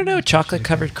pathogens, right? I don't know.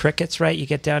 Chocolate-covered crickets, right? You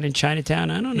get down in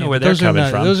Chinatown. I don't know where they're coming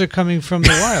from. Those are coming from the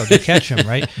wild. You catch them,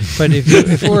 right? But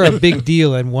if we're a big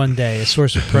deal and one day a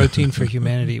source of protein for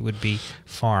humanity, it would be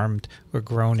farmed or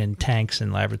grown in tanks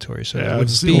in laboratories. So it would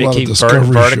be making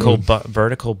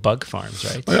vertical bug farms,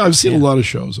 right? I've seen a lot of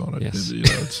shows on it. Yes.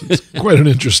 It's quite an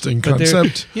interesting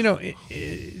concept.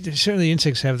 Certainly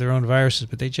insects have their own viruses,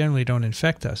 but they generally don't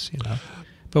infect us,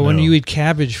 But when you eat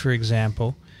cabbage, for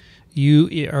example, you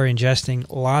are ingesting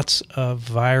lots of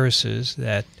viruses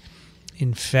that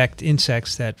infect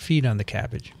insects that feed on the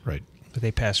cabbage. Right. But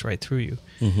they pass right through you.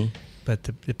 Mm-hmm. But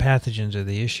the pathogens are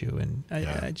the issue, and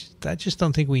I just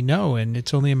don't think we know, and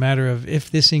it's only a matter of if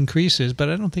this increases, but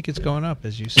I don't think it's going up,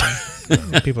 as you say.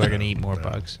 People are going to eat more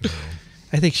bugs.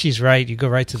 I think she's right. You go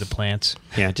right to the plants.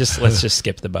 Yeah, let's just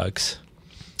skip the bugs.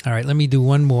 All right, let me do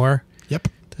one more. Yep.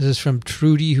 This is from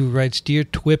Trudy, who writes, Dear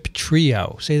TWiP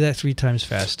Trio. Say that 3 times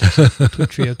fast. TWiP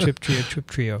Trio, TWiP Trio, TWiP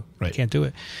Trio. Right. I can't do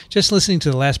it. Just listening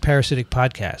to the last parasitic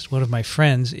podcast, one of my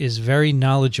friends is very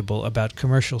knowledgeable about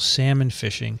commercial salmon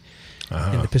fishing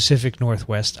in the Pacific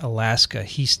Northwest, Alaska.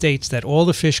 He states that all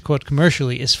the fish caught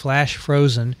commercially is flash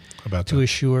frozen to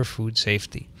assure food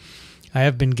safety. I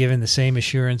have been given the same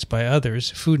assurance by others,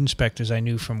 food inspectors I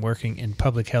knew from working in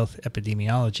public health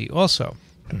epidemiology also.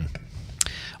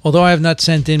 Although I have not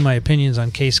sent in my opinions on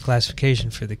case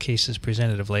classification for the cases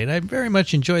presented of late, I very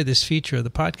much enjoy this feature of the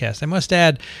podcast. I must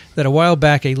add that a while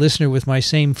back, a listener with my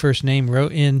same first name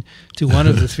wrote in to one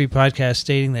of the 3 podcasts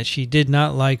stating that she did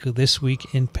not like This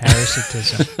Week in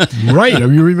Parasitism. Right.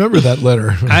 You remember that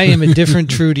letter. I am a different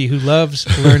Trudy who loves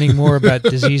learning more about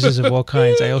diseases of all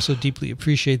kinds. I also deeply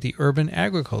appreciate the Urban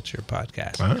Agriculture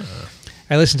podcast.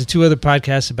 I listened to 2 other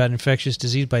podcasts about infectious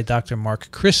disease by Dr. Mark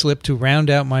Crislip to round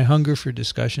out my hunger for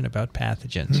discussion about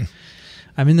pathogens.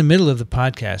 I'm in the middle of the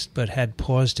podcast, but had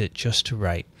paused it just to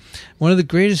write. One of the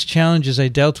greatest challenges I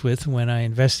dealt with when I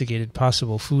investigated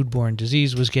possible foodborne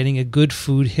disease was getting a good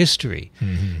food history.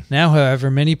 Now,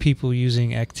 however, many people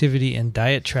using activity and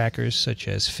diet trackers such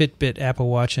as Fitbit, Apple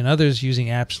Watch, and others using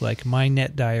apps like My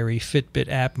Net Diary, Fitbit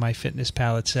app,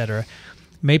 MyFitnessPal, etc.,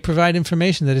 may provide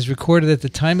information that is recorded at the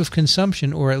time of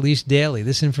consumption or at least daily.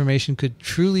 This information could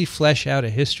truly flesh out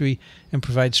a history and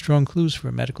provide strong clues for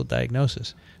a medical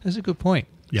diagnosis. That's a good point.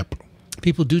 Yep.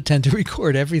 People do tend to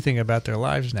record everything about their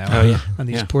lives now on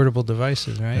these portable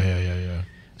devices, right? Yeah.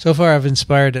 So far, I've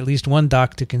inspired at least one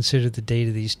doc to consider the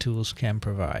data these tools can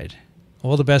provide.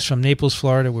 All the best from Naples,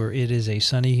 Florida, where it is a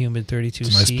sunny, humid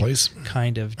 32C nice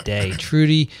kind of day.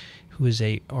 Trudy, who is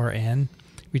a RN,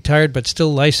 retired but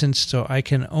still licensed, so I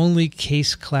can only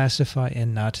case classify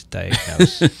and not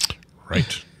diagnose.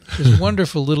 Right. There's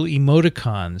wonderful little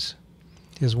emoticons.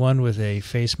 There's one with a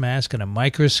face mask and a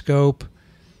microscope.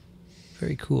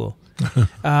 Very cool.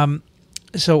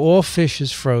 So all fish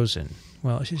is frozen.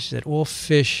 Well, she said all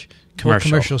fish,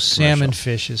 commercial salmon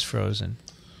fish is frozen.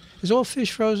 Is all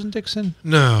fish frozen, Dickson?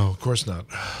 No, of course not.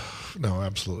 No,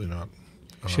 absolutely not.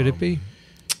 Should it be?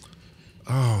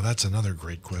 Oh, that's another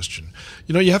great question.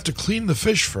 You have to clean the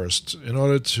fish first in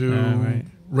order to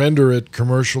render it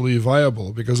commercially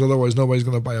viable, because otherwise nobody's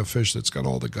going to buy a fish that's got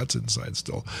all the guts inside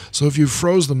still. So if you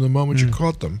froze them the moment you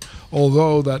caught them,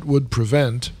 although that would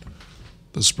prevent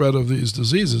the spread of these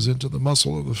diseases into the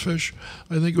muscle of the fish,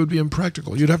 I think it would be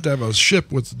impractical. You'd have to have a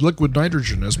ship with liquid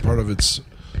nitrogen as part of its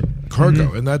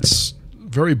cargo, and that's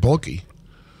very bulky.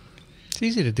 It's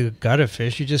easy to do a gut of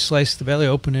fish. You just slice the belly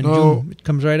open and boom, it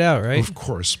comes right out, right? Of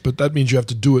course, but that means you have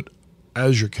to do it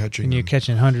as you're catching and you're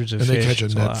catching hundreds of fish. And they catch a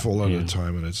net full at a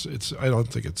time, and it's. I don't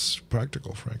think it's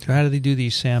practical, frankly. So how do they do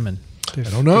these salmon? I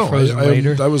don't know.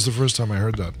 That was the first time I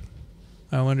heard that.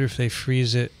 I wonder if they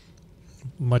freeze it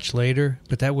much later,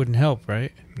 but that wouldn't help,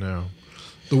 right? No.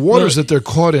 The waters that they're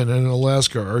caught in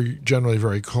Alaska are generally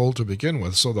very cold to begin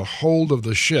with, so the hold of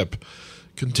the ship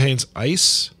contains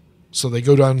ice. So they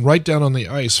go right down on the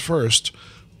ice first.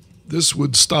 This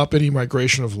would stop any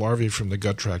migration of larvae from the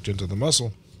gut tract into the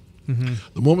muscle.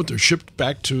 The moment they're shipped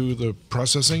back to the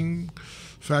processing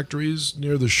factories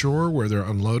near the shore where they're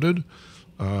unloaded,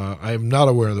 I am not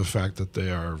aware of the fact that they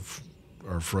are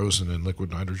frozen in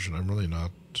liquid nitrogen. I'm really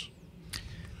not.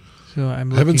 So I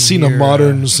haven't seen a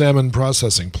modern salmon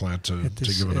processing plant to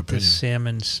give an opinion. The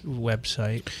salmon's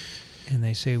website, and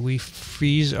they say we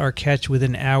freeze our catch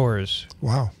within hours.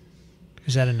 Wow.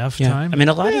 Is that enough time? I mean,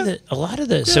 a lot of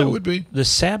the it would be. The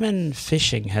salmon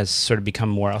fishing has sort of become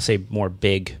more, I'll say, more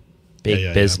big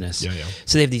big business. Yeah.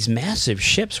 So they have these massive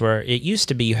ships where it used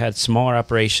to be you had smaller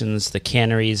operations, the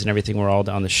canneries and everything were all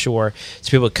on the shore.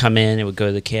 So people would come in and would go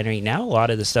to the cannery. Now a lot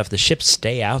of the stuff, the ships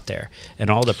stay out there, and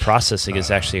all the processing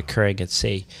is actually occurring at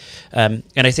sea. And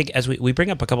I think as we bring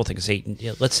up a couple things,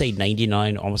 let's say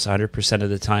 99, almost 100% of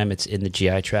the time it's in the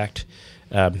GI tract.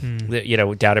 Down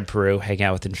in Peru, hang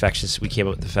out with infectious, we came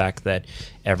up with the fact that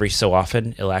every so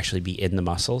often it'll actually be in the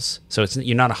muscles. So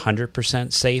you're not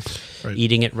 100% safe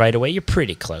eating it right away. You're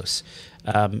pretty close.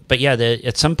 But yeah,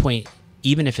 at some point,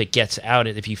 even if it gets out,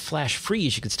 if you flash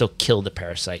freeze, you can still kill the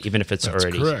parasite, even if it's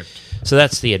already. Correct. So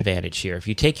that's the advantage here. If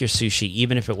you take your sushi,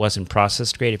 even if it wasn't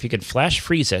processed great, if you can flash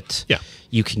freeze it,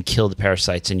 you can kill the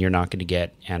parasites and you're not going to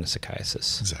get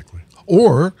anosociosis. Exactly.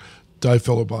 Or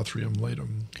Diphyllobothrium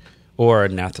latum. Or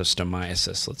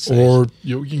gnathostomiasis, let's say. Or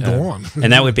you can go on.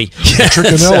 And that would be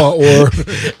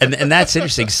Trichinella and that's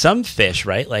interesting. Some fish,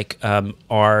 right, like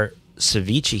our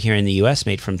ceviche here in the U.S.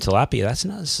 made from tilapia, that's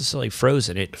not necessarily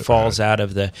frozen. It falls out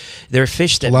of there are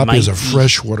fish that tilapia might is a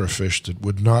freshwater fish that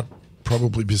would not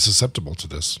probably be susceptible to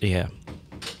this. Yeah.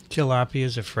 Tilapia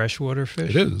is a freshwater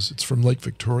fish? It is. It's from Lake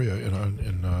Victoria in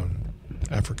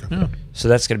Africa. Oh. So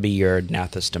that's going to be your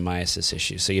gnathostomiasis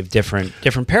issue. So you have different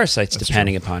parasites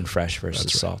depending upon fresh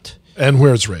versus salt. And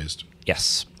where it's raised.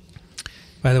 Yes.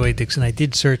 By the way, Dickson, I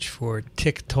did search for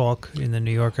Tick Talk in the New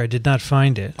Yorker. I did not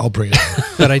find it. I'll bring it up.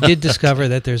 But I did discover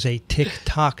that there's a Tick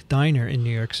Tock diner in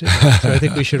New York City. So I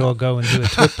think we should all go and do a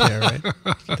TWiP there, right?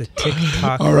 The Tick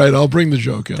Tock. All right, I'll bring the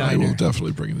joke in. Diner. I will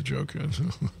definitely bring the joke in.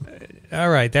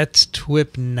 All right, that's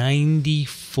TWiP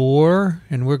 94,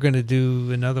 and we're going to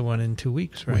do another one in 2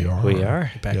 weeks, right? We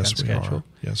are. Back on schedule.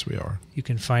 Yes, we are. You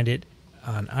can find it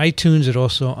on iTunes and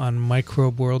also on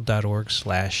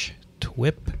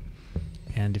microbeworld.org/TWiP.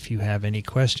 And if you have any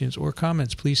questions or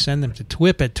comments, please send them to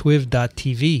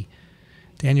twip@twiv.tv.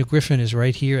 Daniel Griffin is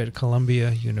right here at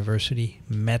Columbia University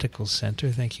Medical Center.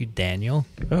 Thank you, Daniel.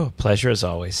 Oh, pleasure as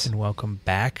always. And welcome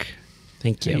back.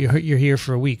 Thank you. You're here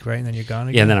for a week, right? And then you're gone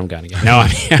again? Yeah, and then I'm gone again. No, I'm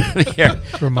here.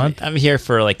 For a month? I'm here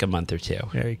for like a month or two.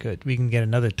 Very good. We can get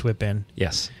another TWiP in.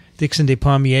 Yes. Dickson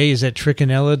Despommier is at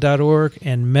trichinella.org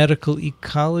and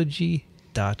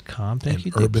medicalecology.com. Thank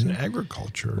you, Dickson. Urban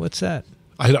agriculture. What's that?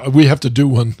 We have to do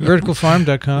one.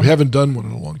 Verticalfarm.com. We haven't done one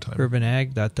in a long time.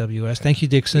 Urbanag.ws. Thank you,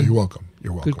 Dickson. You're welcome.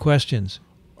 You're welcome. Good questions.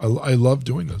 I love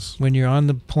doing this. When you're on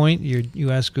the point,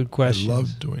 you ask good questions. I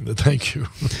love doing that. Thank you.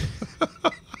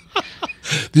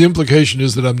 The implication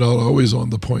is that I'm not always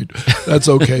on the point. That's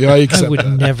okay. I accept that. I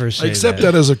would never say that. I accept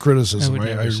that as a criticism.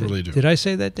 I really do. Did I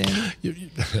say that, Daniel?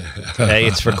 Hey,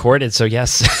 it's recorded, so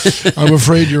yes. I'm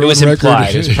afraid you're on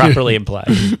record. It was properly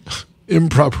implied.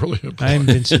 Improperly implied. I'm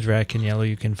Vincent Racaniello.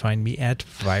 You can find me at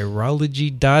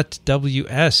virology.ws.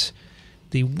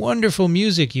 The wonderful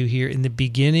music you hear in the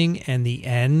beginning and the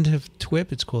end of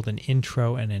TWiP, it's called an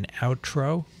intro and an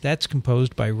outro. That's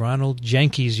composed by Ronald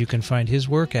Jenkins. You can find his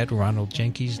work at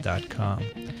ronaldjenkins.com.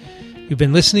 You've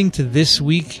been listening to This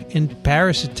Week in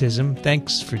Parasitism.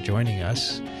 Thanks for joining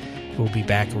us. We'll be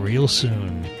back real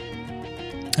soon.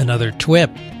 Another TWiP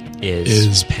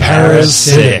is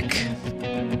parasitic.